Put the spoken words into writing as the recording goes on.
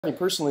me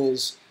personally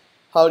is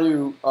how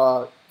to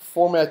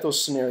format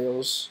those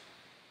scenarios.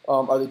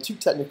 Are they too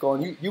technical?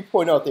 And you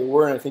point out they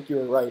were, and I think you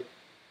were right.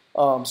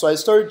 So I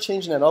started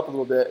changing that up a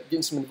little bit,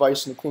 getting some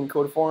advice in the Clean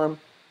Code forum.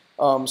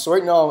 So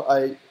right now,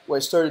 what I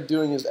started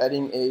doing is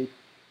adding a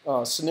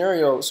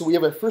scenario. So we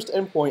have a first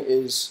endpoint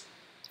is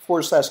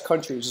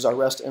 /country, which is our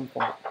REST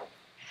endpoint.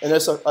 And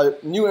that's a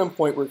new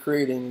endpoint we're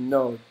creating in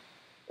Node.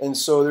 And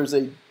so there's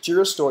a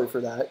Jira story for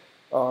that.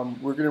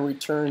 We're going to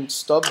return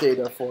stub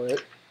data for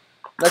it.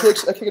 And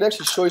I could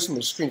actually show you some of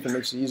the screen if it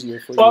makes it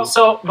easier for you. Well,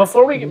 so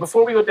before we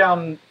go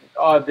down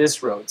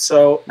this road,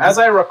 so as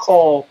I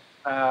recall,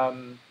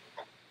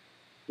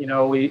 you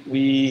know,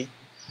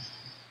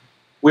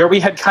 where we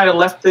had kind of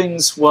left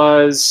things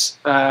was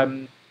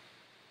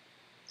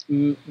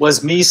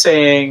me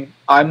saying,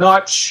 I'm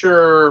not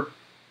sure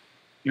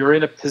you're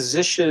in a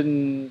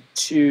position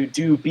to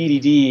do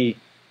BDD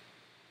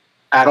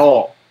at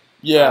all.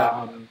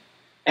 Yeah.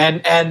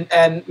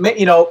 And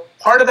you know,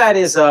 part of that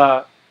is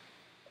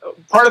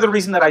part of the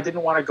reason that I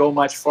didn't want to go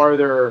much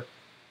farther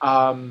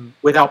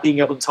without being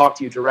able to talk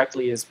to you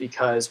directly is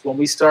because when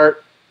we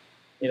start,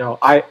 you know,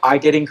 I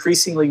get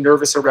increasingly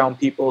nervous around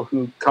people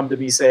who come to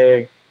me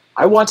saying,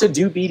 I want to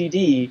do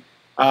BDD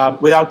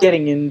without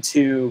getting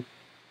into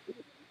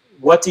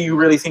what do you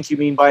really think you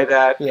mean by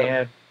that, yeah.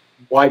 and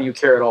why do you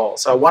care at all?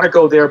 So I want to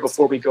go there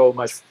before we go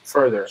much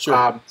further.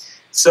 Sure.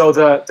 So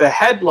the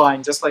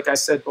headline, just like I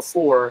said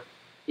before,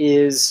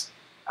 is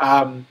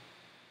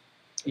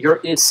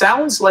it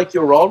sounds like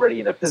you're already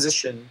in a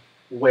position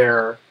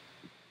where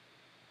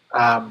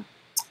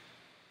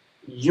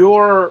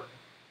you're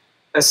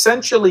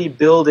essentially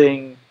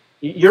building,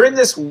 you're in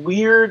this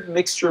weird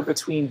mixture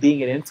between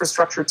being an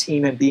infrastructure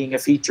team and being a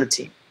feature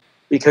team,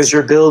 because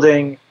you're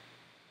building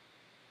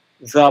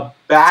the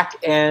back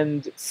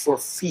end for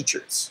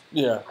features.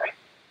 Yeah. Right?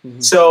 Mm-hmm.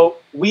 So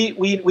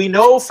we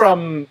know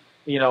from,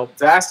 you know,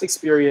 vast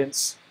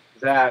experience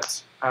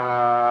that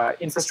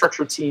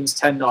infrastructure teams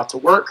tend not to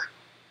work.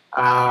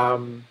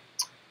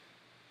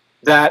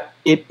 That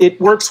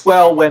it works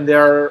well when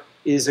there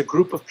is a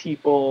group of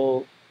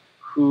people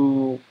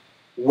who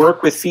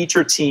work with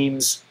feature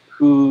teams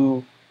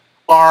who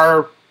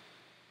are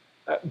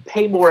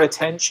pay more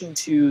attention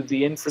to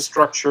the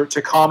infrastructure,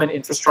 to common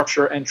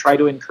infrastructure, and try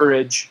to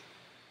encourage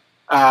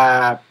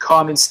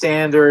common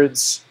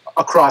standards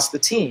across the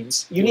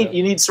teams. You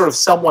need sort of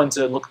someone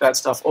to look that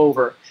stuff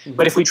over. Mm-hmm.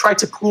 But if we try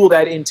to pool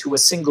that into a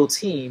single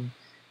team,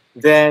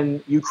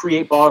 then you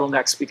create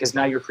bottlenecks, because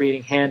now you're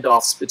creating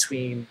handoffs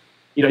between,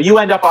 you know, you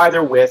end up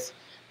either with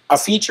a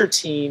feature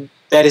team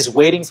that is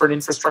waiting for an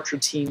infrastructure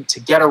team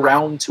to get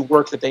around to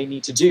work that they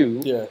need to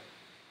do,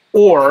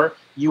 or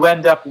you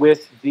end up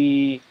with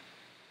the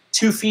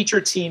two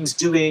feature teams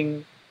both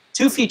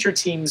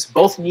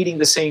needing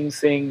the same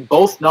thing,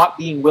 both not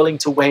being willing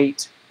to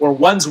wait, or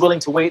one's willing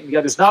to wait and the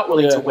other's not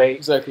willing to wait.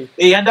 Exactly.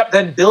 They end up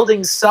then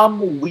building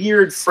some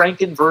weird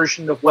Franken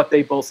version of what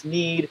they both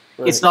need.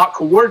 Right. It's not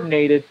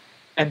coordinated.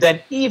 And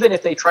then even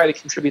if they try to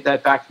contribute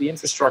that back to the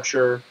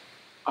infrastructure,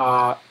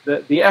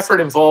 the effort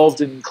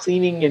involved in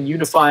cleaning and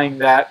unifying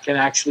that can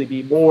actually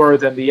be more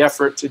than the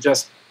effort to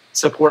just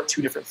support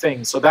two different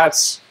things. So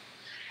that's,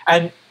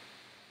 and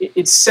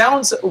it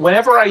sounds,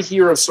 whenever I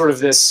hear of sort of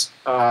this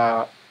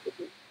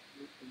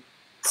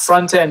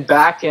front-end,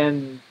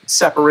 back-end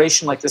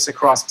separation like this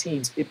across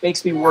teams, it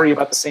makes me worry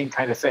about the same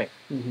kind of thing.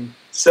 Mm-hmm.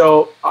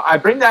 So I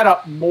bring that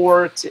up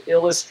more to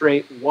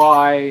illustrate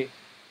why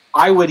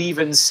I would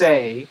even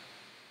say,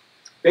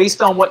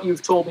 based on what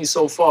you've told me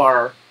so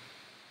far,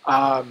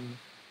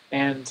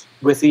 and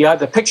with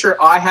the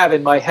picture I have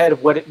in my head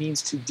of what it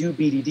means to do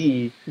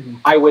BDD, mm-hmm.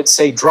 I would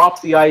say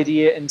drop the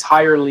idea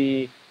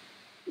entirely,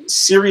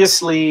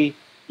 seriously,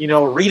 you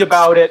know, read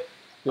about it,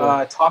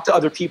 talk to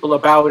other people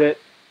about it,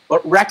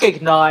 but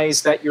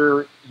recognize that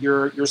you're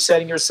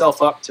setting yourself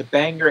up to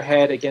bang your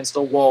head against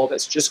a wall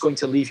that's just going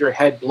to leave your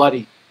head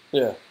bloody.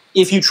 Yeah.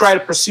 If you try to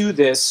pursue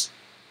this,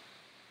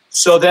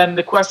 so then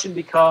the question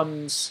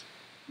becomes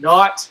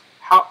not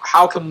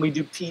how can we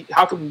do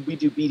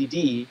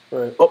BDD,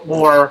 right. but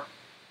more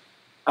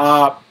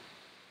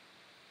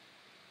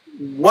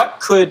what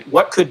could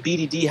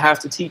BDD have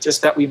to teach us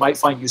that we might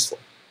find useful?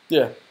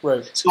 Yeah.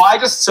 Right. So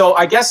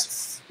I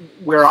guess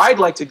where I'd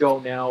like to go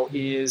now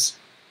is,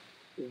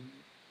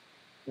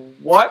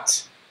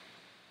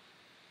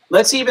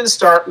 let's even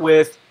start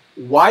with,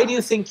 why do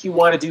you think you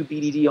want to do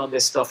BDD on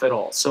this stuff at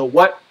all? So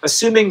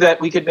assuming that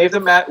we could wave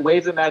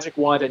the magic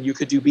wand and you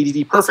could do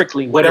BDD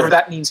perfectly, whatever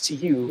that means to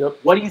you,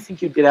 what do you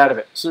think you'd get out of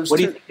it? So what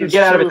do you think you'd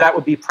get out of it that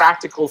would be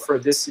practical for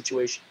this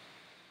situation?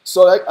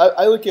 So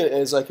I look at it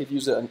as I could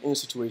use it in a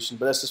situation,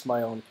 but that's just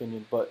my own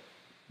opinion. But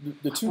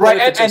the two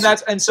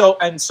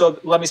so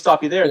let me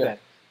stop you there then.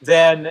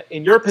 Then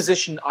in your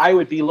position, I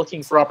would be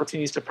looking for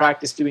opportunities to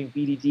practice doing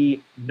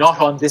BDD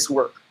not on this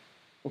work.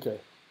 Okay.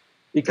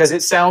 Because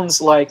it sounds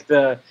like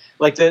to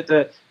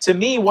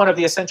me, one of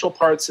the essential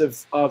parts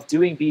of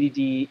doing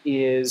BDD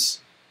is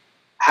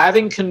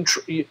having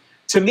control.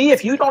 To me,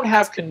 if you don't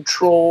have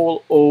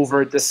control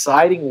over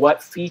deciding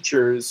what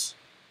features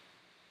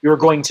you're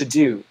going to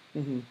do,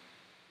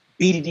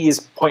 BDD is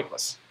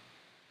pointless.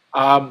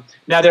 Now,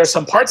 there are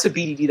some parts of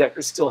BDD that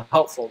are still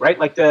helpful, right?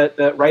 Like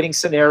the writing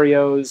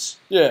scenarios.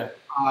 Yeah.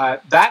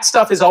 That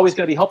stuff is always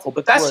going to be helpful,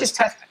 but that's just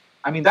testing.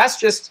 I mean, that's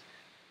just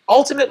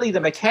ultimately the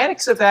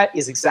mechanics of that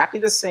is exactly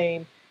the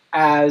same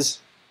as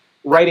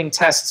writing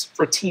tests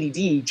for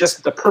TDD.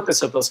 Just the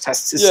purpose of those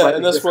tests is slightly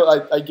and that's different.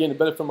 what I gain a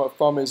benefit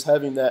from is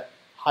having that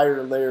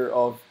higher layer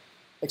of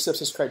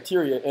acceptance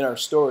criteria in our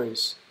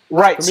stories.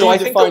 Right. So I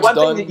think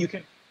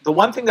the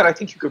one thing that I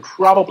think you could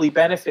probably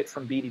benefit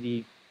from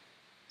BDD,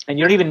 and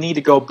you don't even need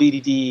to go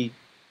BDD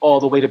all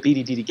the way to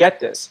BDD to get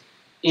this,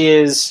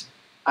 is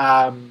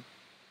to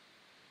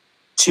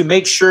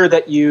make sure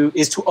that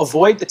to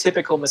avoid the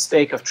typical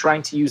mistake of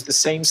trying to use the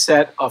same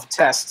set of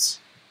tests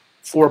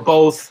for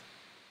both.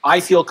 I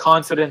feel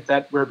confident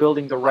that we're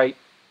building the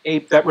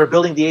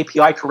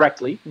API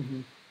correctly,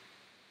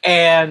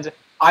 and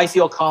I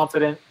feel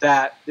confident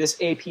that this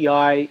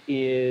API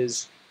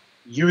is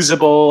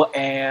usable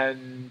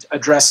and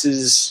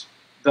addresses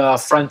the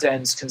front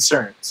end's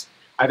concerns.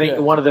 I think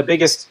one of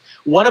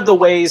the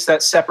ways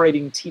that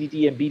separating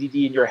TDD and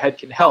BDD in your head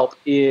can help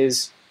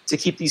is to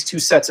keep these two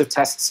sets of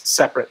tests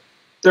separate.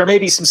 There may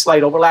be some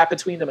slight overlap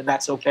between them, and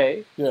that's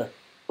okay. Yeah.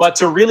 But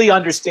to really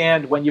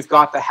understand when you've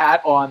got the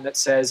hat on that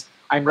says,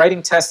 I'm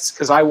writing tests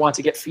because I want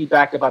to get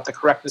feedback about the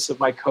correctness of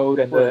my code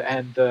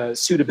and the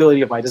suitability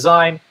of my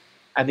design,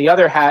 and the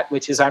other hat,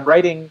 which is I'm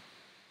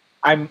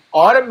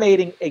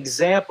automating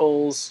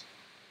examples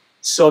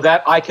so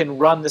that I can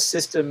run the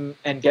system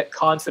and get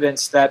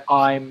confidence that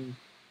I'm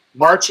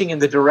marching in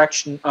the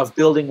direction of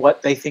building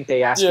what they think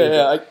they asked me to do.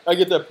 Yeah, I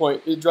get that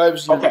point. It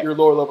drives your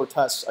lower level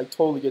tests. I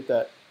totally get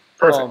that.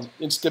 Perfect.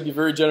 It's going to be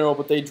very general,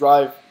 but they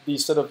drive the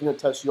set of unit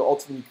tests you'll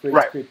ultimately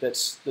create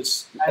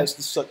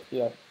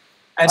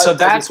And so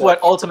that's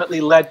what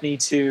ultimately led me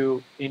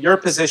to, in your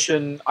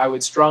position, I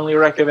would strongly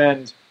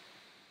recommend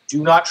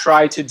do not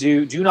try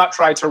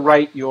to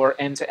write your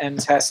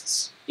end-to-end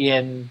tests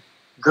in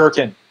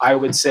Gherkin. I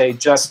would say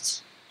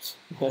just,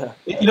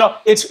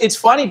 it's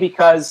funny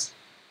because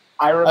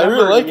I remember. I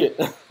really like it.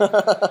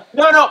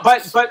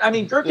 but I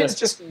mean, Gherkin's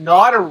just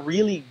not a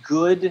really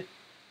good.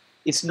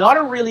 It's not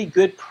a really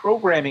good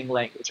programming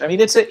language. I mean,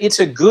 it's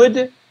a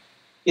good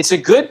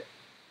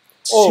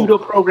pseudo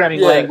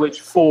programming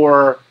language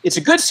for. It's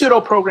a good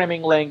pseudo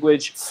programming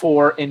language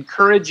for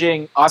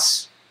encouraging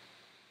us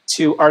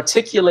to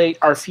articulate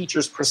our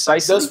features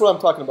precisely. That's what I'm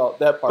talking about,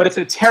 that part. But it's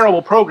a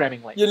terrible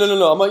programming language. Yeah,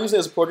 no. I'm not using it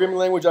as a programming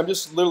language. I'm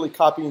just literally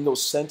copying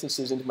those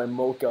sentences into my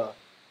Mocha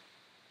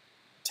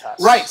test.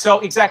 Right,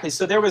 so exactly.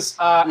 So there was,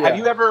 have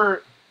you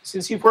ever,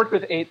 since you've worked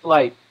with 8th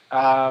Light,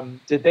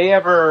 did they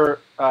ever,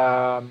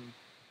 have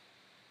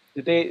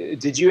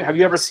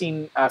you ever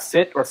seen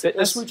Fit or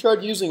Fitness? Yes, we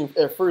tried using it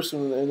at first,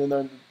 and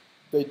then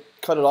they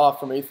cut it off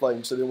from 8th Light,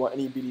 and so they didn't want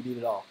any BDD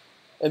at all.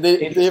 And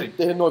they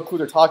had no clue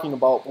they're talking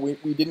about.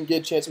 But we didn't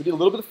get a chance. We did a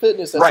little bit of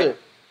fitness. That's it.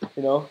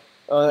 You know.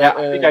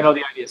 I think I know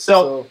the idea.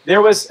 So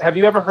there was. Have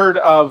you ever heard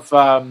of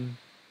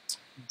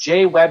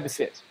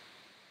JWebFit?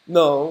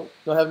 No,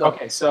 I have not.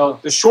 Okay, so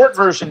the short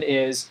version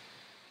is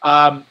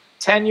 10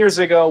 years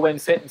ago when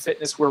Fit and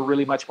Fitness were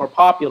really much more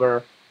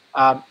popular.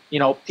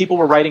 People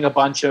were writing a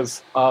bunch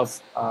of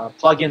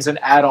plugins and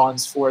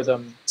add-ons for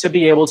them to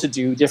be able to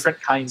do different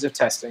kinds of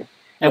testing.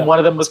 And one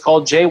of them was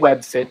called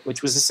JWebFit,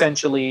 which was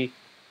essentially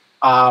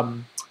the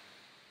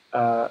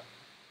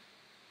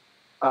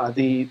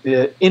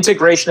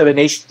integration of an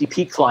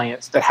HTTP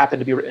client that happened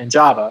to be written in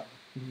Java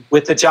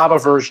with the Java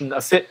version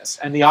of Fitness.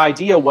 And the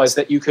idea was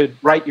that you could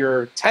write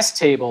your test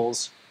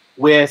tables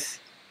with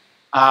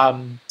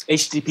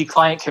HTTP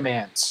client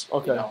commands.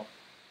 Okay.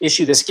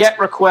 Issue this GET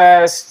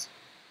request,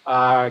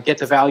 get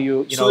the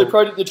value. So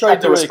they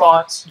tried the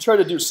response. Try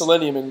to do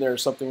Selenium in there or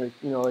something,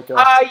 like.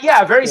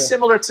 Very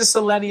similar to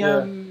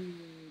Selenium,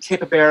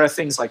 Capybara,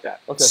 things like that.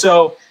 Okay.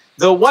 So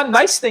the one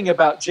nice thing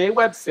about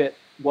JWebFit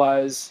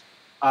was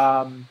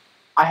I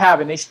have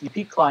an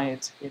HTTP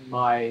client in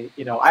my,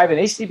 I have an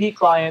HTTP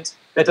client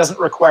that doesn't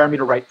require me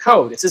to write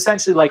code. It's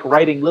essentially like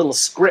writing little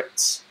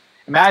scripts.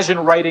 Imagine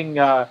writing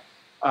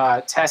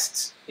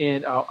tests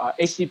in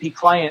HTTP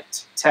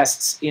client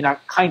tests in a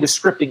kind of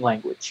scripting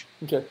language.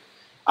 Okay.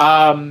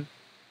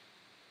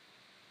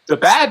 The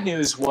bad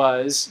news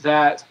was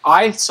that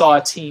I saw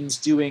teams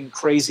doing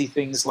crazy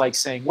things like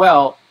saying,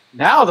 well,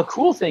 now the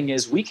cool thing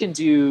is we can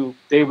do,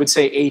 they would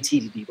say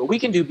ATDD, but we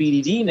can do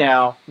BDD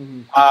now,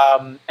 and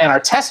our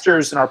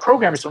testers and our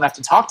programmers don't have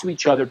to talk to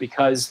each other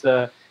because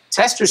the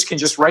testers can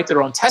just write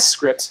their own test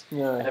scripts,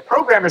 and the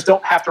programmers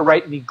don't have to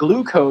write any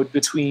glue code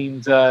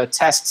between the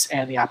tests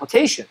and the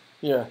application.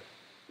 Yeah.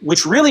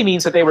 Which really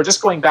means that they were just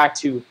going back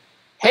to,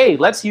 hey,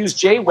 let's use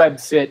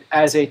JWebFit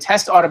as a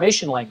test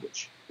automation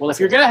language. Well, if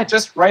you're going to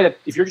just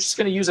if you're just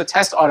going to use a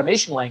test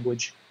automation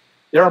language,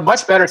 there are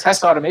much better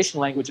test automation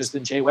languages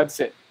than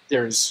JWebFit.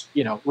 There's,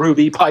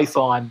 Ruby,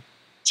 Python,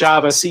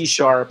 Java, C#,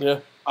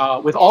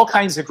 with all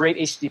kinds of great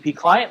HTTP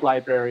client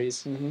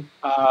libraries. And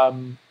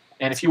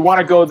if you want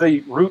to go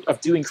the route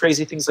of doing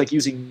crazy things like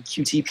using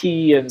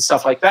QTP and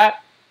stuff like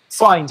that,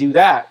 fine, do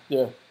that.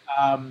 Yeah.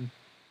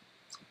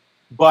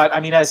 But I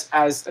mean, that's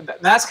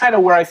kind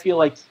of where I feel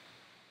like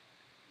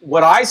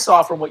what I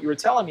saw from what you were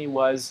telling me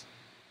was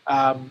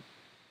I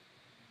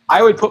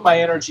would put my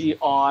energy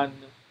on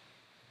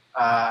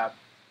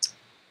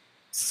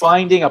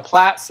finding a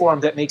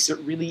platform that makes it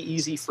really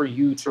easy for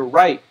you to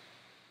write,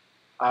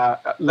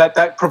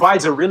 that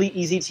provides a really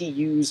easy to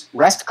use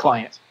REST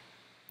client.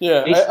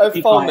 Yeah, I've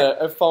found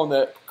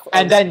that.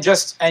 And then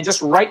just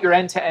write your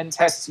end-to-end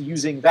tests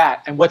using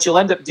that. And what you'll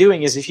end up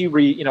doing is if you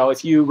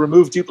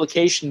remove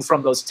duplication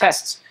from those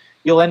tests,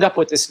 you'll end up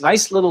with this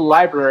nice little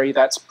library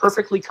that's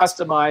perfectly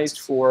customized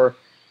for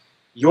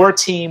your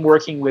team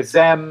working with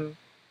them.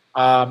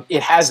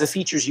 It has the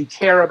features you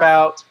care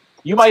about.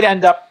 You might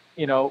end up,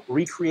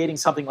 recreating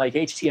something like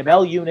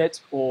HTML unit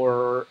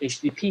or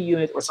HTTP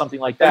unit or something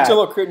like that. Are you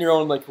talking about creating your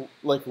own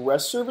like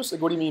REST service?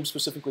 Like, what do you mean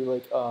specifically?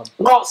 Like,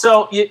 well,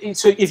 so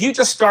if you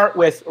just start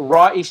with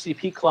raw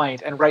HTTP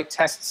client and write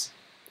tests,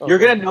 you're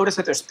going to notice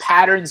that there's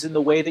patterns in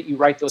the way that you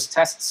write those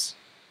tests.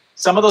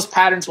 Some of those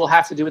patterns will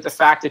have to do with the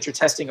fact that you're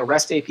testing a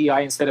REST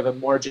API instead of a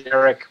more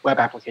generic web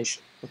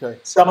application. Okay.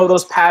 Some of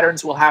those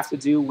patterns will have to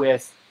do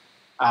with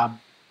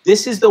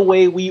this is the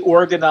way we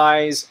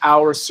organize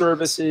our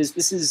services.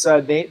 This is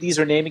these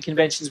are naming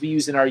conventions we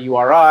use in our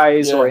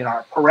URIs or in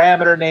our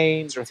parameter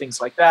names or things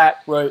like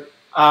that. Right.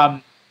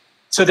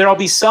 So there'll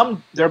be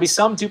some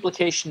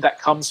duplication that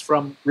comes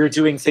from we're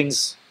doing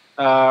things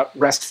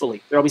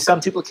RESTfully. There'll be some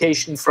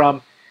duplication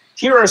from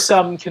here are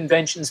some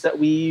conventions that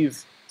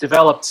we've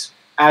developed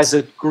as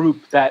a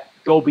group that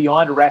go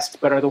beyond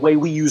REST but are the way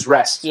we use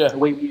REST, the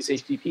way we use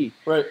HTTP.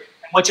 Right.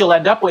 And what you'll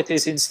end up with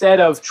is instead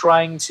of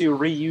trying to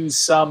reuse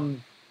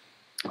some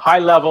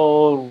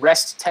high-level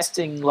REST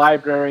testing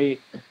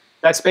library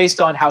that's based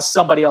on how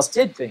somebody else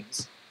did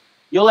things,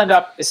 you'll end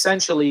up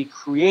essentially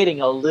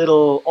creating a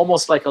little,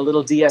 almost like a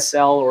little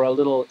DSL or a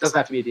little, it doesn't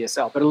have to be a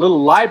DSL, but a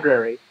little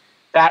library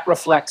that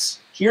reflects,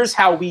 here's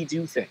how we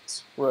do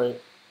things. Right.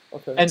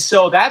 Okay. And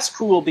so that's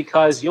cool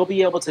because you'll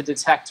be able to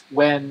detect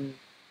when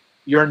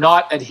you're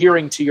not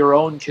adhering to your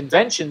own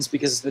conventions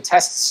because the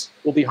tests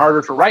will be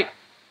harder to write.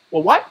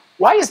 Well,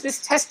 why is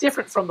this test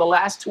different from the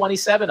last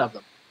 27 of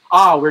them?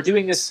 We're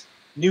doing this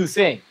new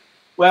thing.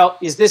 Well,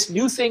 is this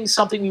new thing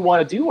something we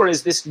want to do, or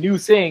is this new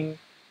thing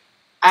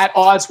at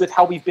odds with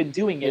how we've been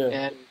doing it?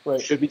 And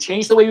should we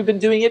change the way we've been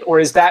doing it, or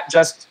is that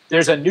just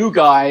there's a new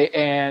guy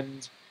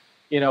and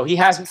he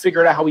hasn't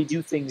figured out how we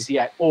do things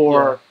yet,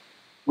 or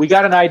we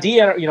got an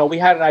idea, we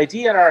had an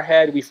idea in our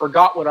head, we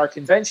forgot what our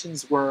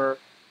conventions were,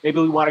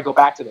 maybe we want to go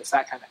back to this,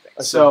 that kind of thing.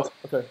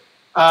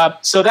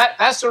 So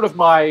that's sort of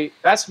my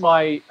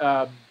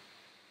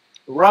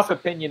rough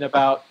opinion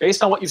about,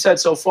 based on what you've said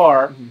so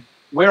far,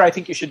 where I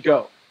think you should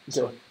go. Okay.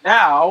 So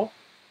now,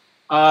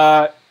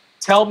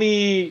 tell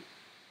me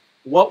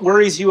what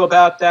worries you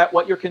about that,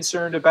 what you're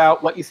concerned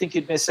about, what you think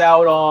you'd miss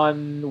out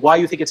on, why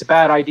you think it's a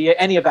bad idea,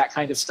 any of that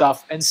kind of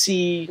stuff, and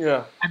see.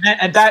 Yeah.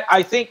 And that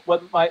I think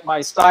what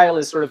my style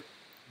is sort of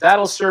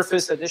that'll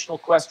surface additional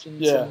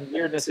questions and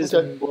weirdnesses,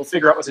 and we'll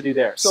figure out what to do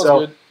there. Sounds so,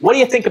 good. What do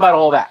you think about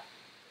all that?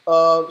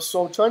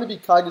 So I'm trying to be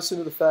cognizant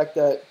of the fact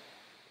that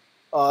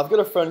I've got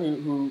a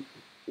friend who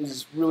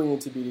is really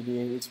into BDD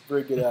and he's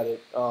very good at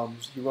it.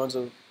 He runs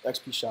a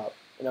XP shop,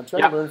 and I'm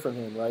trying to learn from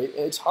him. Right,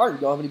 it's hard. You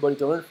don't have anybody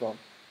to learn from.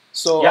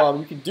 So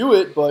you can do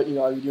it, but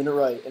are you doing it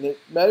right? And it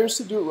matters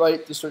to do it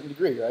right to a certain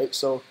degree, right?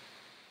 So,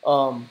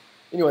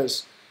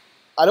 anyways,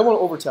 I don't want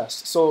to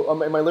over-test. So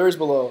my layers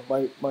below,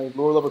 my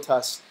lower level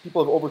tests,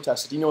 people have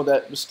over-tested. You know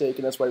that mistake,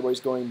 and that's why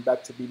everybody's going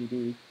back to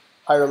BDD,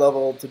 higher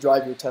level to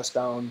drive your test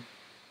down,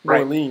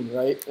 more lean,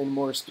 right, and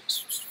more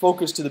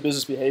focused to the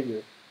business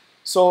behavior.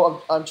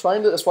 So I'm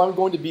trying to. That's why I'm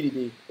going to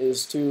BDD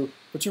is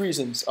for two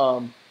reasons.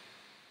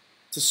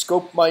 To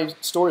scope my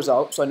stores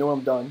out, so I know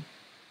I'm done.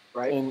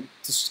 Right. And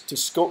to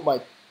scope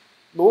my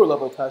lower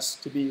level tests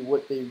to be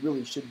what they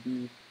really should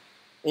be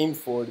aimed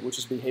for, which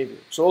is behavior.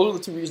 So those are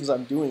the two reasons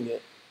I'm doing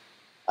it.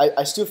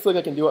 I still feel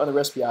like I can do it on the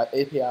REST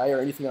API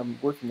or anything I'm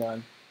working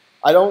on.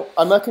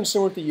 I'm not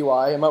concerned with the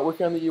UI. I'm not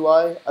working on the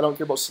UI. I don't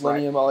care about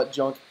Selenium, all that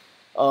junk.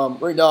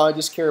 Right now, I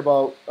just care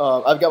about.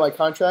 I've got my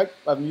contract.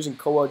 I'm using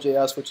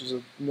Koa.js, which is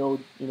a Node,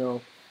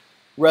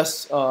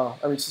 REST.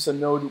 It's just a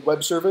Node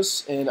web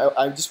service, and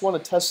I just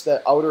want to test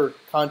that outer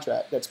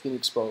contract that's being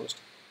exposed.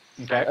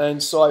 Okay.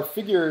 And so I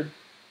figured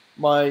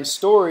my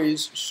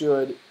stories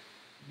should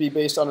be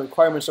based on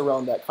requirements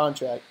around that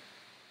contract.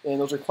 And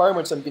those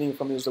requirements I'm getting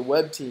from is the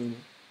web team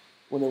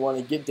when they want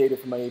to get data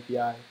from my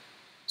API.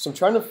 So I'm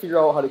trying to figure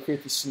out how to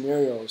create these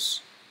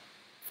scenarios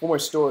for my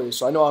stories.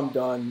 So I know I'm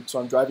done, so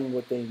I'm driving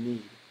what they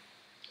need.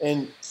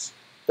 And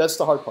that's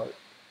the hard part.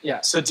 Yeah.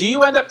 So do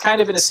you end up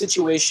kind of in a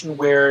situation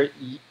where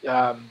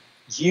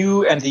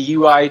you and the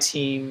UI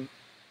team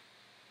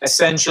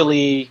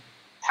essentially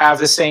have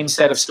the same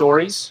set of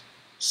stories?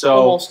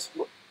 So,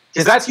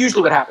 because that's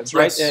usually what happens,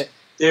 right? Yes.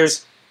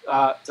 There's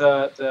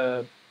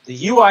the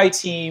UI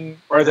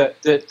team, or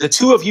the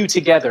two of you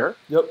together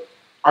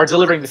are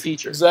delivering the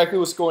feature. Exactly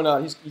what's going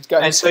on. He's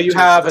got. And so you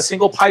have a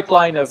single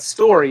pipeline of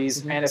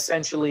stories, and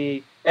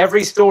essentially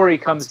every story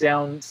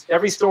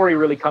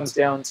really comes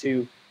down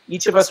to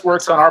Each of us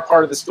works on our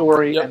part of the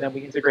story, Yep. and then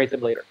we integrate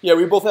them later. Yeah,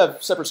 we both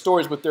have separate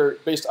stories, but they're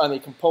based on a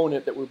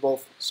component that we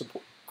both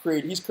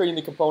create. He's creating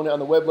the component on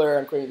the web layer.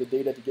 I'm creating the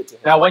data to get to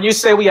him. Now, when you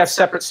say we have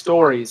separate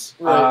stories,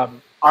 Right.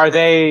 are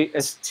they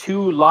as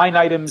two line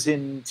items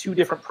in two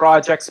different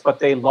projects, but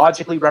they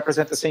logically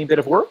represent the same bit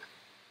of work?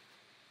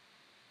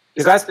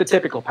 Because that's the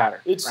typical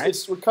pattern, right?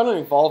 We're kind of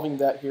evolving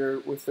that here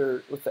with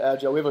the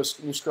Agile. We have a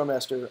new Scrum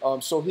Master.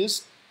 So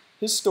his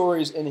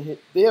stories and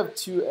they have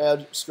two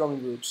Scrum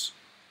groups,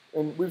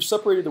 and we've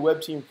separated the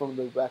web team from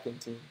the backend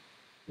team.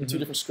 Two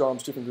different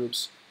scrums, different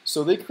groups.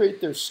 So they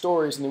create their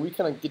stories, and then we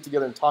kind of get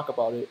together and talk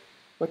about it.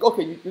 Like,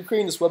 okay, you're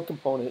creating this web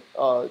component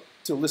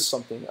to list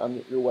something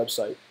on your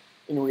website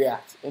in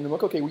React. And I'm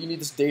like, okay, well, you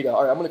need this data.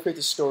 All right, I'm going to create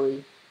this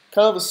story.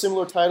 Kind of a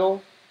similar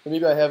title, and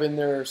maybe I have in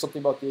there something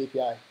about the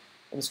API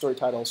in the story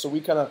title. So we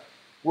kind of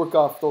work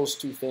off those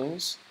two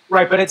things.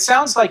 Right, but it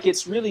sounds like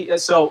it's really,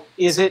 so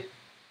is it,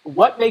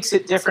 what makes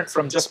it different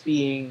from just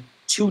being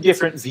two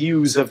different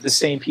views of the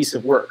same piece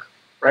of work,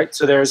 right?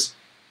 So there's,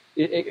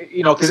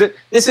 you know, because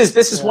this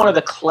is one of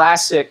the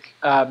classic,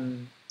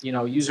 you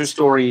know, user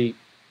story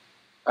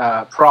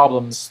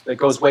problems that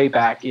goes way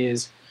back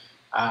is,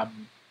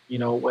 you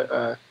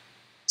know,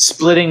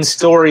 splitting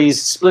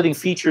stories, splitting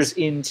features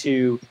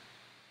into,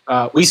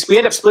 we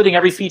end up splitting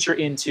every feature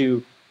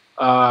into,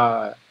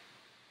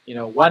 you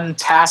know, one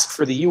task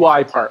for the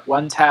UI part,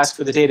 one task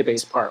for the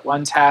database part,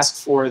 one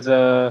task for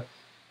the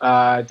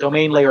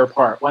domain layer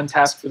part, one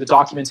task for the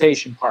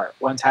documentation part,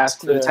 one task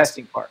for the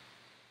testing part.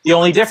 The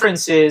only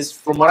difference is,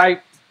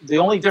 the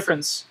only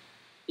difference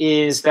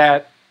is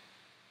that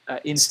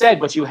instead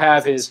what you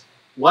have is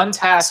one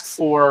task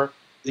for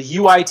the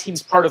UI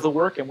team's part of the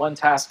work and one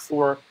task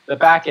for the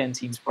backend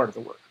team's part of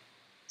the work.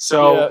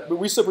 So yeah, but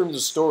we separate them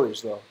into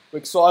stories though.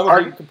 Like, so I'm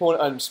a big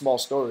component on small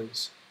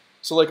stories.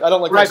 So like I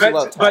don't like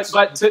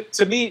but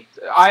to me,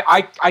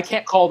 I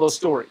can't call those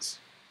stories,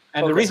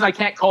 and the reason I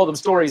can't call them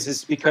stories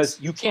is because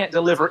you can't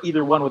deliver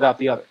either one without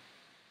the other.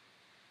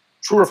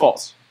 True or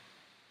false?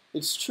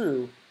 It's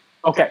true.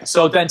 Okay,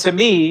 so then to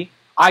me,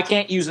 I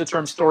can't use the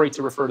term story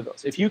to refer to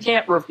those. If you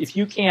can't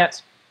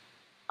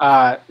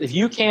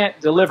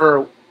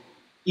deliver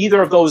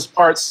either of those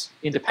parts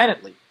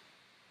independently,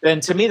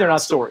 then to me they're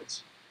not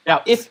stories.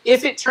 Now, if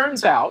it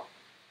turns out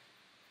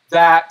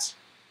that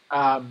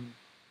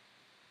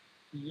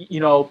you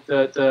know,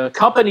 the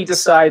company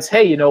decides,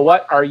 hey, you know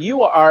what,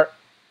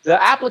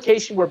 the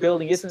application we're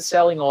building isn't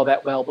selling all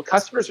that well, but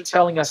customers are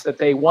telling us that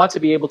they want to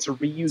be able to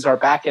reuse our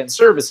back-end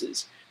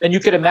services, then you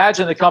could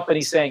imagine the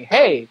company saying,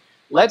 hey,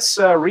 let's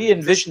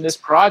re-envision this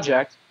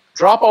project,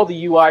 drop all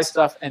the UI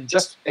stuff, and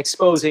just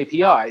expose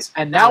APIs.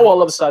 And now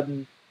all of a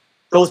sudden,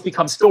 those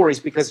become stories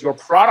because your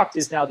product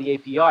is now the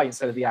API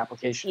instead of the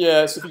application.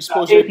 Yeah, so if you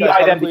expose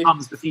API then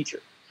becomes the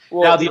feature.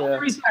 Well, now, the only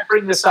reason I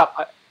bring this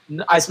up,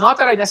 it's not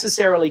that I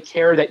necessarily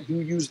care that you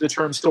use the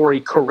term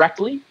story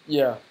correctly.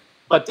 Yeah.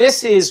 But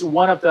this is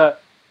one of the,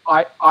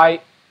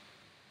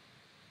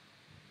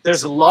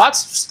 there's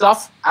lots of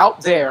stuff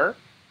out there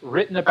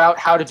written about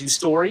how to do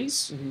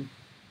stories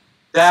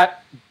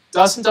that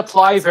doesn't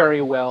apply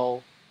very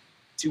well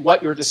to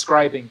what you're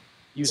describing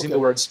using the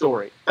word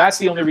story. That's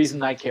the only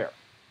reason I care.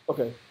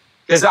 Okay.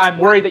 Because I'm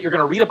worried that you're going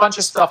to read a bunch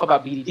of stuff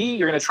about BDD,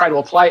 you're going to try to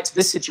apply it to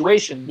this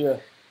situation,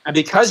 and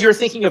because you're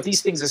thinking of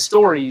these things as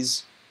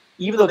stories,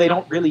 even though they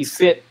don't really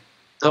fit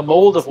the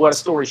mold of what a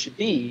story should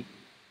be,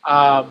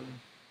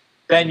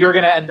 then you're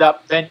going to end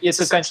up, then it's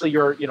essentially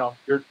you're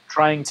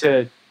trying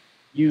to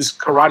use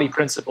karate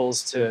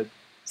principles to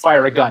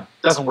fire a gun.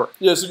 Doesn't work.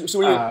 Yeah, so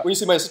when you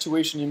say my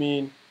situation, you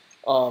mean,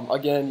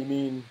 again, you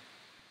mean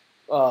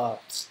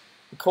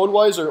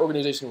code-wise or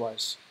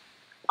organization-wise?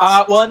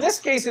 Well, in this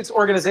case, it's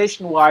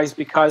organization-wise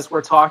because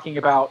we're talking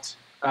about,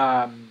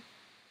 to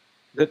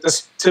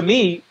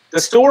me, the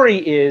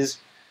story is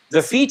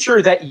the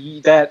feature that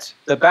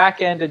the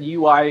backend and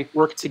UI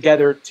work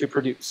together to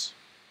produce.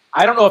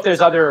 I don't know if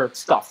there's other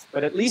stuff,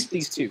 but at least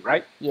these two,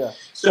 right? Yeah.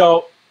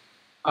 So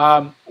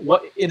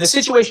in the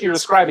situation you're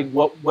describing,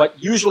 what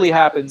usually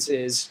happens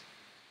is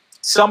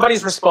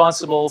somebody's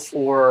responsible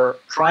for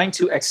trying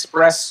to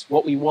express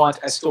what we want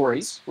as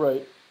stories.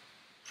 Right.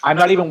 I'm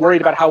not even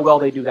worried about how well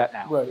they do that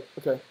now. Right,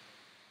 okay.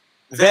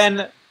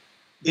 Then,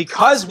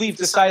 because we've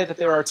decided that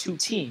there are two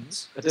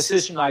teams, a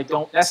decision I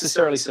don't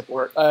necessarily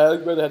support.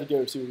 I'd rather have to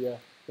go too, yeah.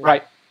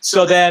 Right.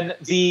 So then,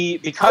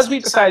 because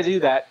we've decided to do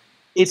that,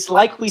 it's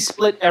like we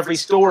split every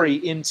story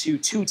into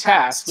two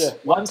tasks. Yeah.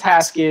 One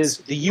task is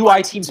the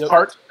UI team's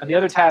part, and the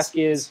other task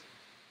is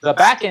the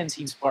backend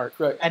team's part.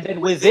 Right. And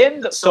then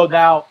within, so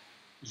now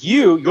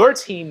your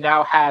team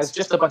now has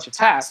just a bunch of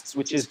tasks,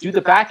 which is do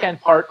the backend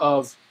part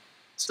of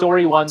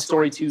story 1,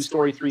 story 2,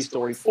 story 3,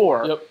 story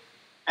 4. Yep.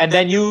 And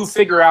then you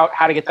figure out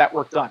how to get that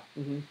work done.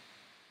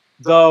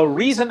 The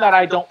reason that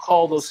I don't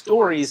call those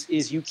stories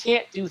is you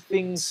can't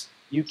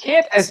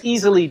as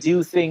easily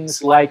do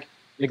things like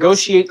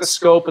negotiate the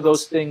scope of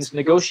those things,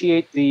 you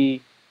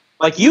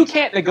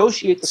can't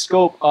negotiate the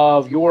scope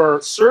of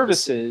your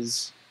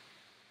services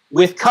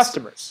with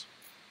customers.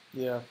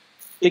 Yeah.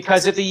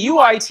 Because if the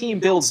UI team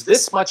builds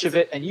this much of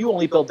it and you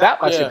only build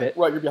that much of it,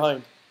 right, you're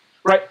behind.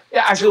 Right.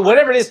 Yeah, actually,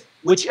 whatever it is,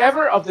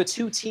 whichever of the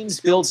two teams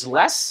builds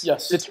less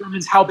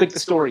determines how big the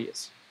story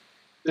is.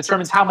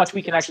 Determines how much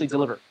we can actually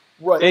deliver.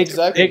 Right,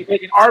 exactly. They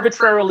can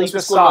arbitrarily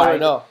decide. Right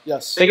now.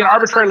 Yes. They can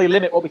arbitrarily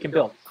limit what we can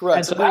build. Correct.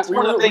 And so that's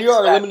one of the things we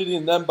are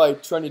limiting them by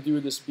trying to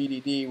do this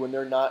BDD when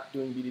they're not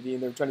doing BDD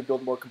and they're trying to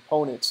build more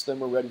components. Then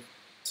we're ready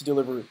to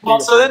deliver. Well,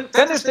 so then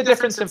there's the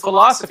difference in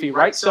philosophy,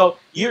 right? So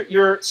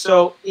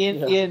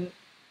in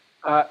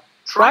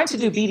trying to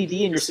do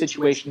BDD in your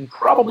situation,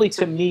 probably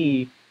to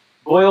me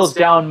boils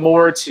down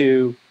more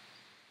to,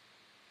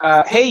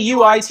 hey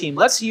UI team,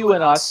 let's you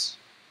and us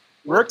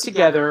work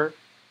together.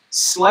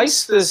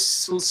 Slice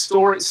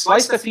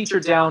the feature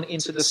down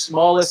into the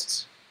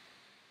smallest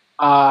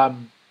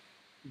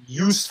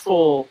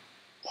useful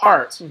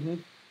part. Mm-hmm.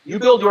 You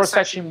build your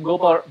section, we'll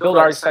build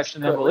our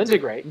section, and then we'll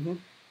integrate. Mm-hmm.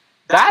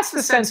 That's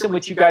the sense in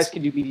which you guys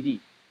can do BDD.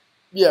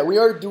 Yeah, we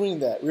are doing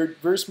that. We're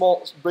very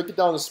small. Break it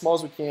down as small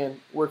as we can.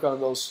 Work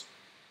on those.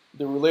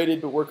 They're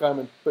related, but work on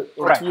them. But in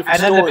two different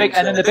stories.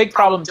 And then the big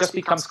problem just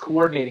becomes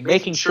coordinating,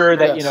 making sure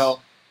that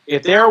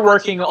if they're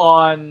working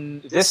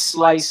on this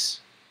slice,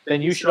 then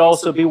you should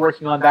also be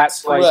working on that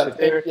slice.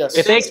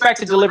 If they expect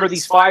to deliver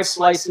these 5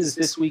 slices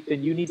this week,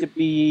 then you need to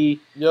be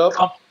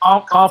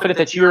confident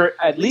that you're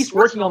at least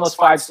working on those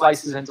 5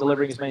 slices and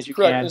delivering as many as you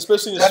can. And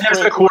especially in then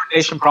there's the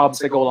coordination problems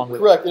that go along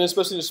with it. Correct, and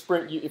especially in a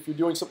sprint, if you're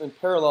doing something in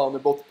parallel and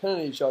they're both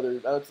dependent on each other,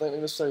 that's not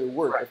necessarily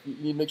work. Right. You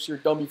need to make sure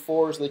you're done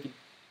before so they can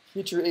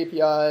hit your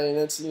API, and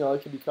it's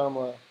it can become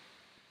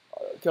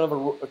kind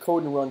of a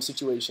code and run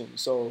situation.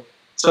 So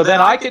then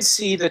I could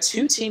see the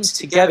two teams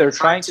together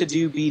trying to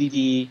do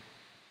BDD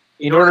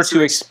in order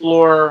to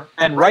explore,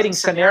 and writing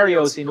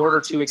scenarios in order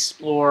to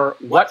explore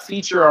what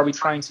feature are we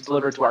trying to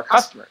deliver to our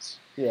customers.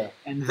 Yeah.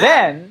 And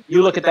then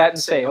you look at that and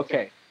say,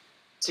 okay,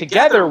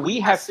 together we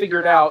have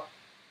figured out,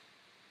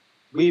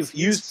 we've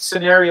used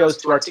scenarios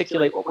to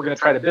articulate what we're going to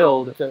try to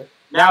build. Okay.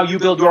 Now you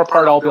build your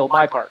part, I'll build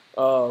my part.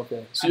 Oh,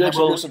 okay. So you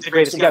actually doing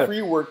some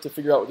free work to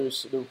figure out the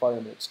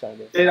requirements,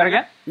 kind of. Say that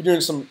again? You're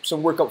doing some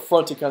work up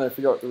front to kind of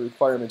figure out the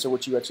requirements or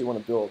what you actually want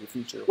to build, the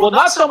feature. Well,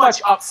 not so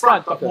much up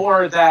front, but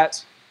more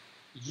that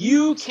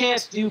you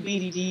can't do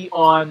BDD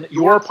on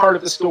your part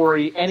of the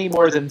story any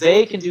more than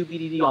they can do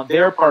BDD on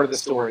their part of the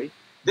story.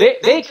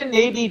 They can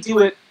maybe do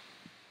it.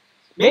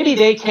 Maybe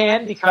they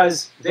can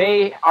because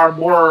they are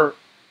more.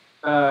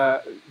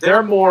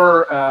 They're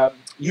more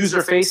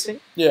user-facing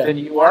than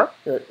you are.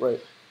 Right.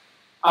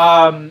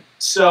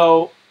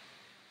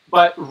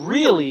 But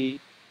really,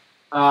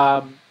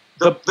 the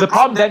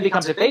problem then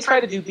becomes if they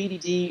try to do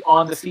BDD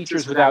on the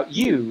features without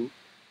you,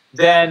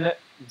 then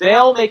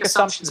they'll make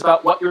assumptions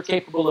about what you're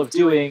capable of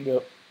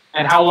doing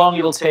and how long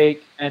it'll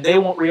take, and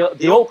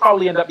they'll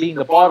probably end up being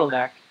the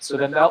bottleneck. So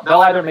then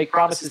they'll either make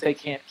promises they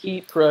can't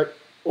keep, correct,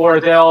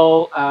 or they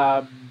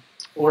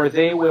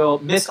will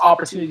miss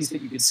opportunities that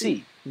you could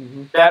see.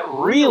 Mm-hmm. That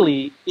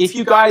really, if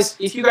you guys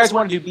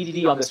want to do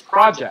BDD on this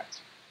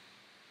project,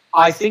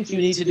 I think you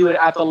need to do it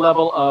at the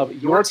level of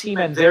your team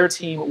and their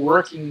team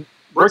working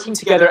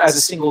together as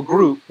a single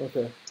group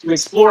to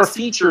explore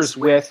features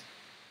with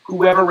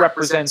whoever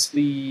represents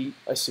the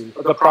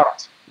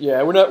product.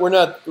 Yeah, we're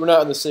not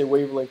on the same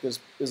wavelength as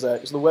that.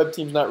 Because the web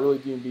team's not really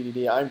doing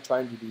BDD. I'm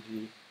trying to do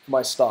BDD for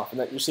my stuff, and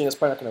that you're seeing that's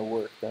probably not going to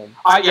work. Then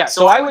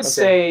so I would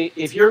say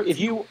if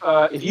you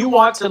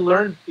want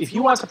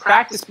to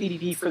practice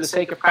BDD for the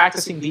sake of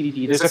practicing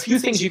BDD, there's a few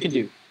things you can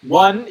do.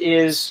 One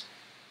is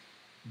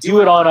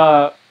do it on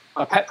a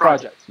pet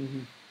project.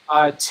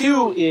 Mm-hmm.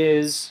 2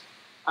 is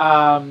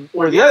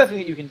or the other thing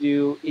that you can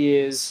do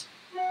is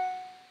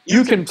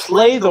you can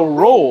play the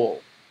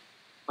role.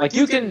 Like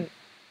you can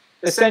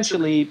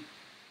essentially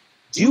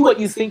do what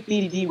you think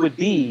BDD would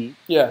be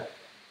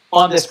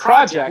on this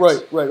project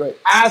right.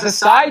 as a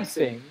side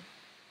thing,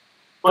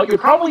 but you're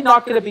probably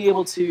not going to be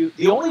able to.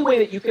 The only way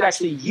that you could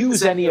actually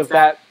use any of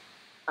that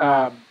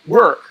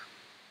work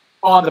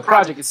on the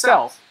project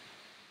itself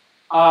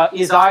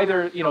is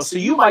either, so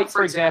you might,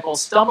 for example,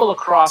 stumble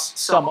across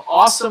some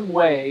awesome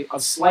way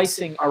of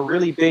slicing a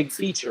really big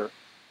feature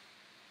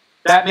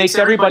that makes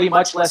everybody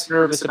much less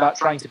nervous about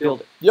trying to build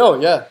it.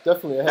 Yeah,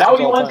 definitely. That would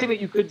be one thing that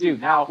you could do.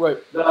 Now,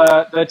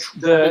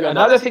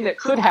 another thing that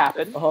could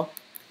happen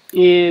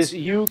is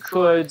you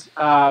could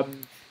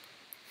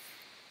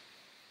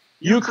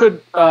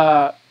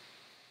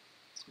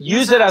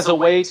use it as a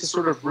way to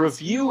sort of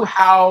review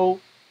how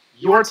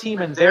your team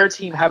and their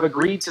team have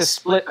agreed to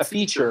split a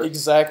feature.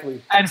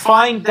 Exactly. And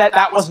find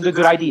that wasn't a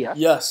good idea.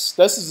 Yes,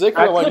 that's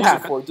exactly what I want to use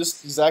it for.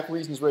 Just exact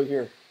reasons right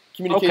here.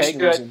 Communication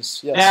reasons.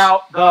 Yes.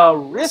 Now, the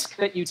risk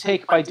that you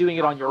take by doing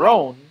it on your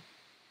own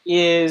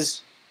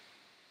is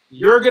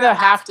you're going to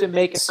have to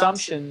make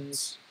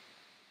assumptions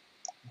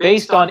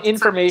based on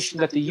information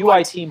that the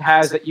UI team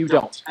has that you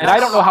don't. And I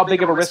don't know how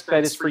big of a risk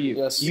that is for you.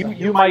 Yes.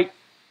 You might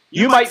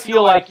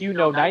feel like you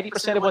know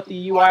 90% of what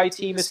the UI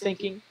team is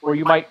thinking, or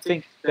you might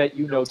think that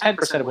you know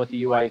 10% of what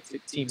the UI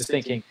team is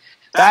thinking.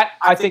 That,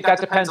 I think that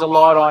depends a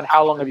lot on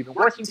how long have you been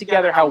working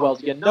together, how well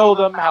do you know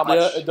them, how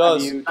much it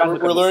does. have you done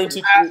with them.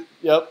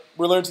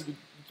 We're learning to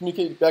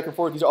communicate back and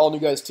forth. These are all new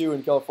guys too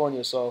in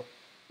California, so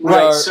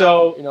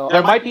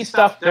there might be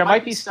stuff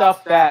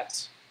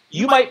that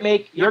you might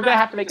make. You're going to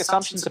have to make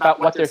assumptions about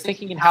what they're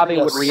thinking and how they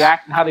would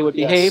react and how they would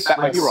behave. That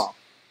might be wrong.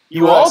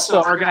 You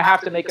also are going to have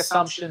to make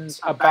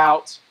assumptions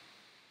about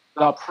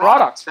the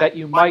product that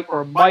you might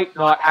or might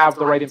not have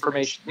the right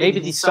information. Maybe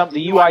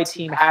the UI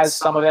team has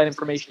some of that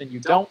information and you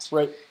don't.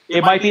 Right.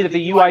 It might be that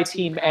the UI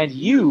team and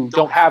you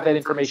don't have that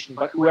information,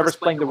 but whoever's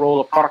playing the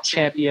role of product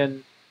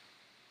champion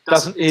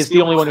is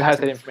the only one who has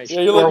that information.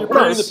 Yeah, you're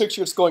painting the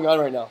picture what's going on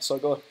right now. So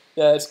go.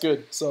 Yeah, it's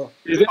good. So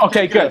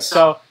okay, good.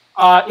 So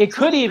it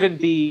could even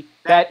be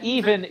that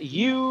even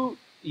you,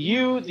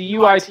 the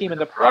UI team, and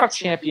the product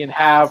champion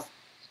have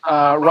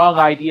wrong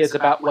ideas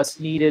about what's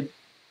needed,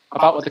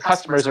 about what the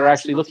customers are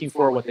actually looking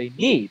for, what they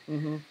need.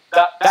 Mm-hmm.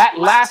 That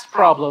last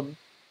problem,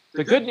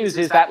 the good news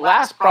is that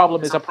last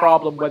problem is a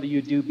problem whether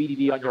you do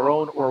BDD on your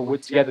own or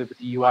together with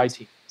the UI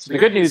team. So the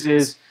good news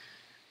is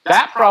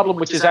that problem,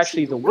 which is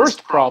actually the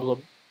worst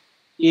problem,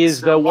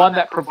 is the one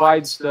that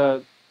provides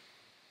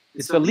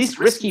it's the least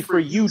risky for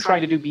you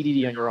trying to do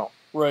BDD on your own.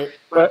 Right.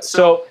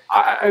 So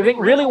I think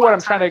really what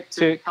I'm trying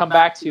to come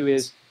back to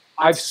is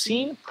I've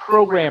seen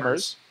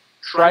programmers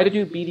try to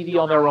do BDD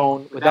on their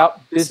own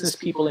without business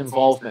people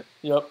involvement.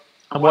 Yep.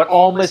 And what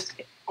almost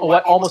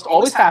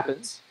always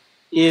happens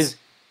is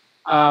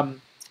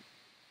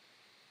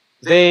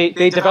they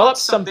develop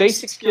some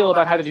basic skill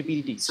about how to do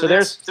BDD. So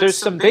there's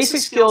some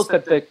basic skills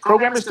that the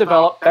programmers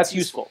develop that's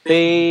useful.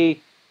 They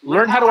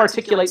learn how to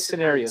articulate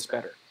scenarios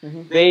better.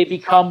 Mm-hmm. They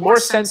become more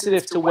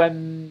sensitive to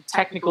when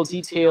technical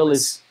detail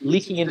is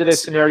leaking into their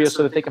scenario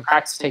so that they can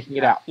practice taking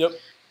it out. Yep.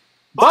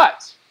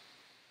 But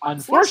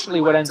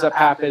unfortunately, what ends up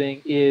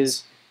happening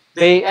is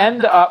they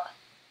end up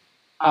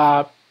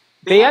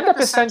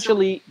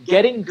essentially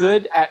getting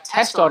good at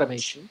test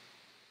automation,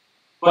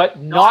 but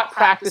not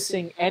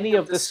practicing any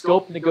of the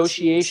scope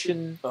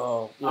negotiation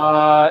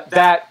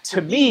that,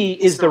 to me,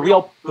 is the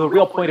real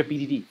point of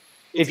BDD.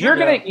 If you're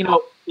gonna,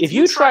 if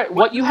you try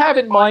what you have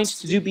in mind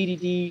to do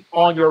BDD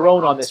on your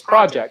own on this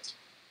project,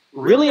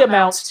 really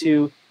amounts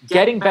to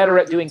getting better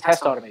at doing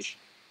test automation.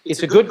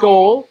 It's a good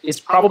goal. It's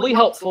probably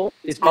helpful.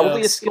 It's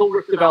probably a skill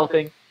worth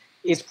developing.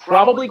 It's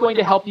probably going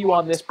to help you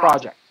on this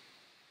project.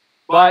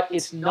 But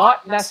it's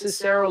not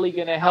necessarily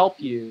going to help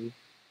you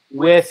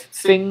with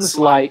things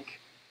like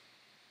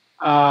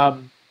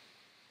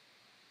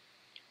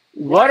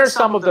what are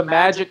some of the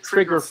magic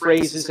trigger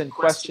phrases and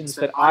questions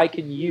that I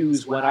can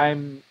use when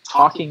I'm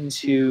talking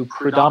to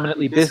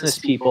predominantly business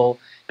people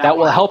that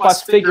will help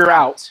us figure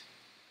out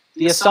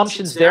the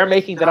assumptions they're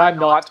making that I'm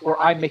not,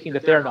 or I'm making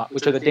that they're not,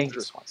 which are the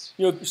dangerous ones.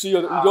 You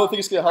don't think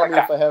it's going to help me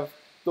if I have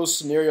those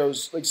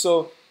scenarios?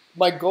 So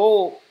my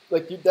goal,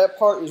 that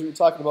part is what you're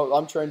talking about.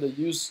 I'm trying to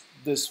use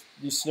these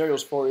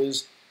scenarios for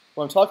is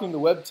when I'm talking to the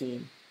web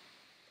team,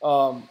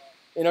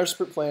 in our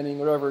sprint planning,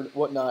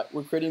 whatnot,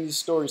 we're creating these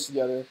stories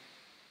together.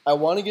 I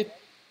want to get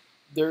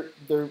what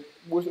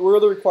are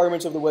the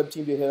requirements of the web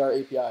team to hit our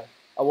API?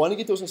 I want to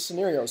get those in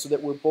scenarios so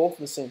that we're both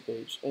on the same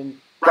page. And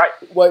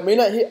while it may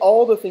not hit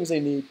all the things they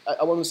need,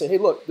 I want them to say, hey,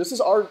 look, this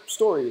is our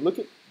story.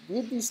 We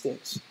have these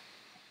things.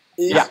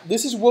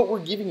 This is what we're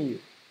giving you.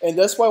 And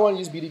that's why I want to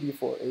use BDD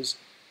for.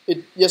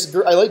 Yes,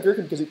 I like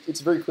Gherkin because it's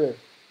very clear.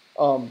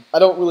 I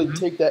don't really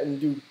take that and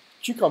do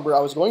Cucumber. I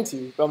was going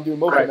to, but I'm doing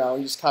Mocha now.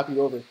 And you just copy it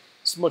over.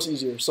 It's much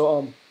easier.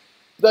 So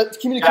that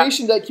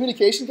communication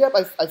gap,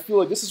 I feel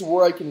like this is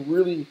where I can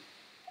really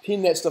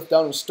pin that stuff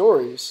down in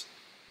stories.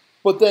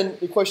 But then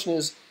the question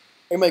is,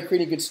 am I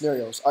creating good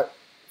scenarios?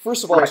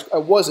 First of all, I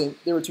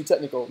wasn't. They were too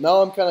technical.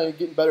 Now I'm kind of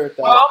getting better at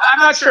that. Well, I'm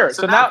not sure.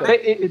 So now,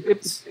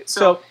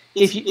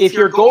 if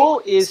your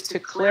goal is to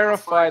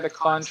clarify the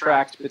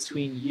contract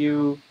between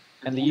you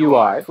and the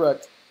UI,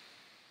 correct,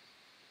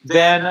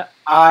 then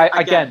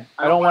I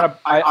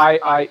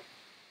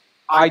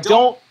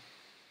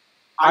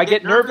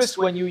get nervous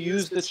when you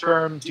use the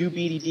term do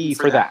BDD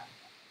for that,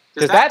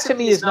 because that to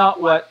me is not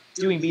what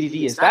doing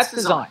BDD is. That's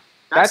design.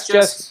 That's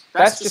just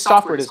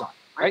software design,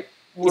 right?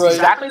 It's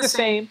exactly the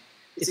same.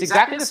 It's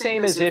exactly the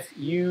same as if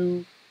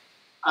you,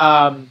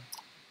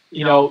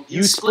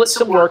 you split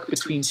some work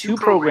between two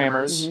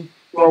programmers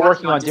who are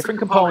working on different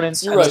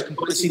components. You're right.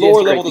 It's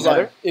lower level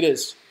design. It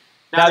is.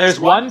 Now there's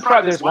one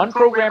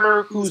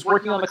programmer who's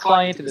working on the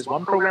client, and there's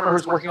one programmer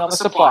who's working on the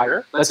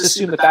supplier. Let's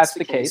assume that that's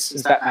the case,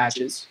 since that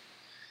matches.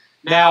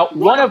 Now,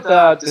 one of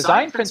the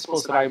design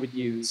principles that I would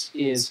use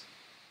is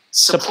the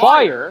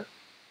supplier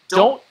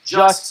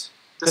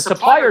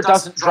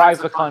doesn't drive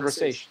the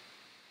conversation.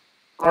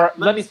 Or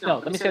let me say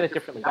that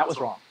differently. That was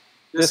wrong.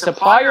 The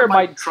supplier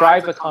might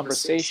drive the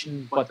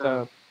conversation, but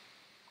the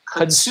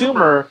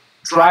consumer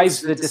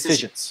drives the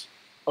decisions.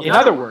 Okay. In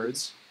other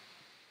words,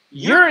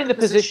 you're in the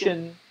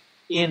position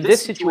in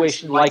this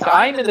situation, like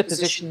I'm in the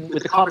position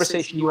with the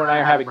conversation you and I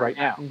are having right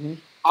now.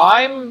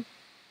 I'm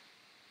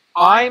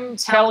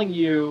telling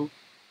you,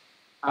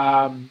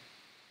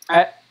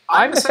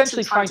 I'm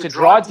essentially trying to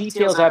draw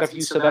details out of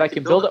you so that I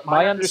can build up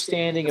my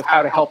understanding of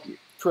how to help you.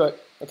 Correct.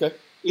 Okay.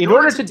 In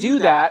order to do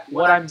that,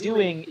 what I'm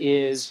doing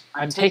is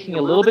I'm taking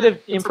a little bit of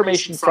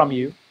information from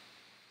you.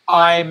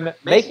 I'm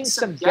making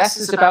some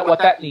guesses about what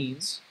that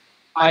means.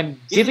 I'm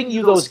giving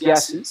you those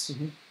guesses,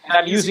 and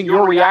I'm using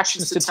your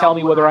reactions to tell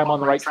me whether I'm on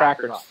the right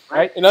track or not.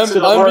 Right? And I'm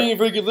being a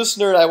very good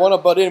listener, and I want to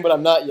butt in, but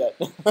I'm not yet.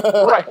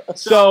 Right.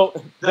 So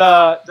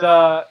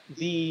the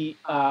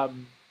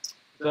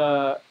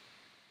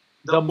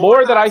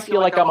more that I feel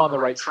like I'm on the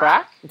right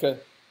track, okay,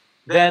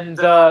 then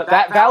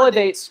that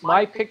validates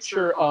my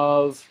picture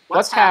of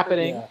what's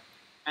happening, yeah.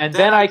 And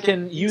then I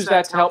can use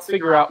that to help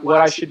figure out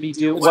what I should be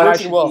doing, what I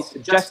should be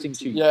suggesting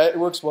to you. Yeah, it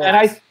works well.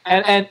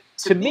 And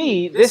to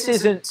me, this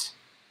isn't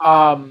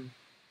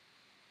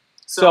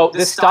so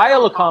the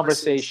style of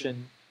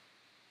conversation.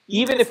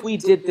 Even if we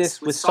did this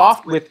with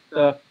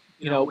the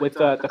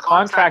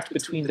contract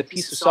between the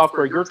piece of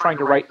software you're trying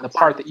to write and the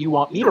part that you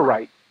want me to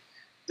write,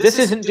 this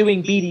isn't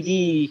doing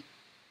BDD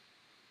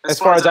as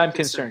far as I'm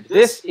concerned.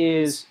 This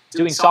is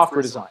doing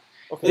software design.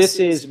 Okay. This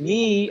is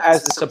me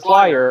as the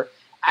supplier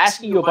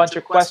asking you a bunch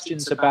of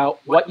questions about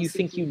what you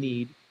think you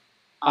need,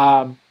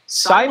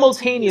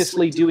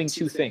 simultaneously doing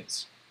two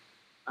things.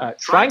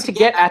 Trying to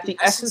get at the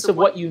essence of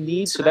what you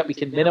need so that we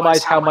can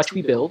minimize how much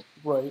we build.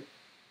 Right.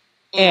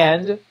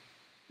 And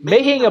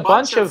making a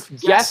bunch of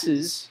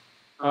guesses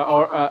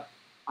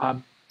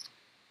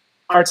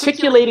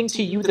articulating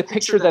to you the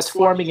picture that's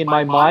forming in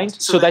my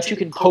mind so that you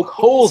can poke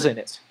holes in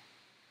it.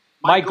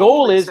 My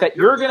goal is that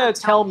you're going to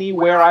tell me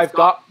where I've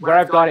got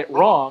it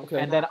wrong, okay.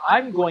 And then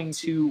I'm going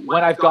to,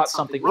 when I've got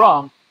something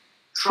wrong,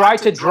 try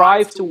to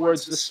drive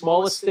towards the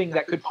smallest thing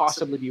that could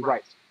possibly be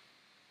right.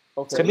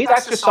 Okay. To me,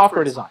 that's just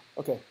software design.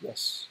 Okay.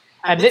 Yes.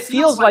 And it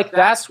feels like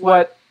that's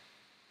what.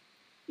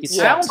 It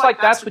sounds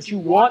like that's what you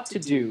want to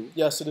do.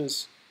 Yes, it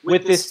is.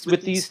 With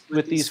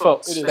these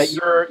folks, it is. That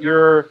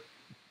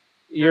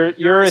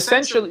you're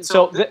essentially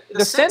so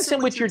the sense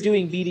in which you're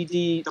doing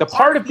BDD, the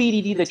part of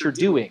BDD that you're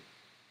doing,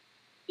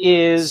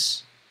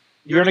 is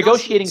you're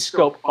negotiating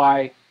scope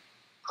by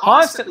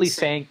constantly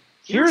saying,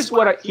 here's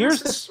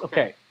this,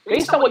 okay,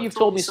 based on what you've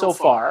told me so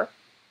far,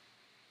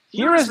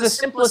 here is the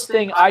simplest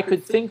thing I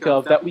could think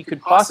of that we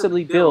could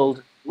possibly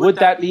build. Would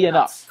that be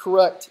enough?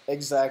 Correct,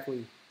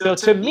 exactly. So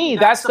to me,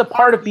 that's the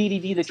part of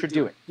BDD that you're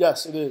doing.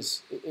 Yes, it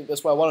is.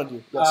 That's what I want to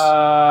do.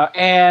 Yes.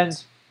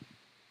 And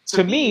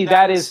to me,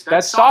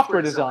 that's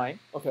software design.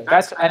 Okay.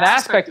 That's an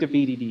aspect of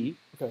BDD.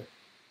 Okay.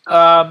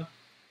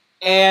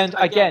 And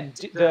again,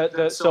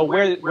 so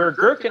where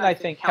Gherkin I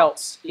think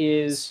helps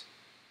is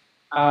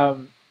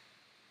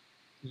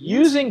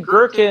using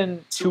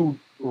Gherkin to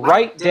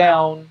write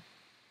down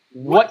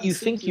what you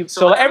think you.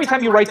 So every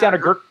time you write down a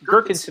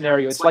Gherkin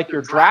scenario, it's like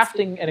you're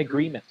drafting an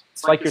agreement.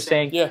 It's like you're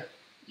saying, yeah.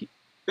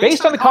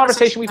 Based on the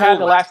conversation we've had in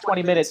the last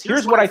 20 minutes,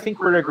 here's what I think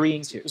we're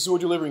agreeing to. This is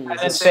what you're delivering. And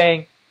then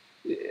saying,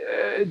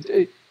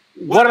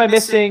 what am I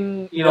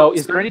missing? You know,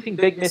 is there anything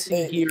big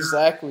missing here?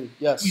 Exactly.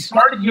 Yes. You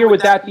started here.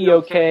 Would that be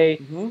okay?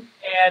 Mm-hmm.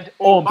 And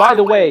and by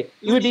the way,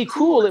 it would be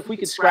cool if we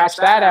could scratch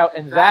that out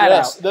and that out.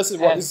 Yes, that's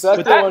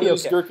exactly what I'm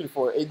using Gherkin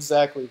for.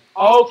 Exactly.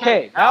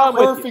 Okay, now I'm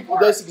perfect.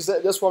 With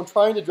you. That's what I'm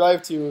trying to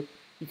drive to,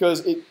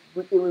 because it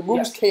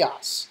removes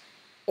chaos,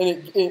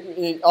 and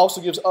it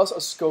also gives us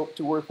a scope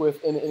to work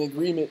with and an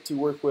agreement to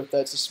work with.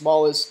 That's the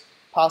smallest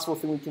possible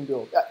thing we can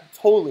build.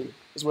 Totally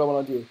is what I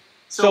want to do.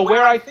 So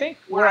where I think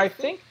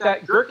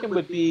that Gherkin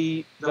would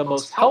be the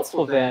most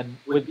helpful then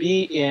would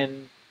be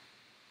in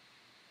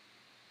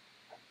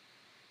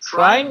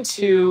trying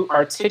to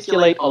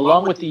articulate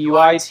along with the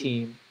UI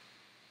team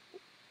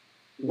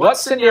what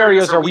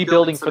scenarios are we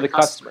building for the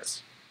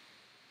customers,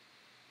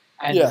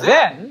 and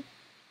then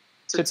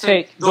to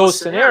take those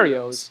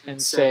scenarios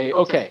and say,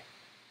 okay,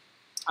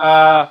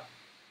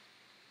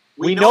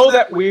 we know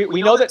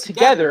that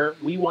together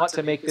we want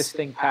to make this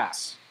thing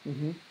pass.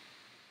 Mm-hmm.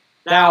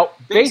 Now,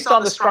 based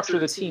on the structure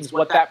of the teams,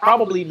 what that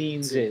probably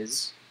means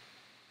is,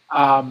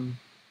 in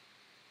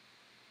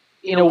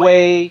a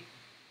way,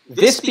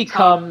 this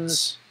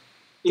becomes,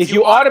 if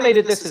you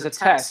automated this as a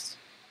test,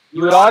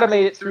 you would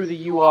automate it through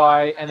the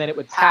UI, and then it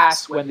would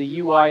pass when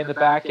the UI and the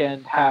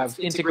backend have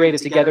integrated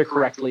together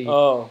correctly.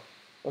 Oh,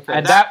 okay.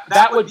 And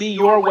that would be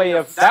your way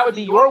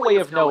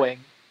of knowing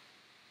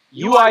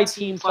UI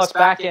team plus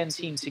backend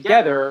team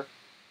together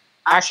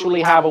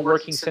actually have a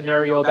working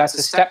scenario that's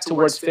a step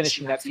towards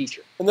finishing that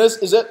feature. And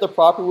is that the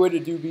proper way to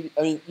do BDD?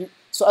 I mean,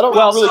 so I don't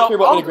really care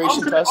about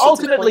integration tests.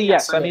 Ultimately,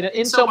 yes. I mean,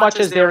 in so much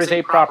as there is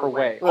a proper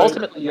way. Right.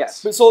 Ultimately,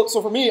 yes. But so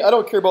for me, I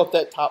don't care about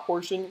that top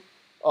portion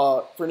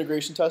for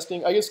integration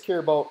testing. I just care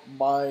about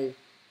my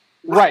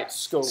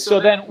scope. So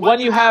then when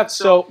you have,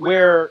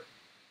 where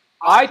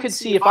I could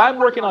see if I'm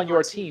working on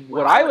your team,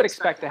 what I would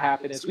expect to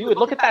happen is we would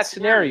look at that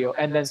scenario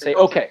and then say,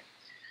 okay,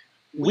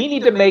 we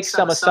need to make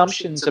some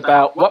assumptions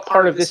about what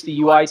part of this the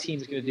UI team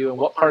is going to do and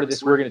what part of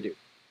this we're going to do.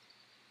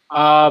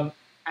 And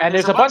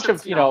there's a bunch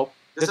of,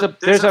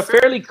 there's a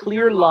fairly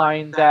clear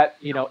line that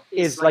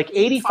is like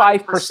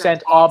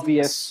 85%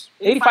 obvious.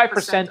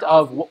 85%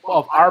 of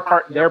our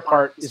part and their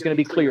part is going to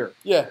be clear.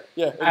 Yeah,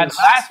 yeah. And the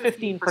last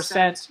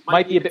 15%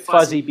 might be a bit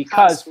fuzzy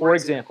because, for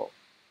example,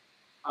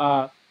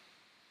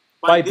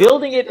 by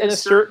building it in a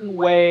certain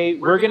way,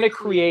 we're going to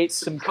create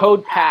some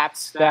code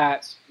paths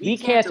that we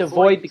can't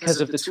avoid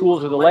because of the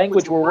tools or the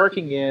language we're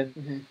working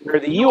in, where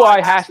the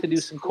UI has to do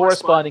some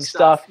corresponding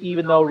stuff,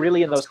 even though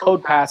really in those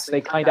code paths they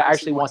kind of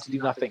actually want to do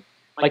nothing.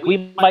 Like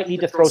we might need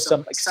to throw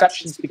some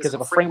exceptions because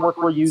of a framework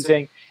we're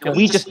using, and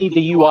we just need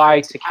the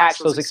UI to catch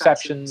those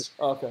exceptions.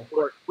 Okay.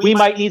 Or we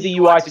might need the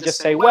UI to just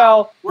say,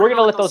 well, we're going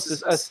to let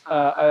those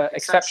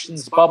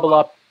exceptions bubble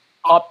up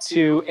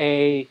to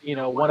a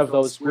one of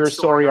those we're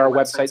sorry our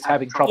website's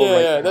having trouble.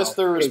 Yeah, that's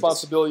their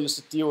responsibility is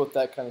to deal with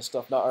that kind of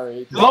stuff, not our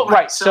API. Well,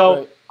 right.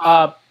 So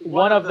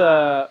one of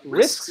the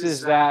risks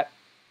is that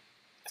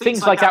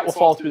things like that will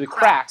fall through the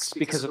cracks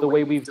because of the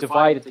way we've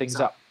divided things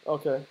up.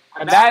 Okay.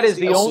 And that is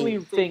the only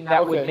thing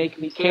that would make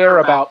me care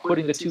about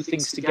putting the two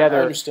things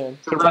together to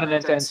run an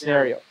end-to-end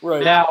scenario.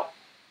 Right. Now,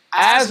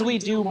 as we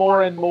do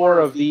more and more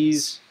of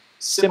these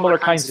similar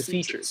kinds of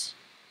features,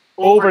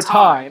 over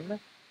time,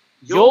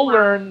 you'll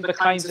learn the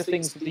kinds of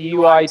things that the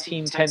UI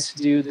team tends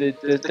to do,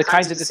 the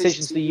kinds of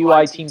decisions the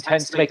UI team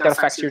tends to make that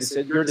affects your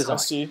design. I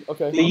see.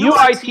 Okay. The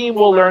UI team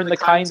will learn the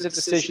kinds of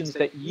decisions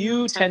that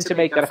you tend to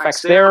make that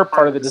affects their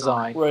part of the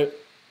design. Right.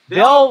 Then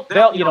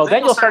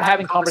you'll start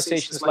having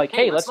conversations like,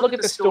 hey, let's look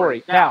at this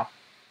story. Now,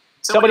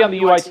 somebody on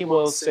the UI team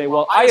will say,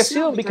 well, I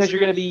assume because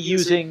you're going to be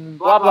using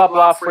blah, blah,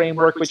 blah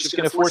framework, which is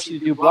going to force you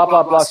to do blah,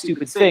 blah, blah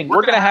stupid thing,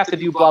 we're going to have to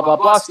do blah, blah,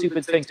 blah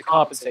stupid thing to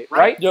compensate,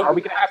 right? Yep. Are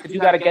we going to have to do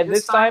that again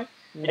this time?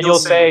 And you'll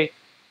say,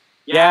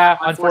 yeah,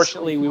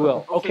 unfortunately we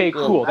will. Okay,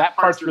 cool. That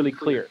part's really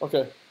clear.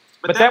 Okay.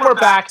 But then we're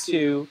back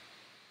to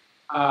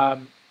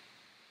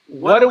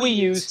what do we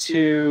use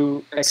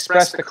to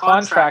express the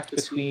contract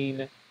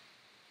between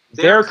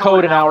their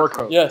code and our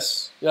code?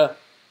 Yes. Yeah.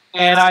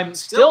 And I'm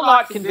still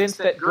not convinced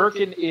that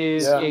Gherkin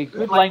is a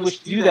good language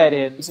to do that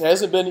in. It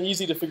hasn't been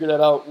easy to figure that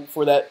out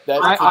for that.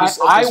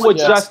 I would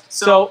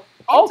just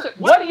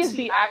what is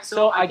the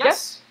so I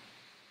guess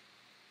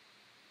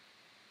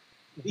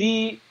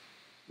the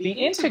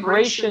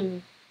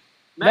integration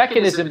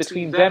mechanism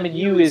between them and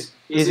you is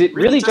it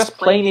really just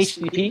plain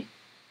HTTP?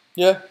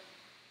 Yeah.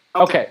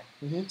 Okay.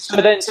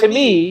 So then to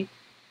me,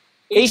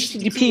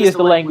 HTTP is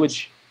the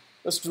language.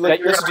 That's the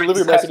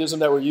delivery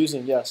mechanism that we're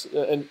using, yes.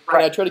 And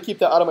I try to keep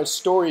that out of my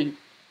story.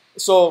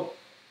 So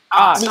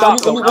stop. I'm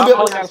not calling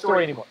that a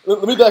story anymore.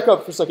 Let me back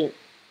up for a second.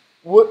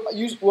 What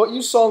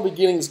you saw in the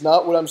beginning is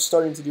not what I'm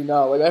starting to do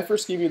now. Like I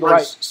first gave you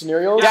those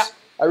scenarios,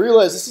 I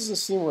realized this doesn't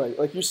seem right,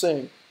 like you're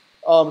saying.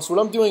 So what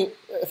I'm doing,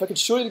 if I could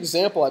show you an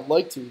example, I'd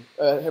like to.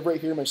 I have right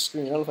here on my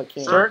screen. I don't know if I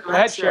can. Sure, go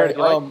ahead, share it.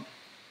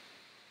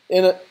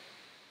 And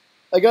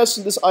I got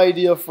this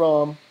idea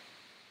from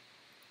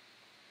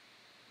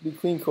the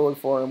Clean Code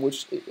Forum,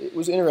 which it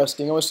was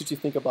interesting. I want to see what you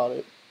think about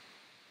it.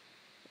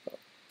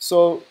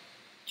 So,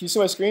 can you see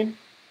my screen?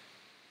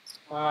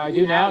 I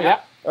do now,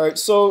 yeah. All right,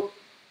 so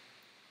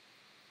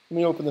let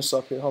me open this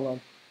up here. Hold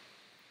on.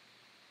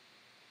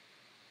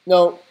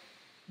 Now,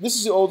 this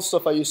is the old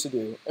stuff I used to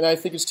do, and I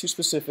think it's too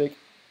specific.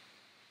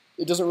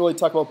 It doesn't really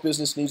talk about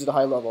business needs at a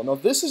high level. Now,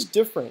 this is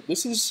different.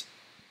 This is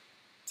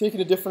taking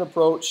a different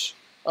approach,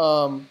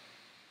 and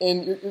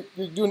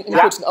you're doing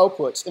inputs and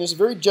outputs, and it's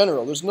very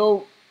general. There's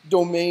no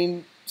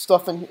domain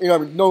stuff in here,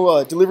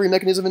 no delivery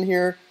mechanism in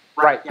here.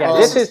 Right. Yeah.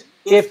 This is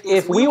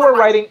if we were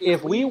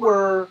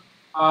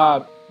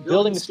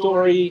building the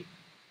story,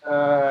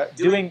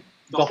 doing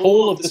the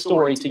whole of the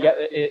story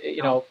together,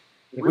 if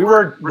we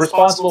were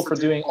responsible for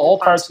doing all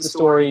parts of the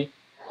story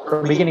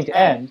from beginning to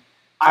end,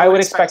 I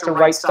would expect to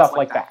write stuff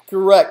like that.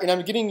 Correct. And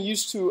I'm getting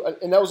used to,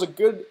 and that was a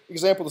good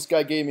example this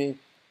guy gave me,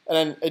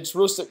 and it's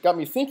really got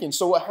me thinking.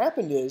 So what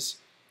happened is,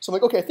 so I'm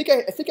like, okay,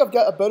 I think I've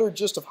got a better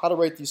gist of how to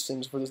write these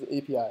things for this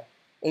API,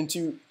 and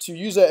to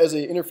use that as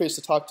an interface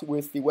to talk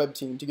with the web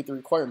team to get the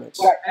requirements.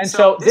 Right. And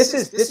so this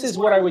is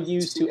what I would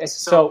use to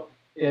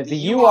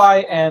the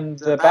UI and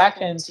the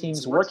backend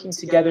teams working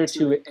together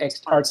to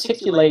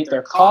articulate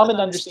their common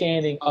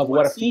understanding of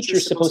what a feature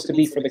is supposed to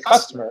be for the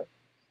customer.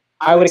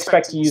 I would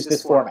expect to use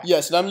this format.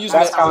 Yes, and I'm using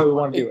that's how we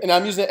want to do it. And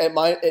I'm using it at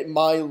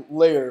my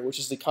layer, which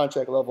is the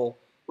contract level.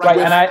 Right,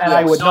 and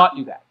I would not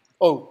do that.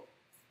 Oh.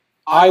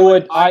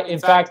 In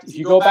fact, if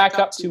you go back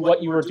up to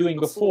what you were doing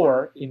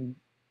before, in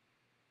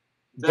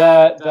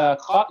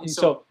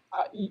so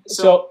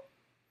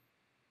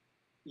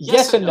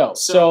yes and no.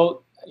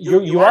 So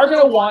you are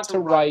going to want to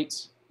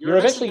write. You're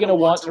eventually going to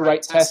want to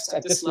write tests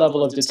at this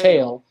level of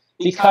detail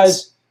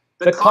because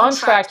the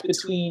contract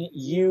between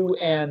you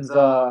and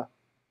the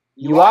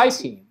UI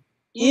team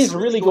is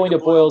really going to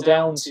boil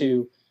down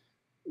to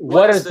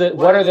what are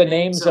the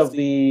names of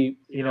the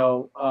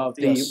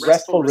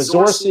RESTful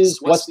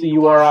resources? What's the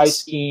URI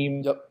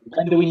scheme? Yep.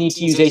 When do we need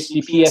to use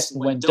HTTPS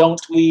and when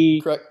don't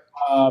we? Correct.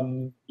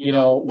 You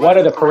know, what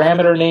are the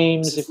parameter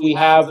names if we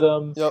have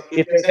them? Yep.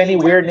 If there's any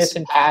weirdness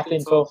in path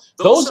info,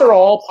 those are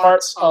all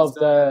parts of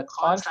the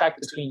contract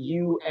between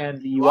you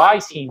and the UI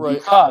team, Right.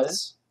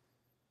 because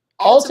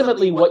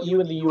ultimately what you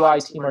and the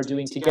UI team are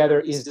doing together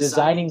is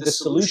designing the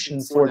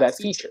solution for that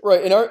feature.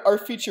 Right, and our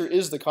feature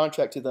is the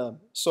contract to them.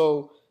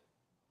 So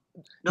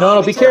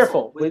no, be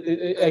careful.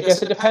 I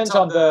guess it depends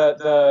on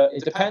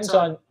it depends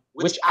on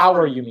which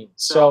hour you mean.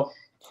 So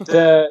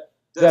to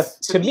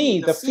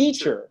me, the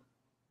feature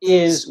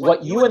is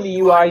what you and the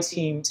UI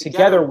team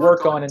together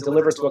work on and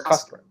deliver to a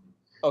customer.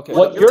 Okay.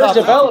 What you're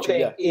developing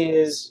feature, yeah.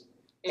 is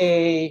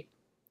a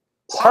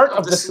part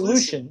of the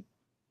solution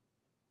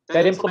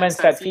that implements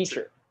that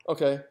feature.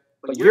 Okay.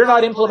 But you're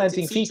not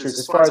implementing features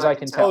as far as I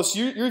can tell. Oh, so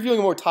you're reviewing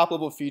a more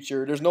top-level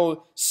feature. There's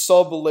no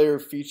sub-layer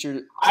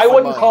feature. I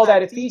wouldn't call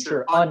that a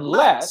feature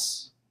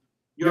unless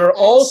you're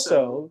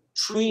also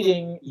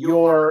treating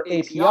your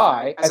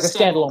API as a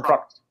standalone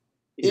product.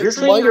 If you're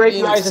treating your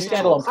API as a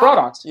standalone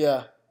product,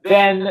 yeah,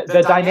 then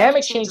the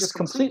dynamic changes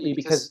completely,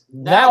 because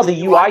now the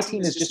UI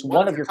team is just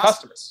one of your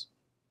customers.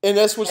 And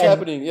that's what's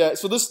happening. Yeah.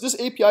 So this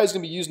API is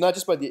going to be used not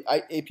just by the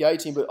API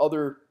team, but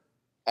other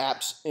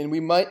apps, and we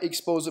might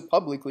expose it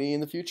publicly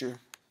in the future.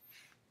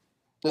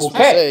 That's what they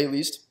say, at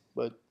least.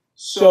 But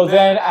so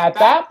then at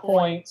that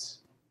point,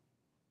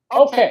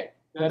 okay,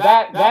 now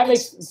that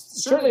makes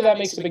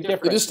a big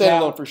difference. It is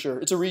standalone for sure.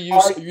 It's a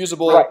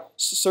reusable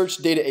search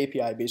data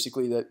API,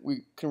 basically, that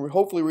we can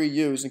hopefully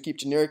reuse and keep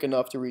generic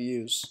enough to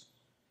reuse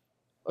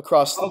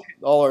across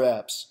all our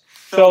apps.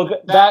 So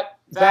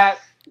that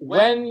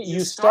when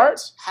you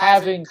start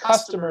having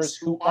customers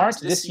who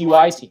aren't this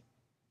UI team,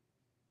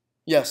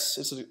 yes,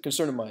 it's a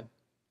concern of mine.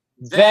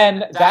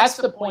 Then that's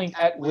the point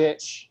at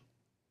which,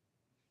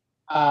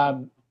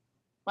 well,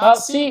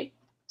 see,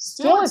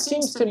 still it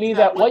seems to me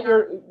that what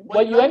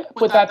you end up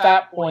with at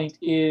that point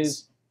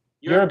is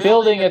you're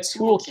building a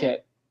toolkit,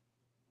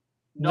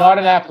 not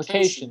an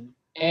application.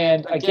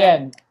 And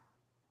again,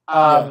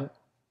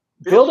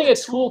 building a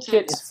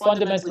toolkit is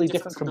fundamentally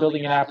different from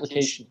building an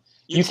application.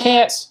 You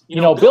can't,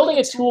 building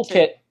a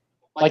toolkit,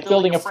 like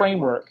building a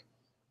framework,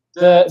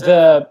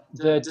 the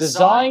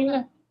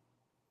design,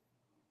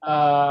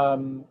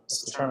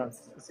 what's the term I'm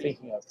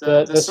thinking of?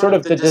 The sort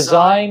of the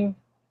design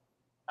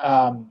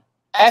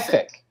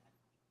ethic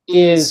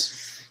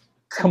is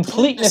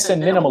completeness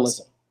and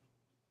minimalism.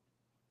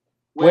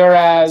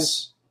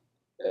 Whereas,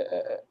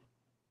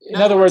 in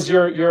other words,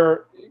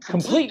 your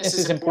completeness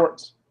is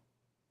important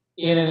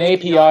in an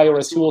API or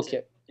a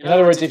toolkit. In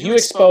other words, if you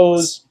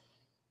expose,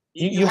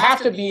 you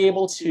have to be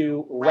able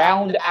to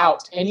round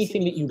out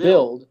anything that you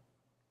build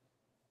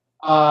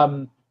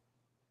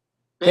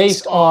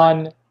based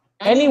on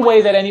any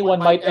way that anyone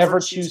might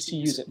ever choose to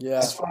use it. Yeah,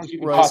 as far as you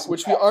can right. possibly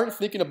Which we aren't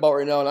thinking about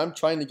right now, and I'm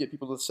trying to get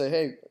people to say,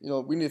 hey,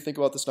 we need to think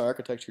about this in our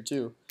architecture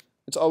too.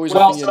 It's always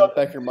a thing in the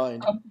back of your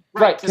mind.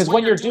 Right, because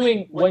one of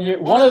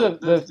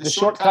the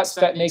shortcuts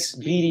that makes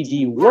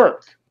BDD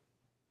work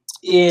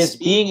is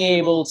being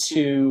able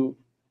to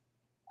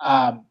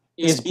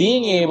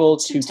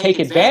take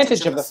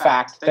advantage of the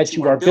fact that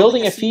you are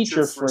building a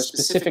feature for a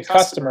specific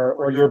customer,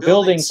 or you're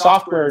building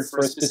software for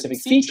a specific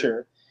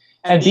feature,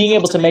 and being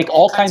able to make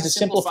all kinds of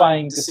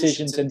simplifying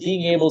decisions and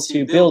being able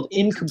to build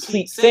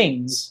incomplete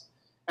things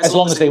as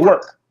long as they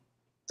work.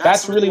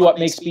 That's really what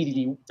makes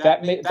BDD.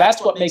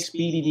 That's what makes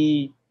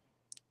BDD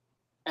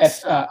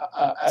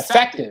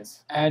effective,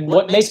 and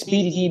what makes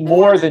BDD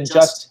more than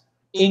just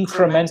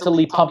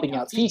incrementally pumping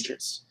out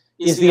features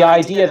is the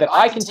idea that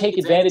I can take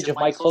advantage of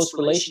my close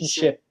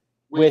relationship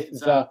with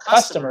the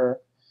customer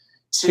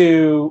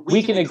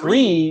we can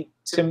agree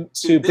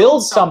to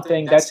build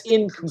something that's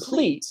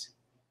incomplete,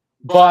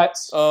 but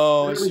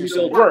whatever you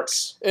build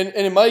works. And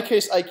in my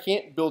case, I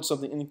can't build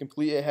something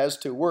incomplete. It has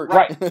to work.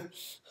 Right.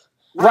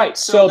 Right.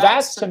 So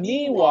that's, to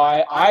me,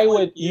 why I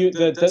would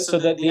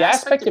the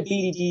aspect of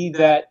BDD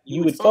that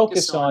you would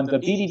focus on, the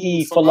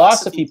BDD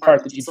philosophy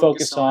part that you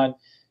focus on,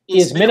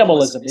 is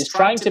minimalism. Is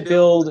trying to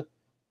build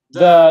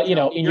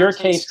in your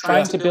case,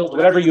 trying to build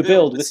whatever you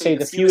build with, say,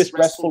 the fewest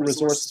RESTful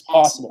resources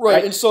possible.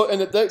 Right. And so,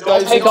 and that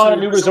don't take on a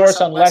new resource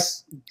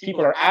unless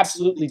people are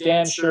absolutely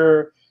damn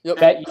sure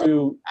that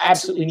you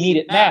absolutely need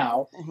it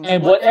now.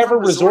 And whatever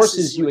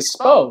resources you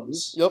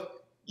expose,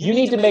 you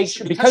need to make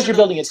sure, because you're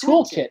building a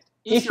toolkit,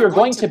 if you're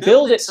going to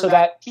build it so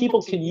that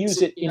people can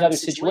use it in other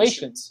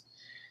situations,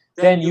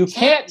 then you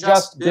can't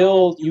just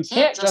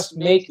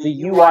make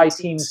the UI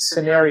team's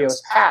scenarios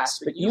pass,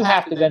 but you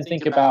have to then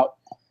think about,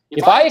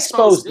 if I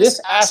expose this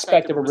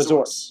aspect of a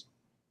resource,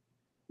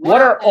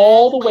 what are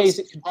all the ways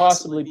it could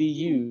possibly be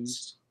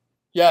used?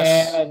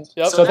 Yes. And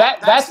so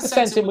that's the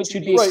sense in which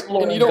you'd be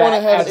exploring. And you don't want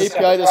to have an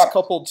API that's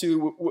coupled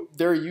to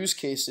their use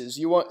cases.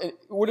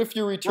 What if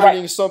you're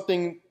returning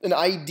something, an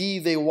ID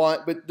they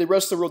want, but the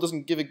rest of the world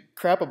doesn't give a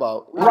crap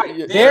about?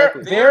 Right.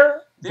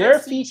 Their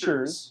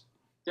features,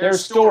 their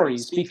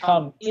stories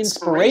become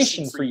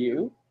inspiration for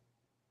you,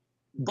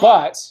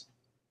 but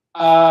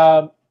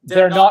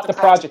they're not the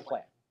project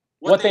plan.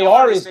 What they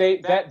are is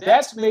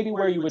that's maybe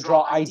where you would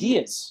draw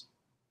ideas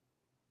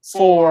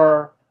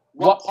for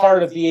what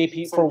part of the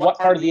API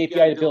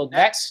to build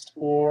next,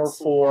 or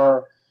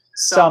for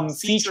some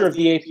feature of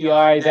the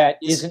API that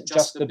isn't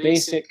just the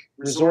basic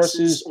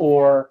resources,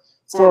 or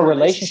for a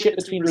relationship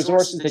between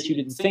resources that you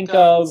didn't think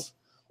of,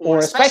 or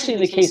especially in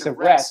the case of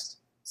REST,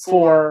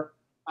 for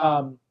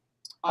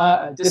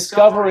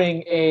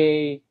discovering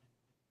a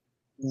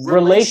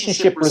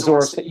relationship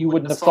resource that you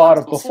wouldn't have thought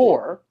of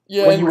before.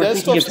 Yeah, when and you were that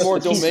thinking of stuff's more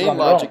just the pieces domain on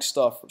their own. logic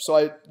stuff. So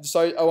I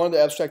decided I wanted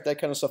to abstract that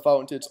kind of stuff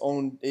out into its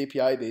own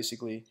API,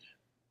 basically.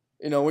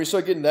 You know, when you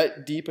start getting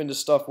that deep into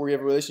stuff where you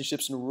have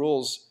relationships and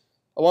rules,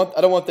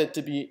 I don't want that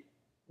to be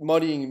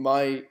muddying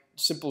my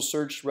simple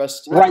search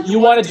REST. Right, you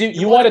want to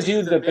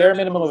do the bare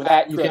minimum of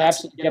that you can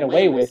absolutely get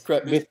away with,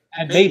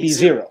 and maybe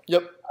zero.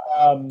 Yep.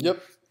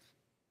 Yep.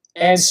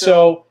 And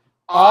so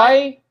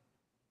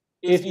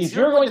if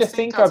you're going to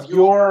think of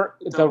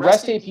the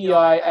REST API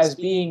as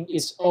being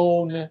its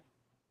own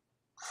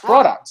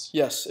product,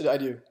 yes, I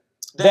do.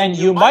 Then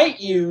you might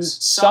use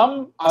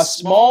a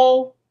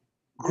small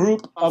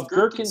group of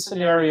Gherkin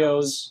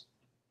scenarios.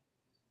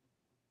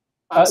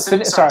 A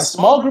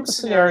small group of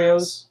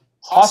scenarios,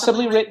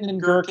 possibly written in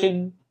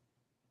Gherkin,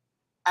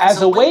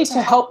 as a way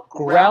to help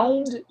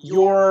ground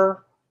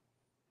your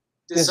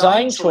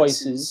design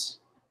choices,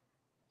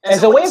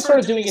 as a way of sort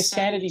of doing a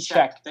sanity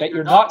check that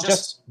you're not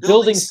just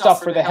building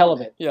stuff for the hell of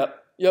it.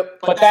 Yep.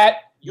 But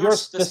that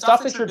the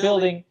stuff that you're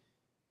building,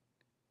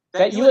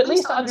 that you at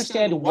least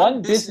understand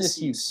one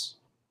business use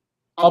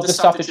of the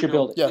stuff that you're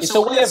building. Yes. It's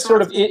a way of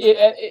sort of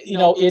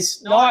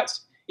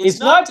it's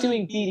not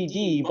doing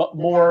BDD, but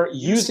more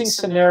using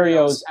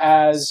scenarios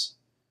as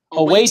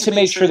a way to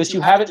make sure that you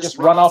haven't just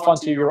run off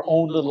onto your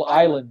own little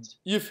island.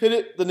 You've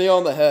hit the nail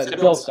on the head.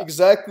 That's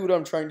exactly what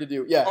I'm trying to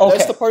do. Yeah, okay.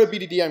 That's the part of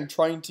BDD I'm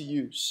trying to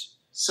use.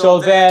 So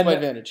then, to my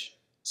advantage.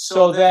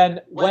 So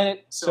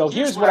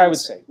here's what I would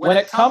say. When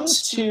it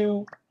comes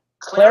to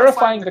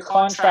clarifying the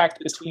contract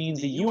between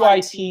the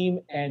UI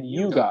team and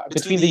you guys,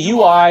 between the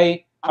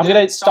UI, I'm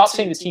going to stop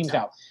saying the teams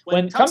now.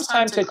 When it comes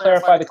time to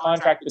clarify the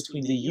contract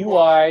between the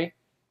UI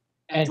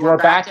and your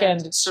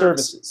backend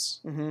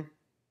services,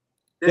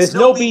 there's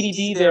no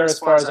BDD there as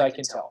far as I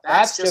can tell.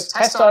 That's just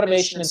test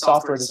automation and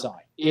software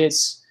design.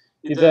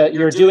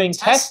 You're doing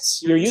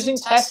tests, you're using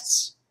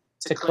tests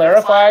to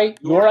clarify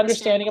your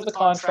understanding of the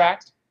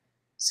contract,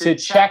 to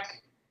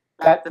check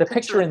that the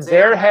picture in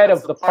their head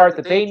of the part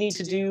that they need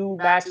to do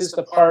matches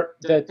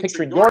the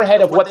picture in your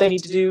head of what they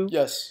need to do.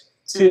 Yes.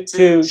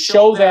 To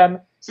show them,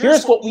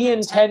 here's what we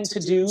intend to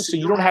do, so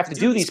you don't have to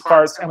do these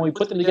parts, and when we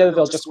put them together,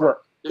 they'll just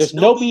work. There's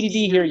no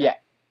BDD here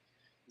yet.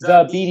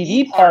 The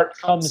BDD part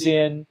comes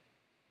in,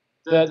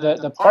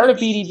 the part of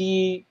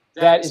BDD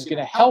that is going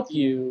to help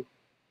you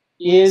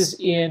is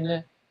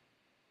in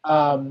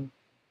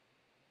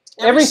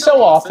every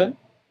so often,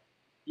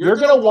 you're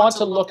going to want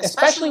to look,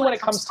 especially when it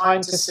comes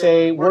time to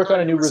say, work on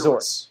a new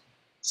resource.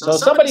 So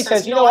somebody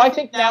says, I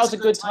think now's a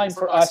good time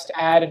for us to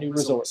add a new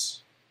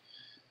resource.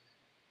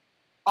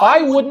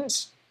 I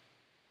wouldn't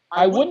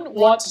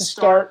want to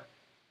start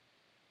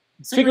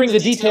figuring the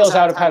details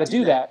out of how to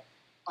do that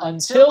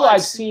until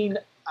I've seen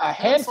a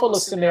handful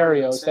of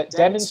scenarios that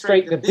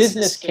demonstrate the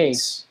business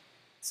case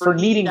for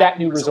needing that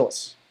new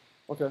resource.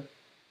 Okay.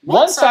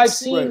 Once I've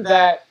seen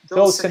that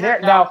those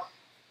scenarios, now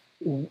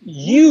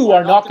you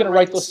are not going to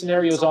write those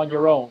scenarios on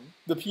your own.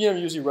 The PM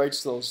usually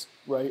writes those,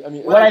 right? I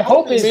mean, what I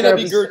hope is it may not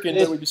be Gherkin.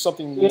 That would be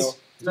something.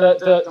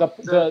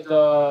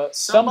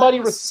 Somebody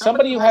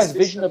who has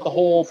vision of the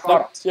whole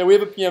product. Yeah, we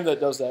have a PM that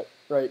does that,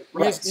 right?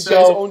 He's got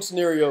his own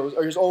scenarios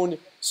or his own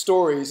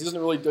stories. He doesn't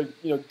really do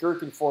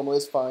Gherkin formally.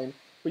 It's fine,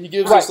 but he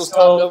gives us those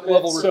top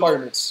level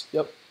requirements.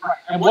 Yep.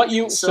 And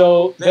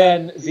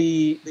then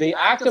the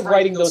act of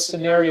writing those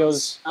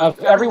scenarios, of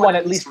everyone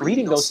at least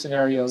reading those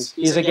scenarios,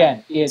 is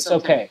again, it's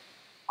okay.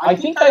 I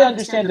think I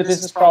understand the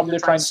business problem they're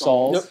trying to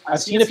solve. Yep.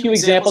 I've seen a few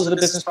examples of the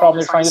business problem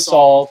they're trying to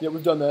solve. Yeah,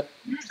 we've done that.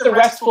 Here's the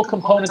RESTful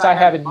component I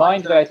have in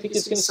mind that I think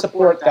is going to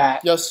support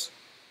that. Yes.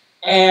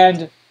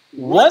 And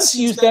once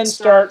you then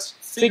start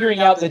figuring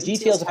out the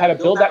details of how to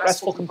build that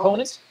RESTful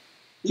component,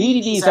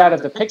 BDD is out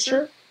of the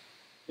picture.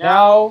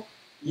 Now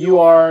you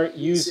are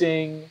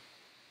using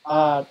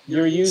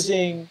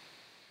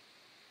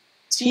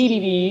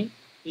TDD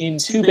in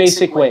two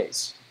basic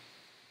ways.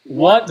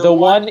 The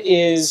one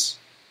is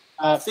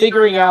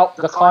figuring out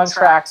the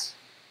contract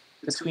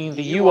between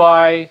the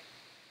UI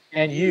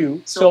and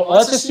you. So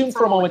let's assume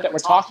for a moment that we're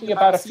talking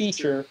about a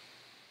feature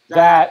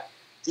that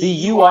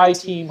the UI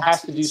team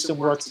has to do some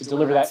work to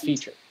deliver that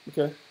feature.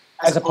 Okay.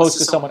 As opposed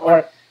to someone.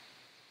 Or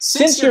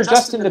since you're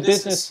just in the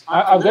business,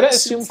 I'm going to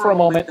assume for a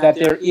moment that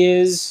there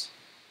is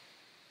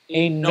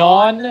a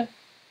non-API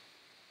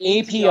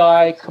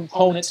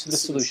component to the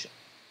solution.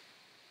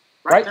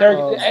 Right?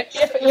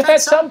 If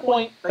at some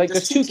point, like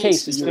there's two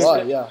cases. There's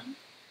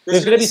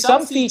going to be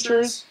some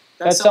features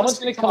that someone's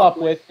going to come up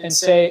with and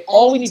say,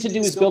 all we need to do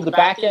is build the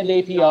backend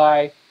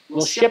API,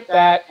 we'll ship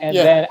that, and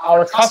then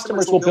our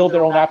customers will build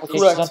their own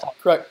applications on top.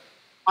 Correct.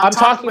 I'm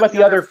talking about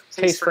the other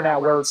case for now,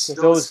 where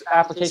those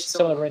applications,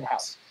 some of them are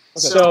in-house.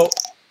 Okay. So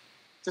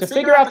to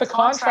figure out the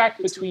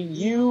contract between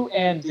you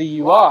and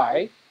the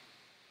UI,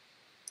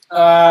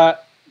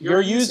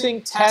 you're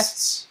using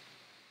tests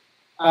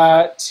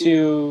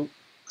to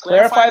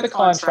clarify the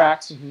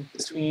contract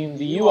between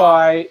the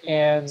UI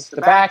and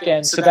the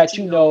backend so that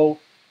you know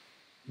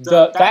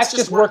that's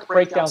just work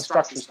breakdown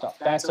structure stuff.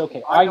 That's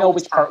okay. I know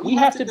which part we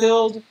have to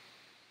build.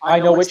 I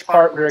know which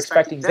part we're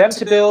expecting them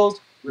to build.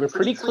 We're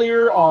pretty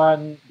clear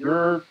on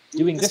you're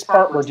doing this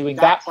part, we're doing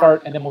that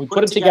part, and then when we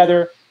put them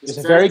together, there's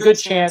a very good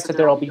chance that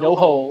there will be no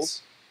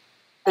holes.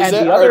 Are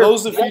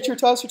those the feature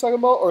tests you're talking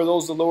about, or are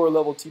those the lower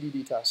level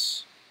TDD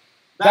tests?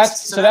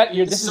 This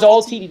is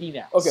all TDD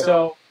now. Okay.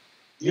 So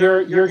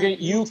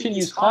you can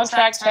use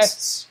contract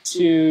tests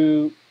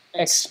to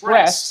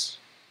express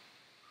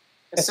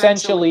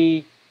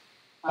essentially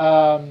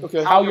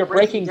how you're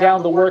breaking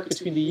down the work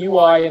between the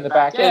UI and the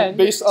back end.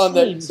 Based on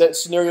that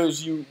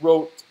scenarios you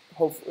wrote,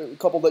 a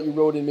couple that you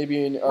wrote in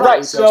maybe in right.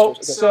 API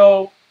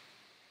So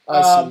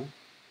I see.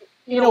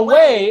 In a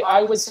way,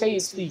 I would say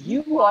it's the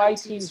UI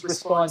team's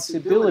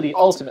responsibility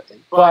ultimately,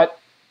 but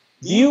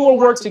you will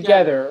work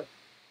together.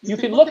 You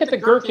can look at the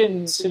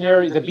Gherkin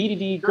scenario, the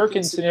BDD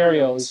Gherkin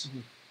scenarios,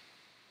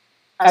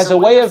 as a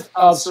way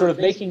of sort of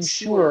making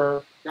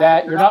sure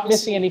that you're not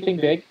missing anything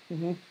big,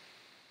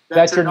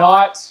 that you're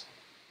not,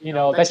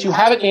 that you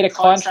haven't made a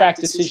contract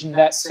decision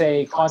that,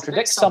 say,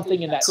 contradicts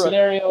something in that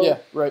scenario. Yeah,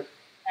 right.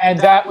 And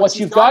that what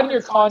you've got in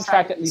your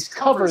contract at least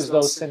covers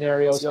those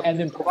scenarios, and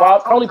then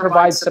probably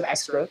provides some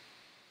extra.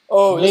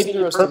 Oh, that's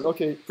interesting.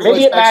 Okay.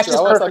 Maybe it matches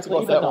I want to perfectly,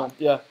 talk about that one.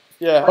 Yeah.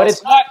 Yeah. But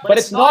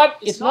it's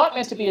not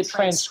meant to be a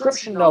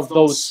transcription of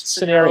those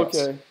scenarios.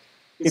 Okay.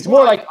 It's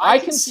more like I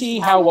can see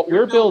how what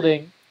we're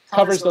building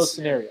covers those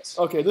scenarios.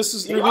 Okay, this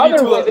is The leading other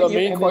to way a that you-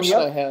 main and question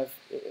the I have.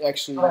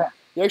 Actually, Go ahead.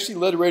 you actually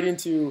led right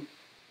into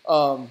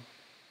a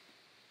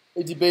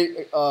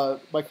debate.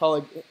 My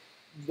colleague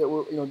that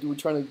we're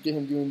trying to get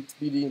him doing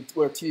BD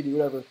or TDD,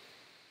 whatever.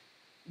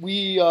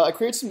 I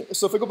created some.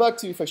 So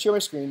if I share my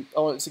screen,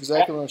 it's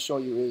exactly what I want to show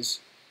you is.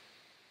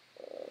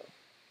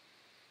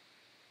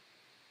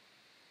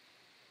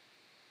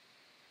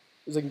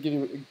 I can give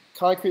you a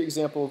concrete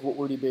example of what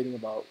we're debating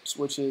about,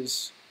 which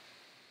is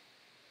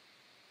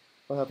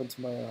what happened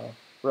to my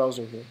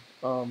browser here.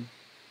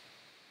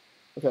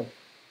 Okay,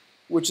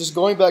 which is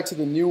going back to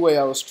the new way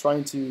I was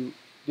trying to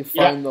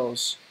define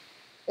those,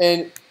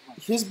 and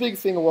his big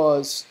thing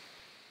was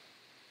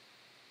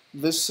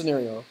this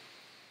scenario.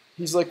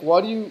 He's like,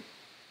 "Why do you?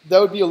 That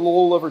would be a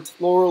lower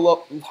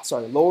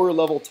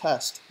level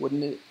test,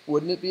 wouldn't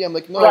it be?" I'm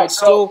like, "No, it's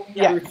still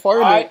a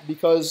requirement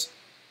because."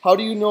 How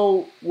do you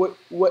know what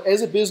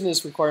as a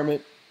business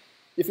requirement,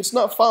 if it's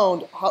not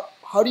found,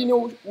 how do you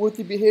know what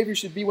the behavior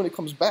should be when it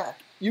comes back?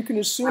 You can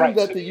assume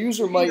that the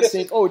user might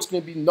think, oh, it's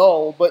going to be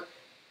null, but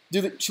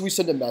should we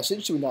send a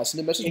message? Should we not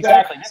send a message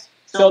Exactly. back?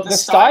 So the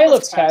style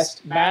of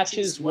test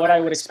matches what I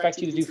would expect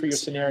you to do for your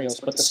scenarios,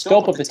 but the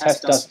scope of the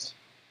test doesn't.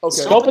 Okay.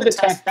 The scope of the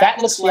test,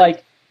 that looks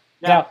like,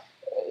 now,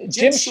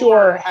 Jim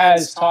Shore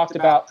has talked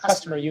about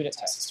customer unit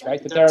tests,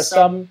 right? That there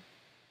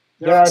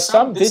are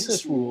some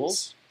business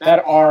rules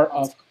that are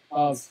of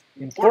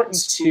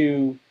importance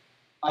to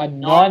a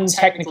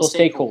non-technical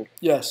stakeholder.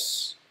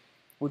 Yes,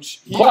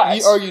 which he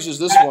argues is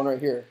this one right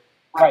here.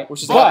 Right,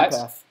 which is the happy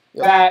path.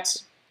 Yep.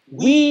 That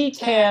we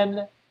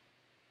can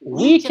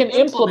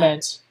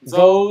implement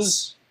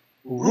those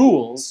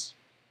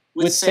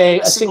with, say,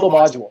 a single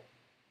module.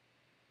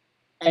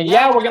 And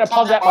we're going to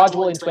plug that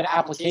module into an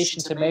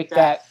application to make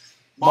that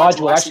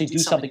module actually do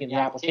something in the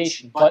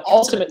application. But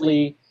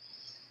ultimately,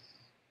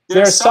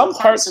 there are some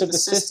parts of the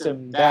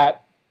system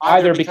that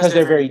either because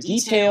they're very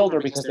detailed or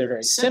because they're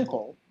very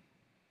simple,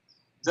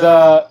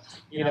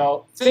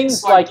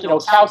 things like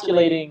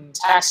calculating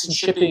tax and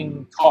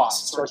shipping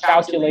costs or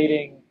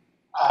calculating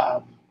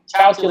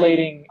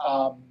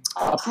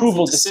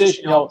approval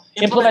decision,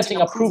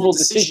 implementing approval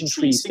decision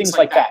trees, things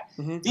like that.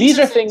 These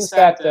are things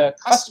that the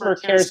customer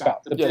cares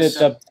about,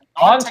 the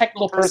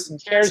non-technical person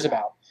cares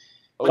about.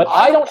 But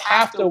I don't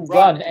have to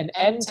run an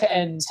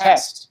end-to-end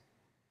test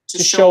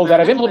to show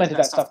that I've implemented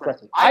that stuff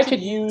correctly. I could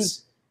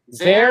use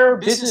their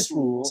business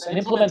rules and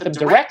implement them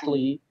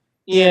directly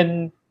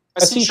in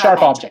a C#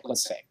 object,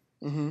 let's say.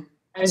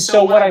 And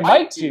so what I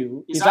might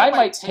do is I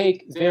might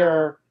take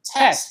their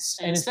tests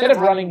and instead of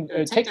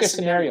take their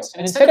scenarios,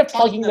 and instead of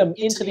plugging them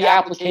into the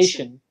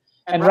application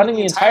and running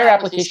the entire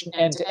application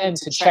end to end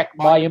to check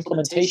my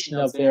implementation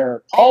of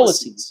their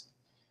policies,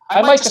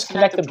 I might just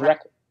connect them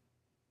directly.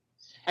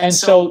 And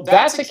so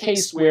that's a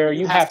case where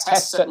you have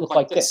tests that look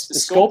like this. The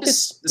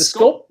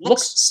scope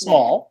looks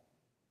small,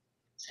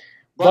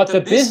 but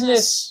the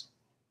business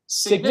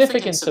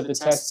significance of the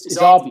tests is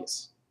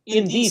obvious.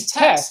 In these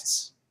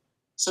tests,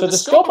 so the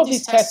scope of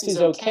these tests is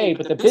okay,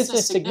 but the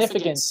business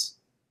significance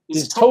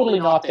is totally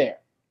not there.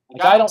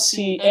 Like I don't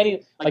see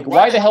any,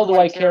 why the hell do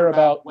I care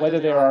about whether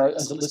there are a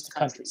list of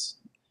countries?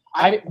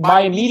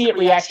 My immediate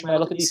reaction when I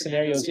look at these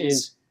scenarios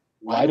is,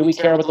 why do we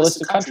care about the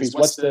list of countries?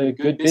 What's the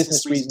good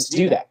business reason to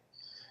do that?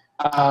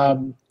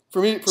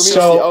 For me, it's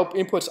the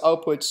inputs,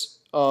 outputs,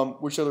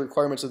 which are the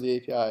requirements of the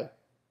API.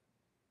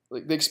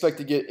 Like they expect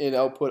to get an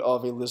output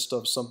of a list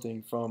of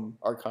something from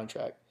our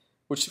contract.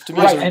 which to me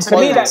right. is And to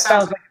me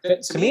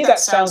that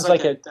sounds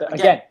like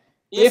again,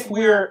 if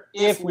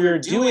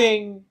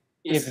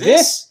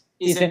this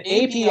is an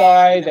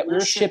API that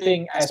we're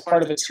shipping as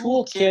part of a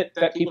toolkit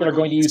that people are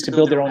going to use to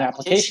build their own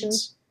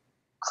applications,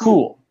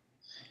 cool.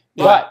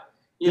 Yeah. But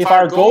if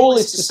our goal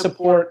is to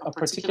support a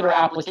particular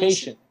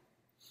application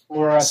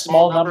or a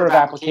small number of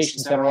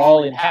applications that are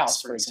all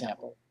in-house, for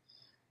example,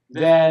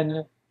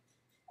 then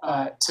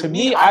to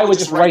me, I would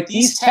just write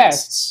these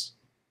tests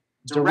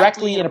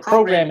directly in a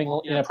programming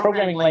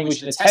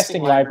language in a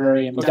testing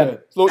library, and okay.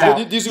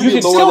 Now, these would be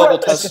lower level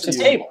tests to you.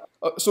 Table.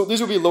 So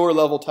these would be lower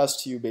level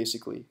tests to you,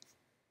 basically.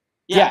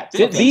 Yeah,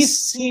 these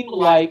seem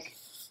like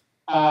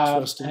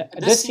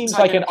this seems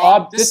like an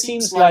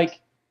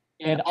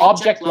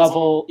object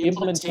level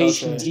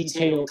implementation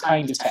detail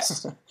kind of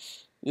test.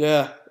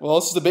 Yeah. Well,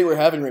 this is the debate we're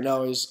having right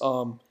now. Is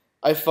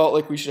I felt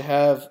like we should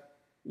have.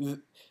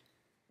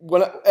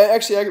 When I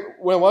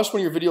watched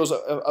one of your videos,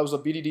 I was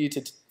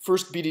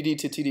first BDD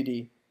to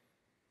TDD.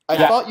 I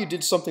thought you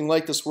did something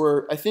like this,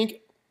 where I think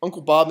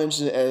Uncle Bob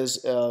mentioned it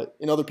as,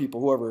 and other people,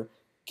 whoever,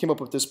 came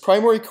up with this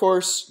primary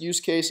course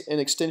use case and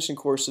extension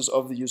courses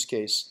of the use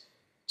case.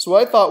 So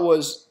what I thought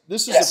was,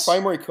 this is the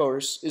primary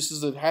course. This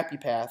is the happy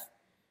path.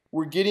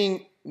 We're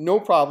getting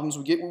no problems.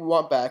 We get what we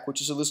want back,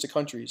 which is a list of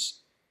countries.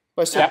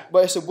 But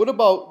I said, what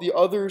about the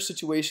other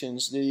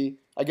situations?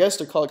 I guess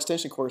they're called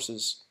extension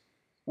courses,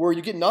 where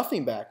you get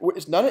nothing back.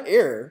 It's not an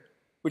error,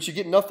 but you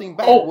get nothing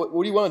back. What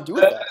do you want to do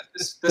with that?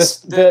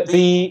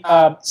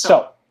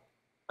 So,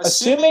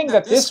 assuming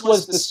that this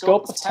was the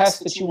scope of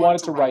test that you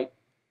wanted to write,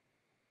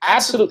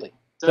 absolutely.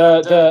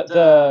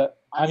 I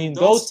mean,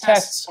 those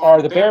tests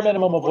are the bare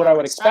minimum of what I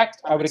would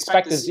expect. I would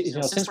expect is,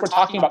 since we're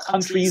talking about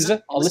countries,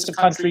 a list of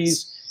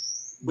countries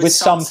with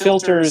some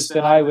filters,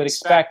 then I would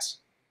expect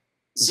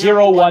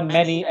 0, 1,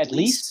 many at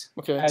least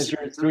as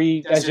your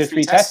three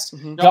tests.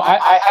 Mm-hmm. No,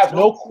 I have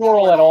no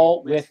quarrel at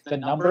all with the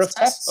number of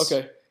tests.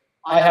 Okay.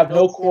 I have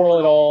no quarrel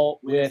at all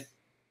with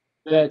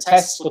the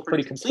tests look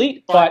pretty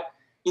complete, but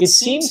it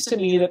seems to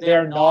me that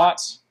they're not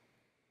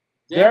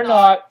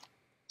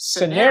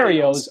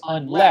scenarios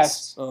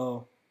unless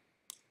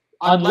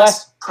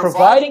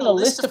providing a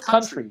list of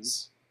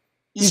countries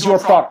is your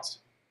product.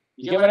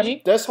 You get what I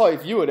mean? That's how I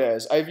view it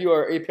as. I view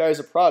our API as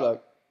a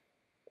product.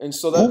 And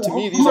so that, to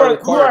me, these are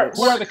requirements.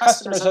 Who are the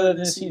customers other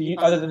than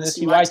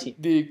this UI team?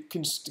 The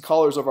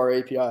callers of our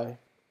API.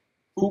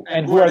 Who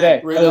are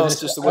they? Right now it's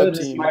just the web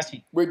team.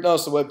 Right now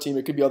it's the web team.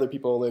 It could be other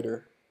people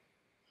later.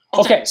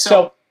 Okay,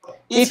 so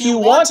if you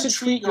want to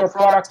treat your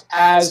product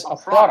as a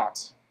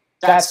product,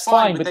 that's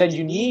fine, but then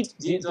you need,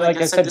 like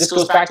I said, this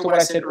goes back to what I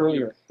said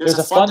earlier. There's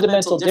a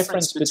fundamental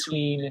difference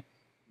between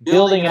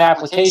building an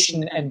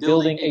application and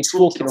building a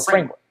toolkit or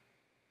framework.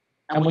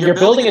 And when you're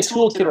building a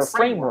toolkit or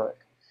framework,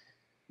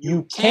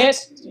 you can't,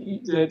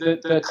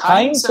 the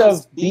kinds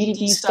of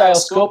BDD-style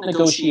scope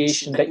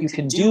negotiation that you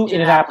can do in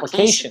an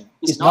application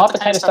is not the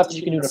kind of stuff that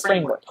you can do in a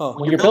framework.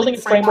 When you're building a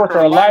framework or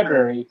a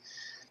library,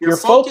 your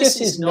focus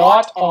is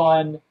not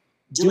on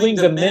doing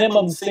the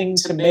minimum thing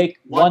to make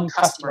one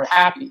customer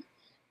happy.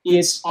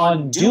 It's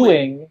on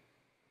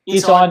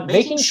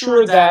making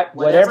sure that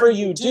whatever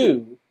you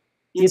do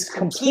is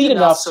complete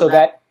enough so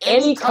that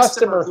any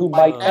customer who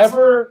might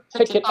ever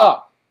pick it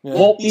up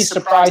won't be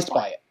surprised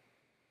by it.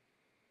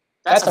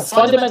 That's a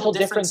fundamental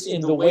difference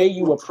in the way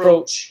you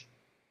approach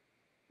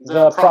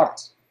the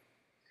product.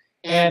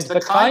 And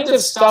the kind of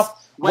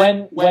stuff,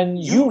 when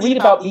you read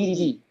about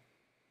BDD,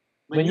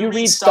 when you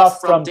read stuff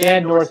from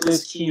Dan North,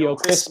 Liz Keogh,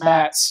 Chris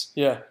Matz,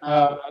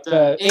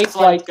 the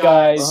 8Flight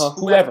guys,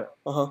 whoever,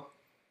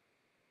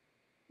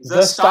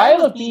 the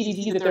style of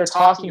BDD that they're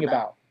talking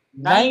about,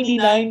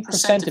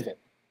 99% of it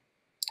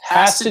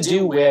has to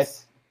do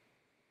with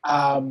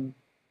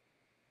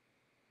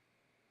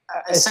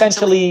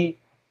essentially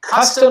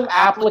custom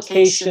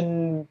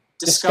application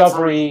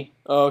discovery.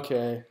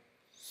 Okay.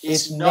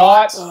 Is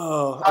not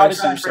how to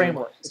design a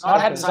framework. It's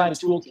not how to design a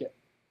toolkit.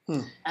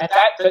 And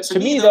that to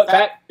me,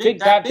 that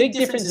big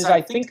difference is,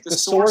 I think, the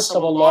source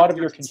of a lot of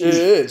your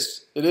confusion.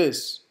 It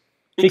is.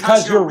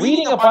 Because you're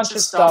reading a bunch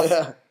of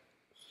stuff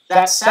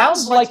that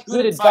sounds like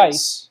good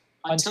advice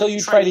until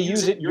you try to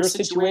use it in your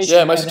situation.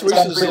 Yeah, my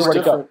situation is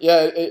different.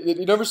 Yeah,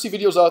 you never see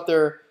videos out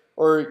there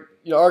or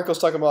articles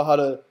talking about how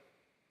to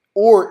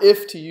or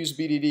if to use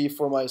BDD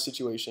for my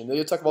situation.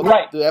 They talk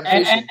about the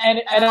application.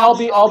 And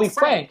I'll be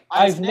frank.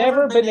 I've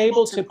never been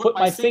able to put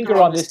my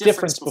finger on this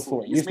difference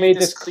before. You've made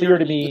this clear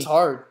to me. It's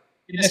hard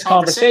in this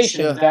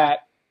conversation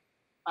that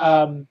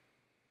a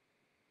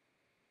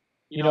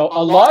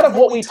lot of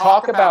what we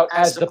talk about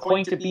as the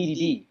point of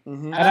BDD,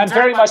 and I'm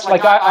very much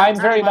like I'm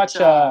very much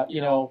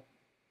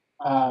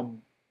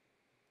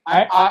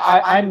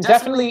I'm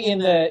definitely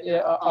in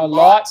a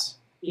lot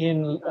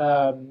in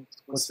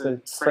what's the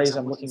phrase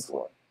I'm looking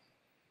for?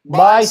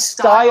 My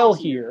style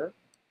here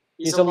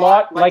is a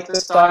lot like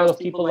the style of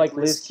people like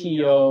Liz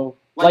Keogh,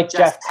 like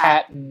Jeff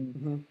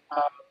Patton.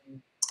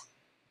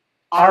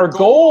 Our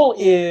goal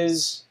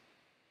is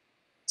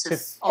to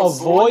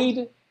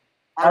avoid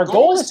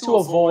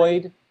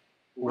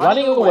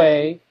running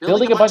away,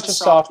 building a bunch of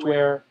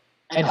software,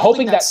 and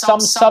hoping that some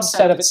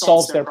subset of it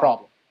solves their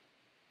problem.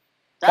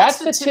 That's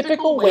the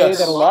typical way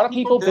that a lot of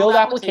people build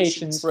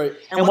applications. Right.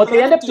 And what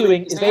they end up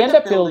doing is they end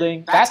up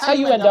building, that's how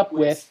you end up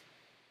with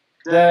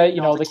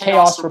the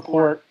chaos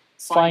report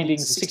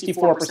findings,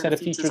 64% of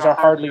features are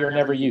hardly or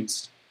never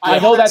used. I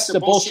know that's the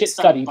bullshit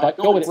study, but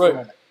go with it for a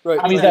moment. Right.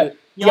 I mean,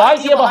 the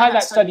idea behind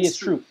that study is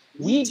true.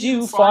 We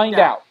do find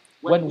out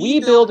when we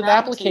build an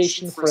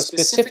application for a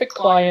specific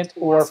client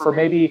or for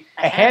maybe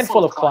a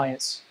handful of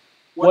clients,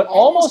 what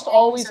almost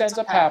always ends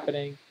up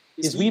happening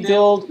is we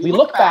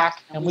look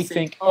back and we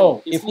think,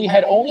 oh, if we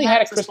had only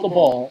had a crystal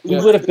ball, we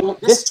would have built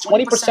this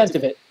 20%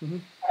 of it,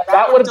 and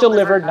that would have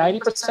delivered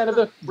 90% of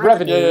the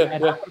revenue,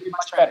 and that would be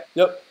much better.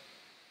 Yep.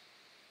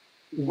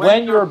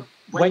 When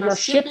you're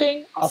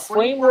shipping a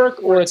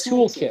framework or a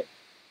toolkit,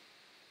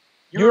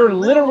 you're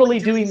literally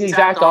doing the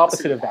exact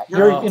opposite of that.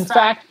 In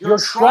fact, you're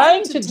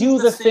trying to do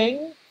the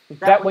thing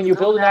that when you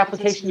build an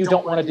application you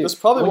don't want to do. That's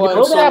probably when why you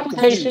build I'm an so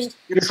application, confused.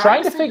 you're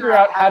trying to figure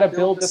out how to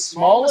build the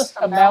smallest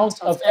amount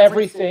of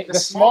everything, the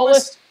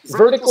smallest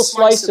vertical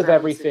slice of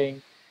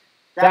everything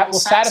that will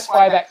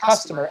satisfy that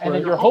customer, and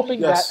then you're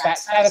hoping that that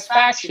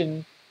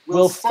satisfaction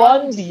will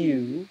fund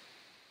you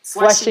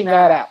fleshing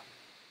that out.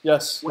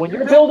 Yes. When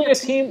you're building a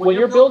team, when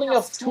you're building a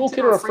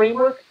toolkit or a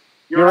framework,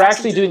 you're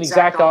actually doing the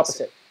exact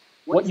opposite.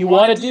 What you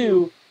want to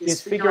do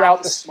is figure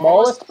out the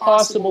smallest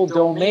possible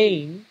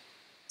domain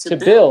to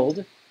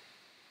build,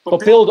 but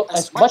build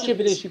as much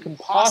of it as you can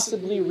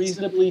possibly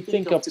reasonably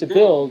think of to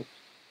build,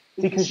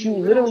 because you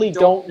literally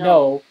don't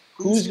know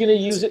who's going to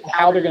use it and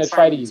how they're going to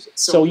try to use it.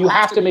 So you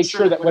have to make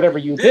sure that whatever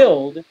you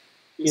build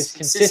is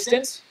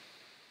consistent,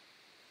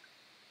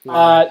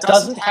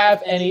 doesn't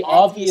have any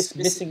obvious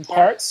missing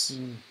parts.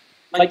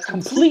 Like,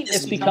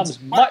 completeness becomes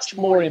much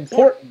more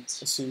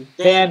important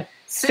than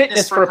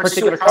fitness for a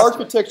particular customer.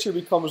 Architecture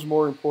becomes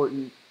more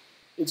important.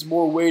 It's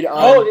more weighed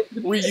on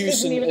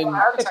reuse and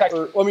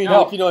architecture. like,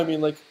 you know what I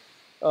mean? Like,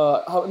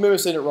 maybe I'm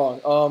saying it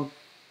wrong.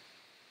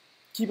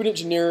 Keeping it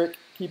generic,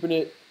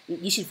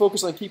 you should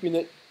focus on keeping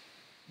it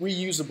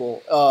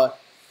reusable.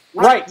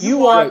 Right. You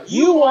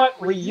want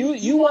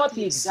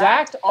the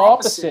exact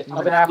opposite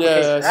of an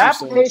application. An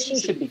application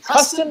should be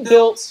custom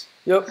built,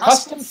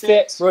 custom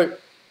fit. Right.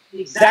 The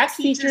exact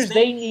features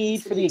they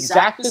need for the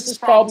exact business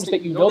problems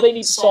that you know they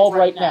need to solve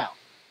right now.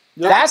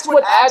 That's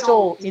what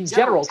Agile in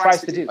general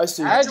tries to do.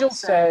 Agile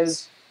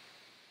says,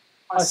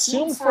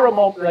 assume for a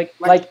moment,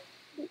 like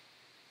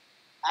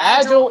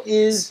Agile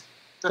is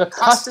the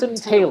custom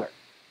tailor.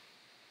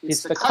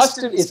 It's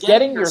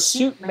getting your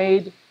suit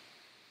made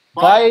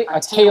by a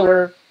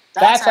tailor.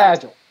 That's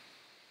Agile.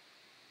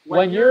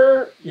 When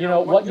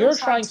what you're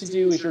trying to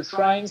do is you're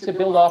trying to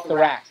build off the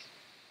rack.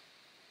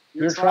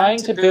 You're trying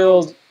to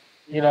build,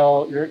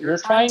 you're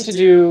trying to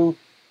do,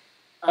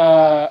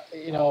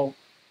 $100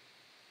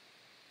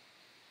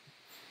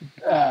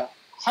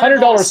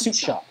 suit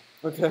shop.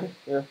 Okay.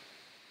 Yeah.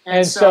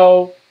 And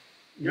so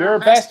your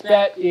best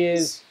bet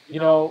is,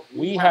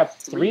 we have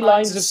 3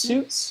 lines of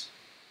suits.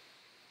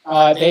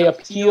 They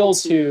appeal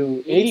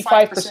to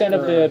 85%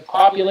 of the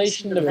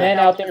population of men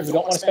out there who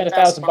don't want to spend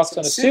 $1,000 on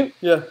a suit.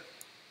 Yeah.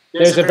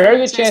 There's a very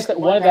good chance that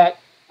one of that,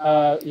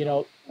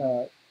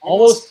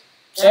 almost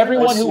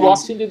everyone who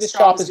walks into this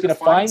shop is going to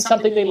find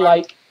something they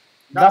like.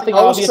 Nothing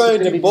obvious. I was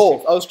trying to do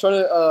both. I was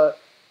trying to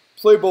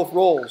play both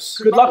roles.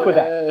 Good luck with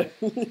that.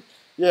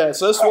 Yeah,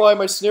 so that's why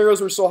my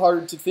scenarios were so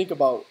hard to think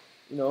about.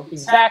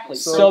 Exactly.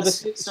 So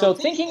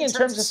thinking in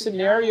terms of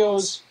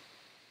scenarios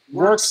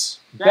works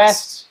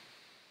best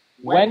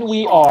when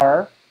we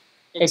are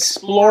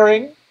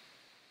exploring,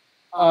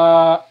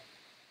 when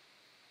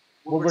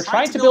we're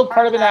trying to build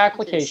part of an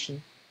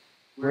application,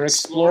 we're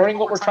exploring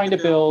what we're trying to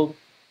build,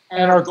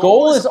 and our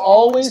goal is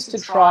always to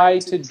try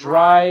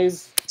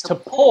to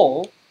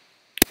pull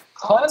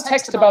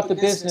context about the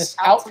business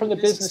out from the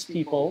business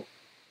people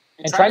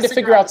and trying to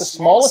figure out the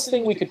smallest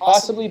thing we could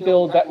possibly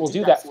build that will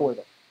do that for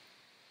them.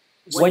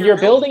 When you're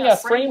building a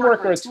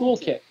framework or a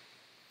toolkit,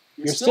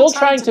 you're still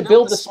trying to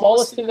build the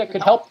smallest thing that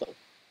could help them.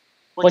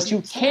 But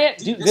you can't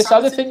do this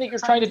other thing that you're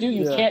trying to do,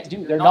 you can't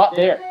do. They're not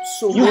there.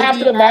 So you have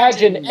to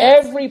imagine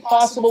every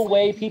possible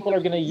way people are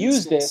going to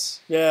use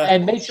this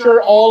and make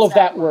sure all of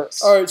that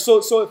works. All right, so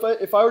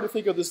if I were to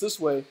think of this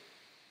way,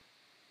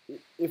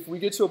 if we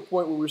get to a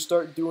point where we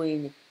start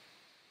doing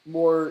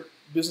more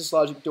business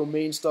logic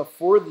domain stuff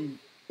for the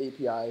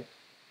API,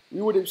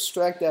 we would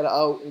abstract that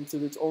out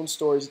into its own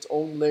stories, its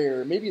own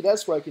layer. Maybe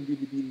that's where I can do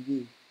the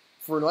BDD.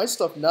 For my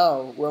stuff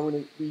now, where I'm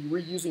going to be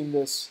reusing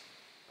this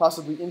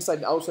possibly inside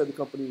and outside the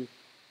company,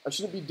 I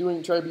shouldn't be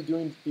trying to be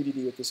doing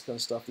BDD with this kind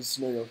of stuff, this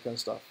scenario kind of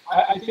stuff.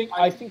 I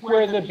think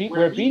where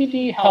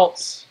BDD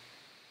helps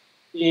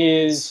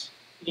is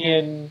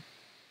in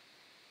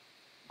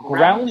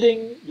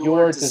grounding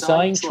your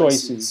design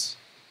choices,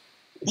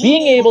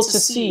 being able to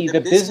see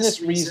the business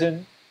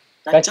reason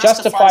that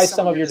justifies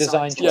some of your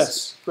design choices.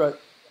 Yes, correct.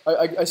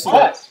 I see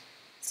but, that.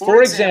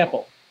 For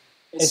example,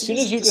 as soon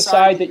as you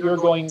decide that you're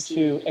going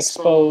to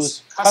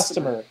expose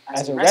customer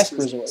as a REST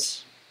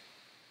resource,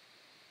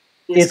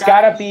 it's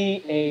got to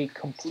be a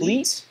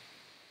complete,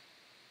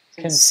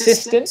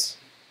 consistent,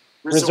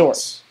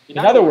 resource. In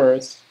other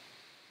words,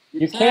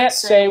 you can't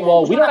say,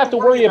 well, we don't have to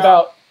worry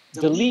about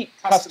delete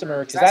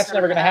customer because that's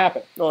never going to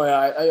happen. Oh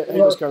yeah, I hate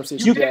this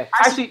conversation. You can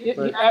actually,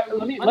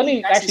 let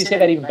me actually say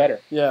that even better.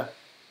 Yeah.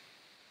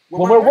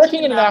 When we're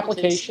working in an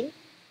application,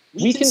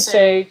 we can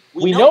say,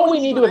 we know we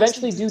need to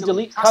eventually do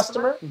delete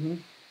customer,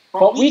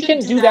 but we can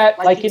do that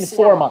like in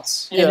 4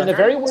 months. And in the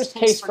very worst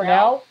case for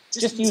now,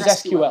 just use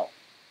SQL.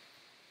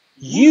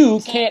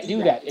 You can't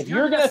do that. If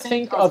you're going to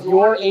think of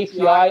your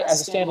API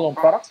as a standalone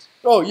product,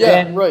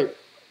 then right.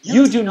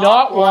 You do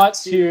not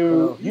want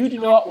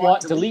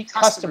delete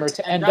customer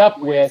to end up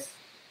with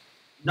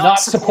not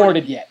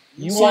supported yet.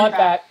 You want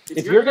that,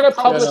 if you're going to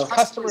publish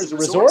customer as a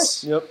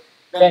resource,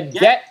 then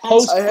get,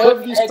 post,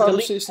 put, these head,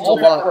 conversations delete, all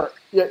a that lot. work.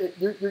 Yeah,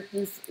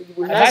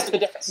 And that's the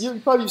difference.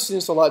 You've probably seen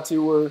this a lot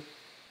too, where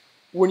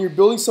when you're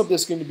building something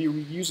that's going to be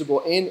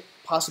reusable and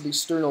possibly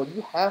external,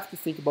 you have to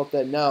think about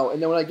that now.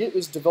 And then when I get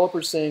this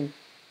developer saying,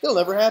 that'll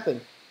never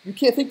happen, you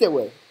can't think that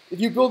way.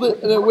 If you build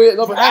it in a way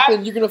it'll never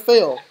happen, you're going to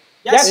fail.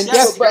 But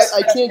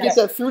I can't get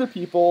that through to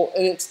people,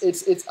 and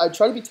it's. I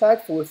try to be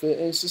tactful with it,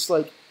 and it's just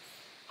like,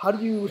 how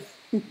do you?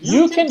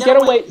 You can get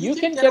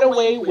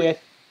away with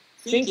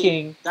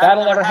thinking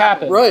that'll never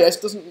happen. Right. It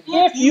doesn't.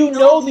 If you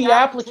know the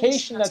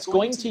application that's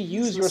going to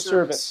use your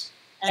service,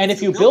 and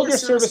if you build your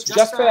service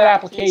just for that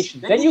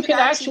application, then you can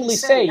actually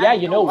say, yeah,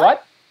 you know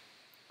what?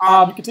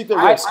 You can take that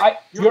risk.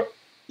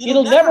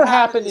 It'll never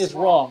happen is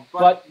wrong,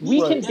 but we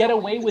can get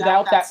away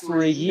without that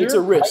for a year. It's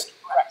a risk.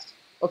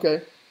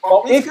 Okay.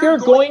 Well, if you're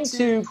going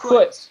to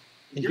put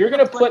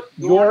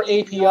your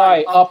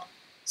API up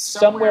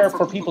somewhere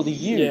for people to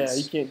use, yeah,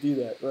 you can't do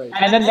that, right?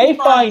 And then they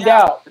find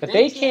out that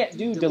they can't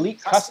do delete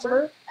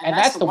customer, and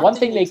that's the one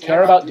thing they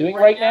care about doing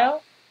right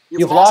now,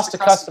 you've lost a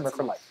customer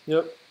for life.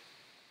 Yep.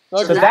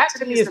 So that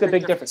to me is the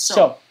big difference.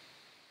 So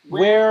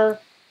where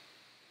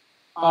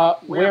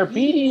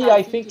BDD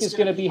I think is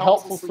going to be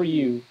helpful for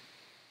you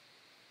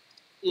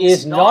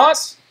is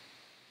not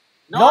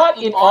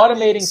in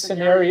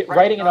automating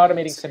writing and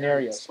automating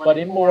scenarios, but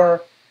in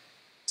more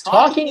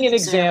talking in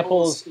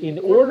examples in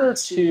order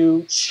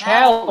to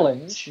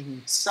challenge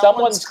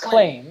someone's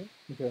claim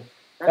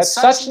that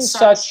such and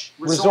such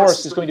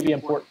resource is going to be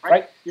important,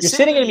 right? You're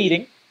sitting in a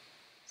meeting,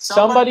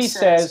 somebody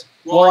says,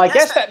 well, I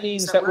guess that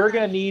means that we're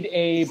going to need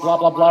a blah,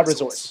 blah, blah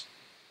resource.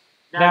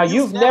 Now,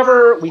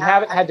 we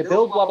haven't had to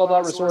build blah, blah, blah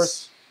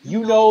resource.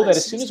 You know that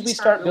as soon as we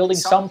start building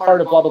some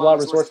part of blah, blah, blah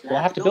resource, we're going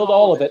to have to build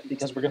all of it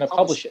because we're going to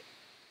publish it.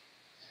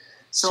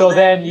 So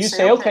then you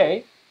say,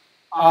 okay,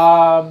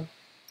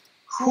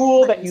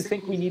 cool that you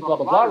think we need blah,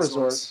 blah, blah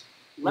resource.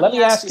 Let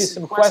me ask you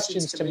some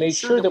questions to make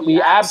sure that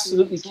we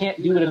absolutely can't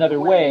do it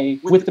another way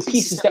with the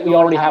pieces that we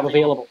already have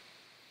available.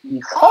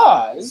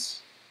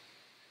 Because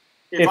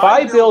if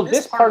I build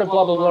this part of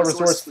blah, blah, blah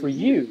resource for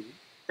you,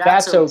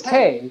 that's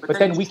okay, but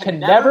then we can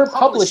never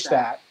publish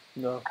that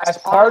as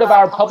part of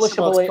our published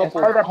API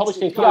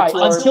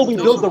until we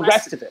build the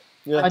rest of it,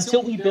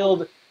 until we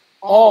build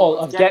all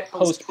of get,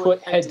 post,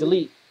 put, head,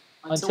 delete,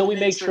 until we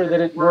make sure that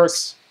it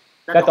works,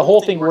 that the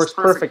whole thing works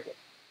perfectly.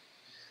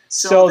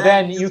 So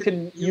then you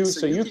can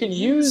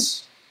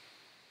use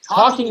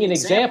talking in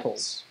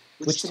examples,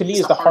 which to me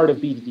is the heart of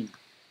BDD.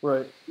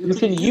 Right. You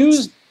can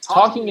use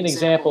talking in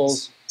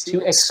examples to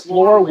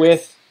explore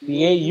with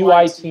the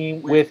UI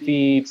team, with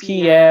the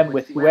PM,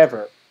 with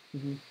whoever.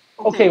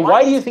 Okay,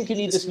 why do you think you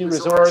need this new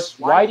resource?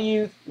 Why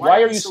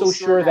are you so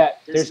sure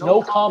that there's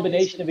no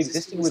combination of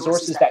existing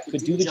resources that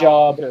could do the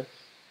job?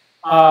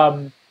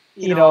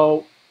 You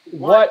know,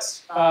 what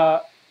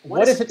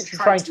is it that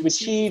you're trying to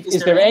achieve?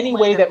 Is there any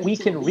way that we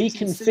can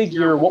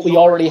reconfigure what we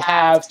already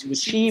have to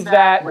achieve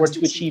that, or to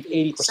achieve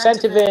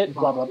 80% of it,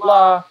 blah, blah,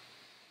 blah.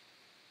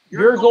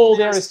 Your goal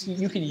there is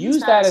you can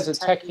use that as a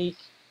technique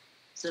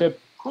to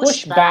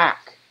push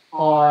back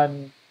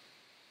on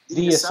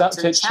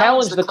to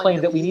challenge the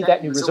claim that we need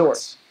that new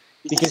resource.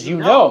 Because you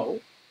know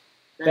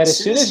that as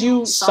soon as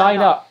you sign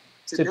up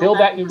to build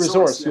that new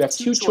resource, you have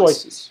two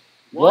choices.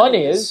 One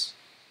is,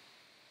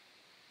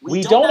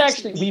 we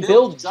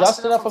build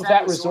just enough of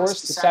that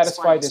resource to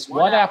satisfy this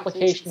one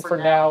application for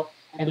now,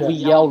 and we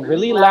yell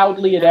really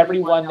loudly at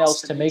everyone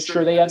else to make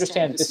sure they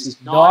understand that this is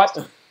not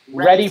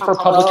ready for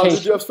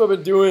publication. That's what I've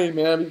been doing,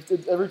 man.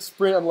 Every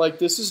sprint, I'm like,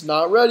 this is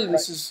not ready.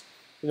 This is,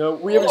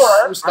 we're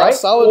not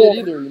solid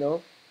yet either,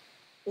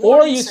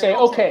 Or you say,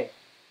 okay,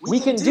 we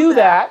can do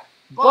that,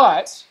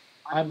 but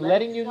I'm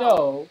letting you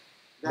know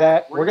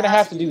that we're going to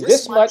have to do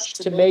this much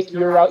to make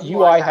your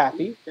UI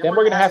happy. Then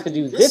we're going to have to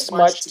do this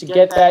much to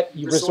get that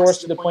resource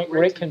to the point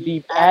where it can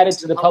be added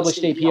to the published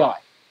API.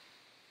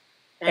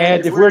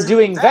 And if we're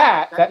doing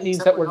that, that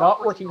means that we're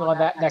not working on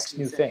that next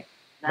new thing.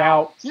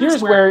 Now,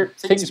 here's where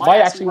things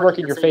might actually work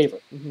in your favor.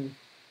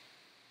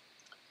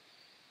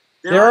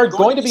 There are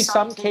going to be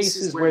some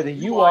cases where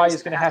the UI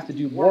is going to have to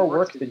do more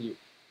work than you.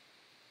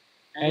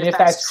 And if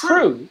that's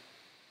true,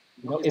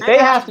 if they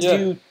have to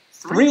do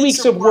 3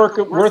 weeks of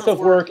worth of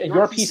work and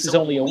your piece is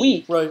only a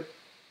week,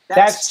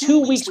 that's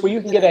 2 weeks where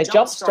you can get a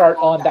jump start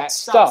on that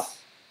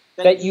stuff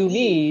that you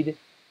need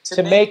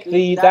to make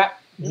that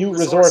new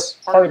resource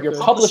part of your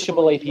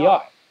publishable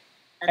API.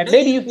 And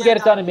maybe you can get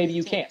it done and maybe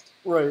you can't.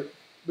 Right.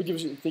 But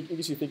it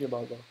gets you thinking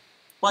about it, though.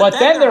 But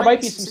then there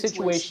might be some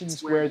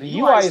situations where the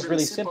UI is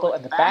really simple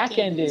and the back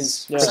end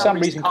is, for some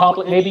reason,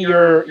 complicated. Maybe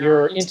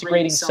you're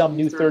integrating some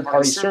new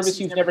third-party service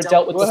you've never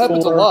dealt with before. Well, it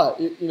happens a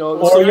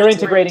lot. Or you're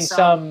integrating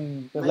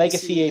some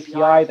legacy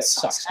API that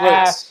sucks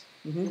ass.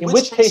 In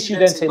which case you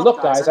then say,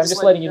 look, guys, I'm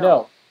just letting you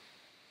know.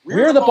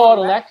 We're the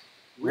bottleneck.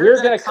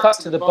 We're going to cut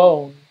to the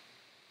bone.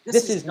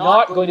 This is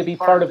not going to be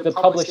part of the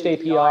published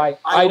API.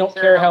 I don't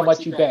care how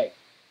much you beg.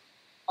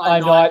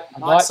 I'm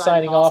not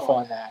signing off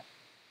on that.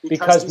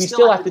 Because we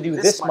still have to do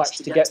this much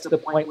to get to the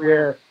point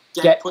where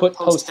get, put,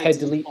 post, head,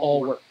 delete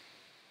all work.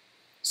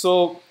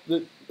 So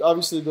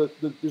obviously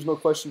there's no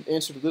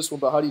answer to this one,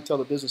 but how do you tell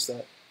the business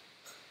that?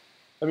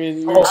 I mean,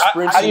 you're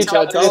sprints, you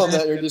try to tell them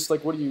that, you're just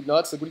like, what are you,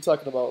 nuts? Like, what are you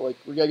talking about? Like,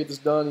 we got to get this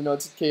done,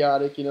 it's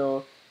chaotic,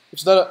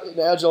 It's not an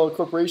agile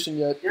corporation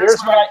yet. Here's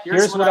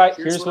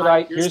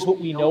what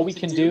we know we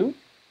can do.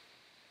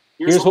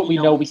 Here's what we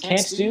know we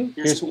can't do.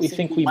 Here's what we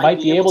think we might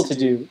be able to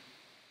do.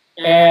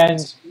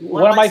 And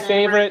one of my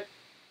favorite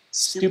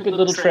stupid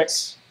little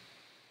tricks.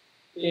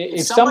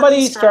 If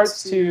somebody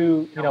starts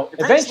to,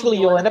 eventually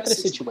you'll end up in a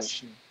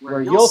situation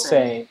where you'll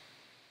say,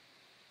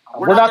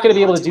 we're not going to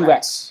be able to do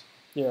X.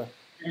 Yeah.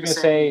 You're going to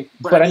say,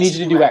 but I need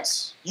you to do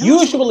X.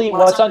 Usually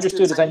what's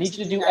understood is I need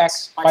you to do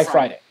X by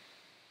Friday,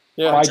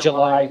 by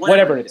July,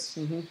 whatever it is.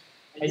 And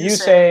you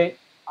say,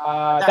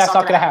 that's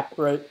not going to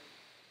happen. Right.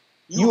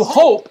 You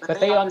hope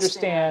that they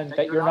understand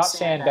that you're not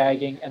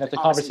sandbagging and that the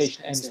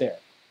conversation ends there.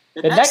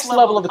 The next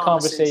level of the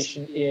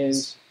conversation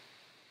is,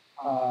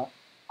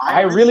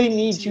 I really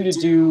need you to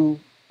do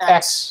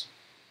X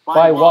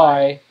by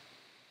Y,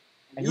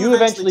 and you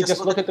eventually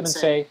just look at them and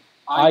say,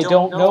 I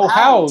don't know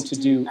how to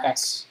do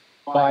X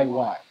by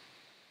Y.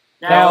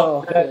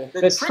 Now,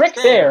 the trick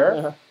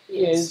there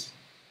is,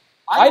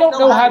 I don't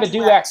know how to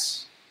do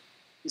X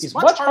is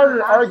much harder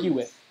to argue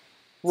with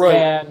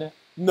than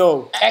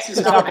X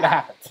is not going to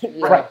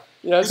happen. Right.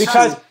 Yes.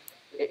 Because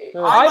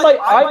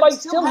I might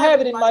still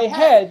have it in my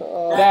head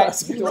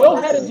that you know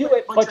how to do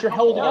it, but you're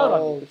holding out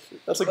on me.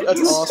 That's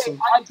awesome. Say,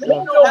 I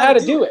don't know how to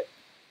do it.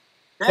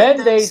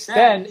 Then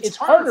it's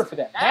harder for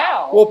them.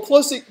 Now, well,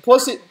 plus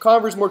it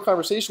covers more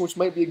conversation, which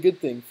might be a good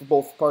thing for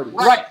both parties.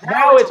 Right.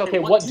 Now it's okay.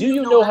 What do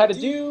you know how to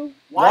do?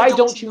 Why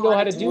don't you know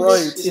how to do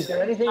this? Is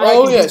there anything I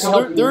can do to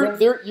help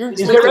you?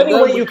 Is there any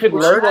way you could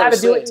learn how to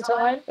do it in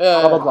time?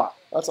 Blah blah blah.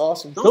 That's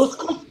awesome. Those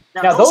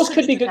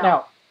could be good.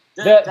 Now,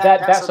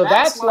 so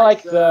that's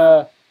like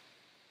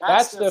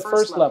that's the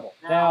first level.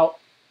 Now,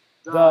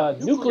 the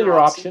nuclear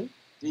option,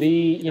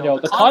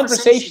 the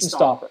conversation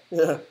stopper,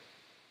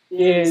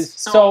 is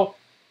so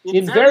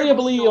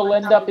invariably you'll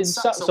end up in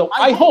some. So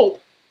I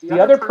hope the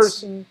other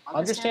person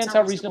understands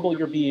how reasonable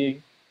you're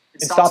being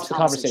and stops the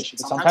conversation.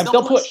 But sometimes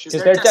they'll push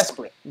because they're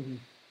desperate, and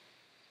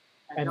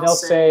they'll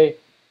say,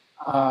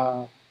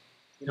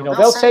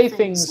 they'll say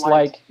things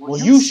like, "Well,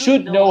 you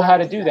should know how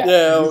to do that."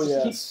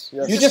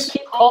 You just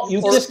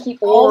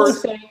keep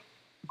always saying,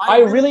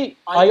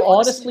 I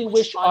honestly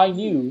wish I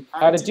knew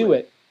how to do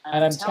it,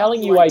 and I'm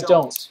telling you I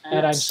don't,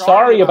 and I'm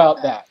sorry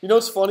about that. You know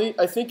what's funny?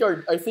 I think our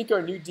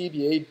new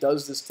DBA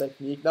does this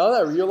technique. Now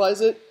that I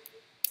realize it,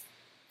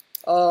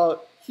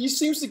 he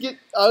seems to get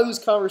out of these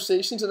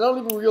conversations, and I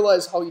don't even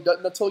realize how he does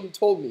until you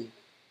told me.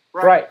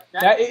 Right.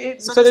 Now,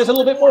 so there's a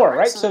little bit more,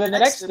 right? So then the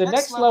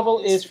next level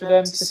is for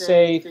them to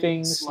say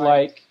things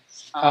like,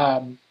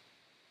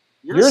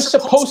 you're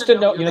supposed to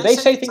know. They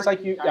say things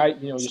like,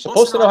 you're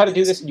supposed to know how to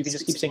do this, and you can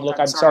just keep saying, look,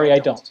 I'm sorry, I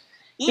don't.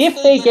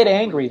 If they get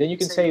angry, then you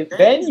can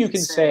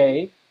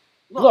say,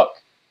 look,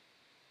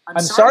 I'm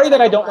sorry that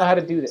I don't know how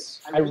to do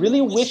this. I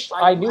really wish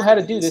I knew how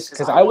to do this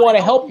because I want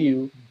to help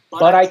you,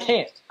 but I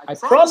can't. I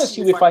promise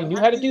you, if I knew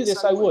how to do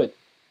this, I would.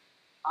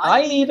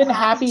 I'm even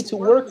happy to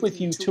work with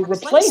you to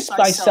replace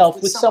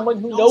myself with someone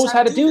who knows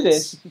how to do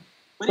this.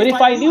 But if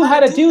I knew how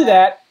to do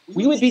that,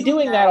 we would be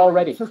doing that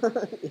already.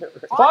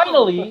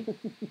 Finally,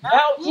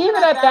 now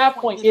even at that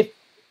point, if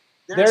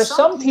there are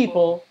some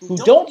people who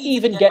don't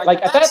even get,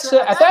 like at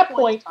that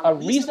point, a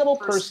reasonable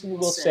person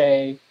will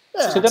say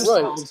to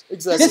themselves,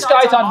 this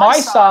guy's on my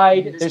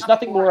side, there's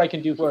nothing more I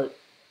can do here.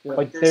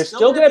 But there's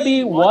still going to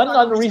be one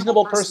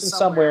unreasonable person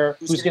somewhere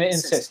who's going to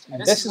insist. And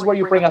this is where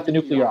you bring out the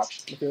nuclear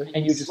option.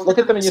 And you just look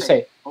at them and you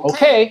say,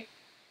 okay,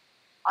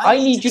 I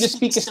need you to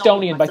speak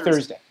Estonian by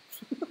Thursday.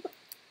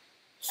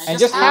 And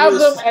just have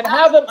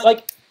them,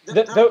 like,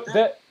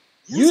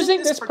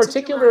 using this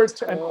particular,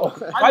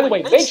 by the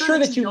way, make sure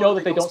that you know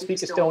that they don't speak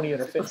Estonian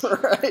or Finnish.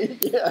 Right,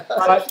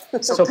 yeah.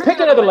 So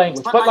pick another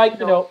language. But,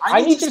 like,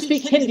 I need you to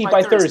speak Hindi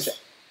by Thursday.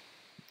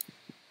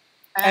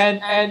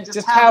 And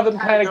just have them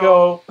kind of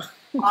go,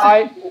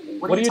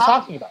 what are you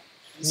talking about?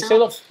 And you say,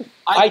 look,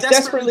 I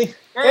desperately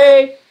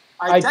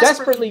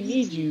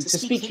need you to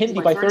speak Hindi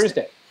by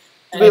Thursday.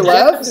 And get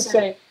them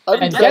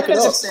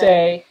to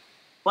say,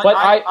 but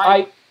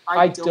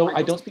I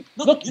don't speak.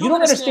 Look, you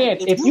don't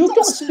understand. If you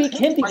don't speak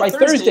Hindi by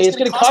Thursday, it's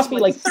going to cost me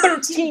like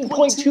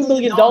 $13.2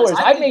 million.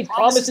 I've made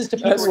promises to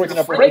people who are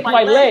going to break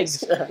my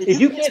legs.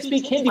 If you can't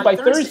speak Hindi by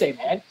Thursday,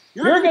 man,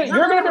 you're going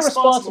to be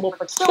responsible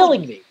for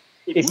killing me.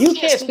 if you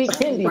can't speak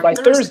Hindi by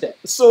Thursday,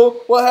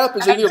 So what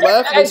happens? They either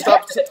laugh and then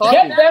stop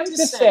talking. get them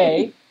to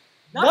say,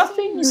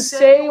 nothing you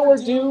say or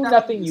do,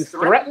 nothing you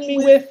threaten me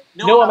with,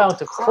 no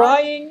amount of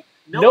crying,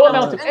 no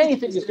amount of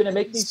anything is going to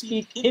make me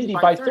speak Hindi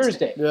by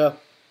Thursday. Yeah.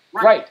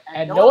 Right,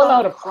 and no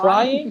amount of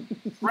crying,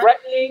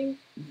 threatening,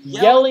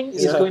 yelling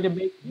is going to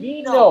make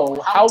me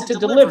know how to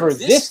deliver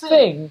this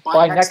thing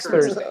by next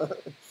Thursday.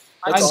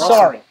 I'm awesome.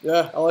 Sorry.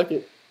 Yeah, I like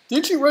it.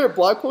 Didn't you write a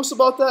blog post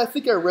about that? I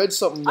think I read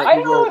something that I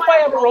you don't know wrote. if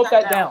I ever wrote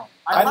that down.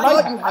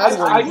 I've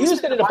one.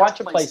 used it in a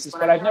bunch of places,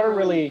 but I've never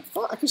really.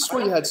 I could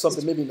swear you had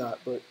something, maybe not,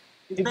 but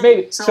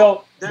Maybe.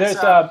 So there's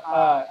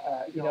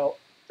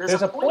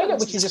there's a point at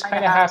which you just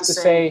kind of have to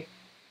say,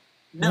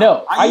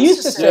 no. I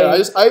used to say.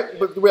 Yeah,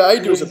 but the way I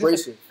do is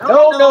abrasive.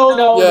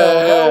 No.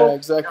 Yeah,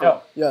 exactly.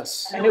 No.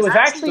 Yes. And it was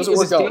actually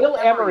Dale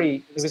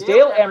Emery. It was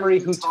Dale Emery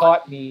who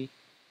taught me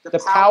the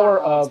power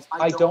of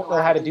I don't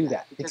know how to do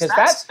that, because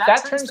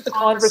that turns the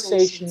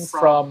conversation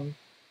from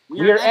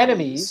we're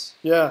enemies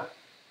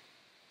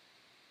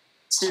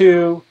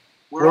to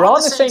we're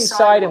on the same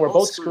side and we're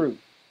both screwed.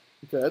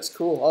 Okay, that's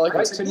cool. I like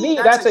right? it. To me,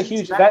 that's a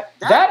huge that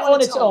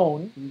on its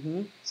own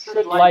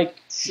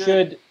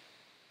should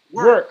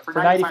work for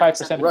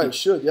 95% of people. Right,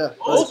 should, yeah.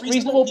 Most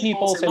reasonable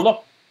people say,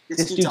 look,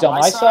 this dude's on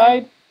my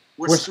side,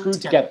 we're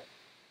screwed together.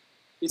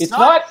 It's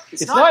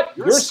not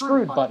you're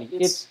screwed, buddy.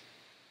 It's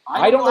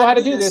I don't know how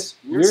to do this,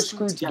 we're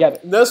screwed together.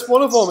 And that's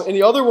one of them. And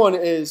the other one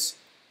is,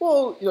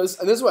 well, and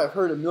this is what I've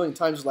heard a million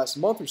times the last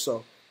month or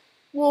so.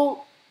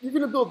 Well, you're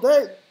going to build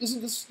that.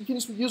 Isn't this, you can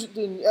just reuse it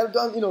and add it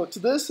on, to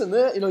this and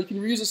that. You can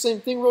reuse the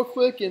same thing real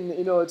quick, and,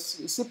 it's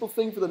a simple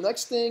thing for the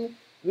next thing.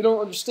 They don't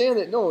understand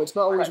that, no, it's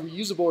not always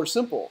reusable or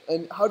simple.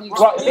 And how do you...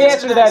 Well, the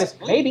answer to that is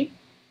maybe.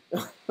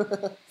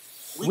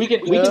 we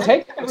can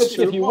take that with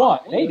you if you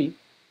want, maybe.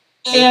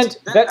 And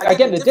that,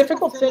 again, the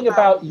difficult thing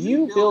about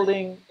you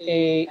building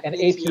an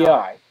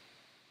API,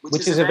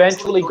 which is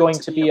eventually going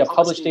to be a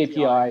published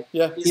API,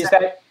 is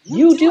that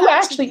you do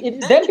actually,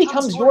 it then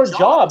becomes your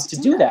job to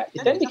do that.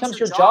 It then becomes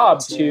your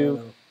job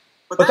to,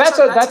 but that's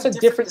a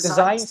different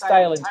design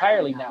style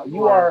entirely now.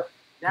 You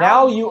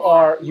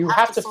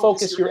have to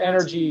focus your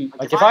energy,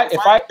 like if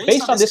I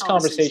based on this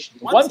conversation,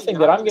 the one thing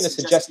that I'm going to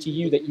suggest to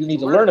you that you need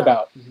to learn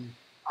about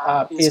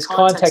is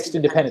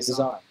context-independent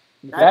design.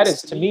 That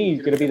is, to me,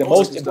 going to be the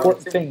most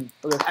important thing.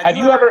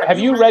 Have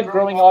you read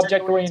Growing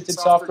Object-Oriented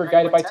Software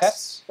Guided by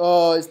Tests?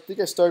 I think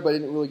I started, but I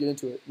didn't really get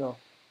into it. No.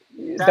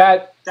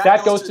 That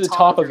goes to the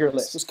top of your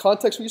list. Was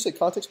context? When you say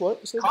context,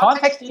 what?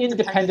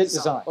 Context-independent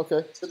design.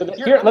 Okay. So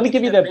here, let me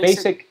give you the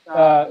basic.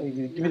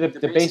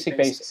 The basic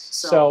basics.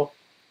 So,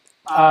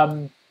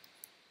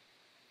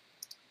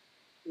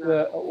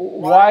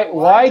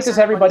 why does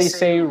everybody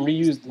say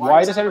reuse?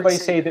 Why does everybody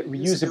say that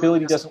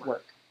reusability doesn't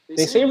work?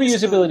 They say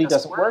reusability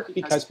doesn't work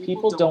because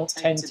people don't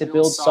tend to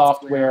build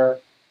software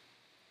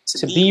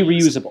to be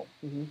reusable.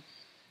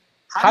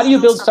 How do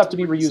you build stuff to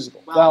be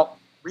reusable? Well,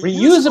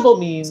 reusable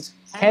means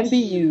can be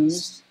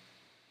used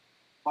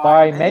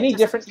by many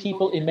different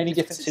people in many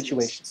different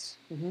situations.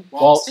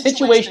 Well,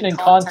 situation and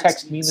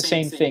context mean the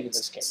same thing in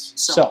this case.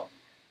 So,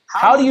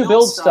 how do you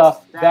build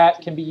stuff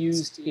that can be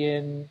used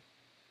in...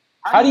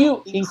 How do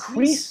you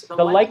increase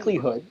the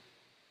likelihood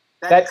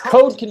that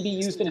code can be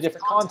used in a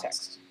different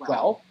context?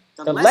 Well,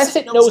 the less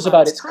it knows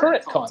about its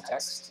current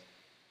context,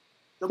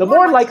 the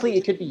more likely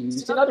it could be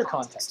used in other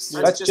contexts.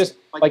 So that's just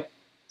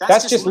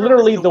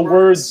literally the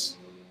words.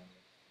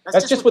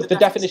 That's just what the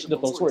definition of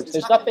those words.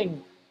 There's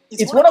nothing.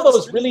 It's one of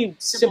those really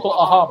simple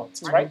aha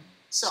moments, right?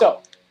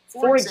 So,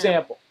 for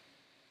example,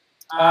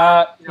 if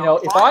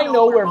I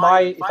know where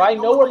my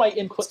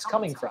input's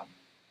coming from,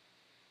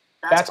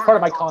 that's part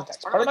of my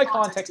context. Part of my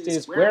context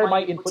is where are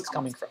my inputs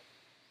coming from.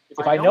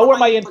 If I know where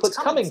my input's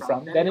coming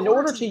from, then in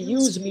order to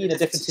use me in a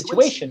different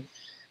situation,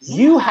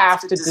 you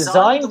have to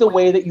design the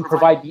way that you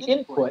provide the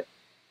input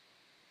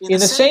in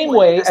the same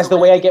way as the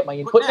way I get my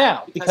input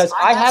now, because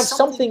I have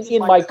something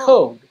in my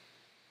code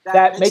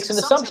that makes an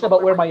assumption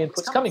about where my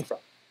input's coming from.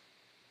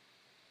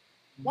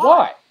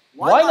 Why?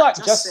 Why not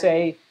just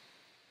say,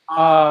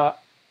 my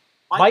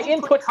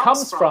input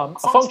comes from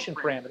a function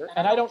parameter,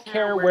 and I don't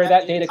care where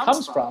that data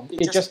comes from.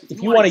 It just,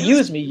 if you want to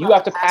use me, you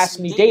have to pass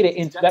me data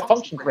into that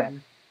function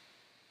parameter.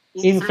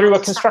 In through a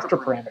constructor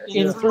parameter,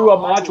 in through a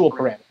module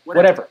parameter,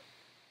 whatever.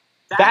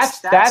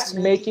 That's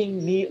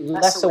making me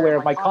less aware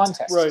of my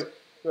context. Right.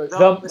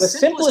 The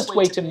simplest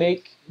way to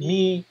make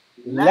me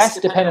less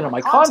dependent on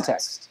my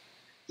context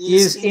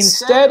is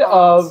instead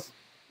of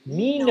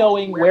me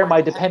knowing where my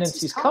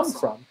dependencies come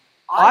from,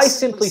 I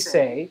simply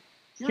say,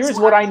 here's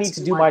what I need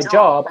to do my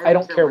job, I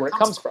don't care where it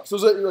comes from. So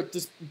is that like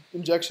just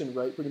injection,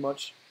 right, pretty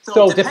much?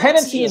 So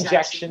dependency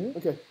injection,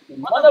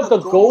 one of the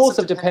goals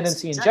of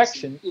dependency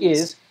injection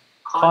is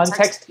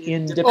context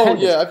independent.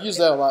 Oh, yeah, I've used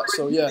that a lot,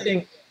 so yeah.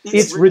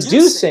 It's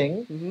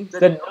reducing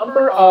the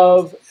number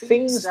of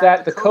things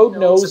that the code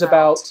knows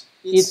about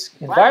its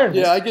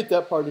environment. Yeah, I get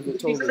that part of it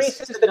totally. It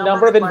increases the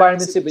number of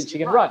environments in which you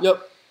can run.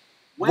 Yep.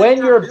 When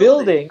you're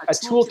building a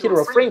toolkit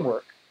or a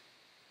framework,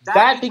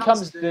 that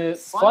becomes the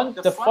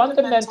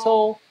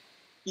fundamental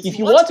if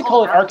you want to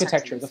call it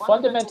architecture, the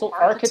fundamental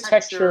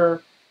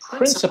architecture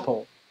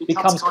principle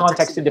becomes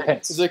context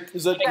independence.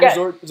 Does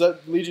that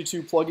lead you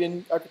to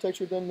plugin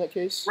architecture then in that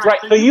case? Right.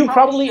 So you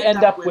probably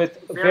end up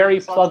with very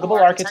pluggable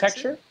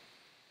architecture.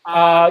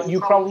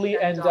 You probably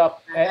end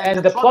up,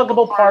 and the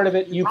pluggable part of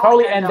it, you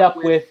probably end up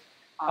with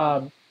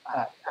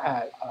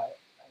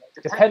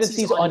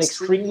dependencies on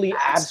extremely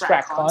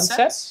abstract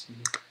concepts.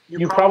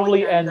 You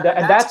probably end up,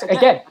 and that's,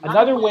 again,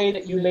 another way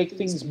that you make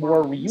things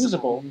more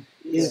reusable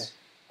is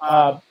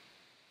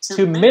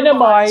to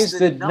minimize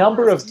the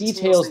number of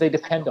details they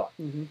depend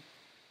on.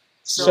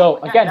 So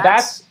again,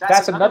 that's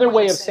another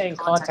way of saying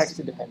context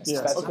independence.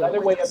 Yeah, that's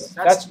another way of,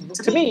 that's,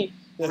 to me,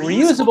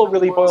 reusable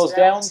really boils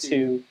down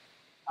to,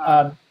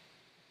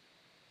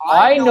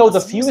 I know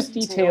the fewest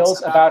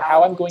details about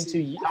how I'm going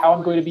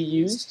to be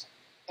used,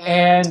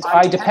 and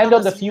I depend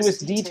on the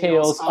fewest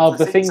details of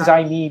the things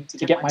I need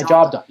to get my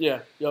job done. Yeah.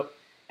 Yep.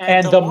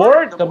 And the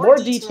more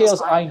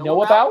details I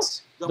know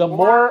about, the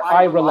more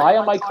I rely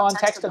on my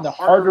context, and the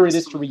harder it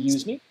is to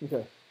reuse me.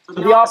 Okay.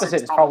 So the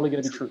opposite is probably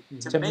going to be true.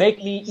 To make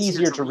me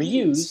easier to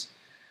reuse,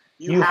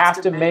 you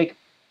have to make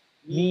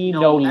me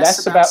know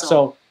less about,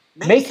 so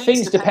make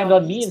things depend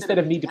on me instead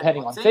of me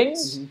depending on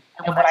things.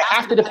 And when I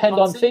have to depend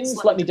on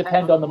things, let me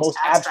depend on the most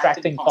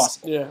abstract thing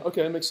possible. Yeah,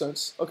 okay, that makes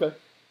sense. Okay.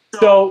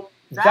 So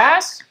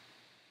that's,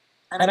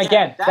 and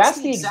again,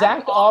 that's the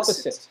exact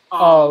opposite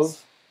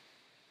of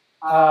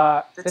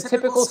the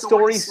typical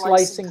story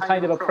slicing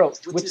kind of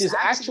approach, which is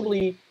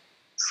actually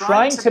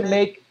trying to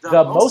make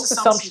the most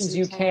assumptions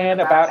you can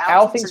about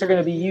how things are going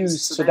to be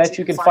used so that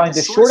you can find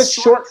the shortest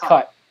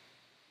shortcut.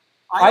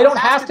 I don't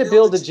have to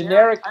build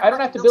I don't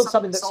have to build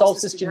something that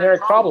solves this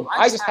generic problem.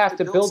 I just have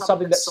to build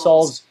something that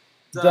solves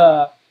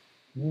the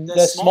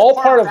small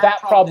part of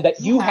that problem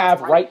that you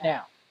have right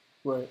now.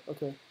 Right,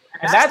 okay.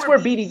 And that's where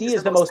BDD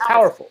is the most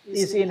powerful,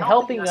 is in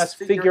helping us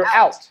figure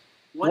out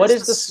what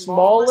is the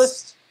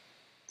smallest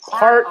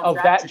part of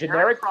that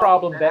generic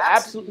problem that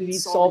absolutely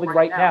needs solving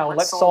right now.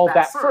 Let's solve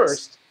that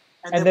first,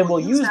 and then we'll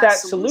use that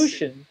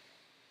solution.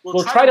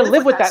 We'll try to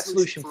live with that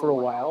solution for a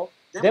while.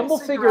 Then we'll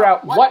figure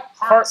out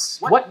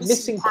what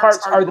missing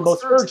parts are the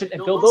most urgent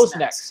and build those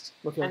next.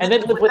 Okay. And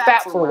then live with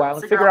that for a while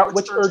and figure out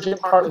which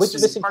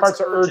missing parts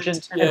are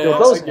urgent and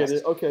build those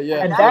next. Okay,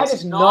 yeah. And that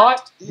is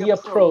not the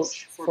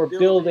approach for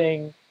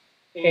building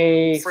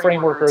a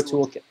framework or a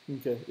toolkit.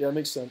 Okay, yeah, it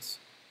makes sense.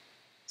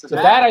 So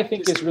that, I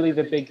think, is really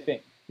the big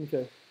thing.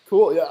 Okay,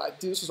 cool. Yeah,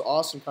 dude, this was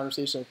awesome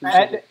conversation. I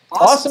appreciate it.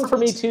 Awesome for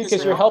me, too,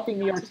 because you're helping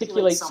me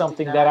articulate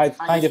something that I've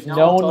kind of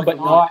known but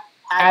not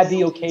had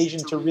the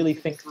occasion to really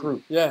think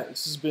through. Yeah,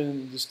 this has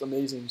been just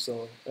amazing.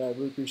 So I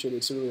really appreciate it.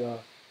 It's really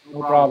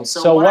no problem.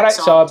 So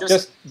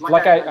just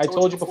like I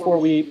told you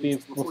before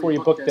before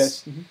you booked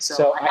this.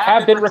 So I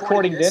have been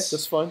recording this.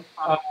 That's fun.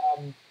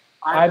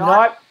 I'm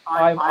not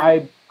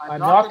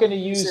going to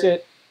use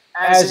it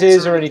as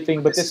is or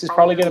anything, but this is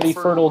probably going to be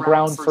fertile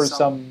ground for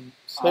some.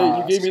 Hey,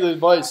 you gave me the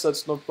advice.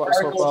 That's no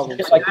problem.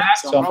 Like that,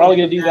 so I'm probably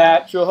going to do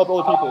that. Sure, help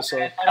other people. So.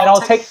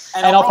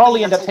 And I'll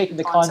probably end up taking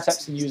the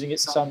concepts and using it in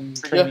some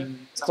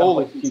training. Yeah,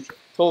 totally. In the future.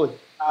 Totally.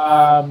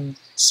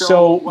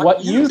 So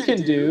what you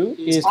can do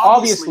is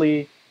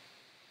obviously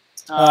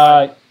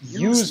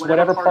use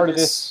whatever part of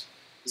this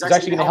is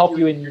actually going to help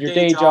you in your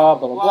day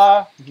job, blah blah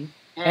blah.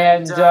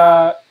 And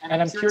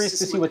I'm curious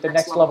to see what the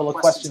next level of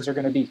questions are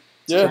going to be.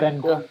 Yeah, so then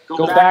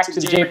go back to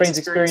the JBrains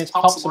experience,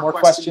 pump some more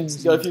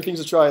questions. Got a few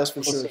things to try, that's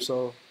for sure.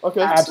 So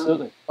okay.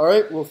 Absolutely. All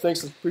right. Well,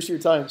 thanks. Appreciate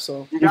your time.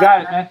 So you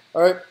got it, man.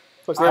 All right.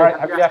 All right.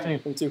 Have a good afternoon.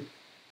 You too.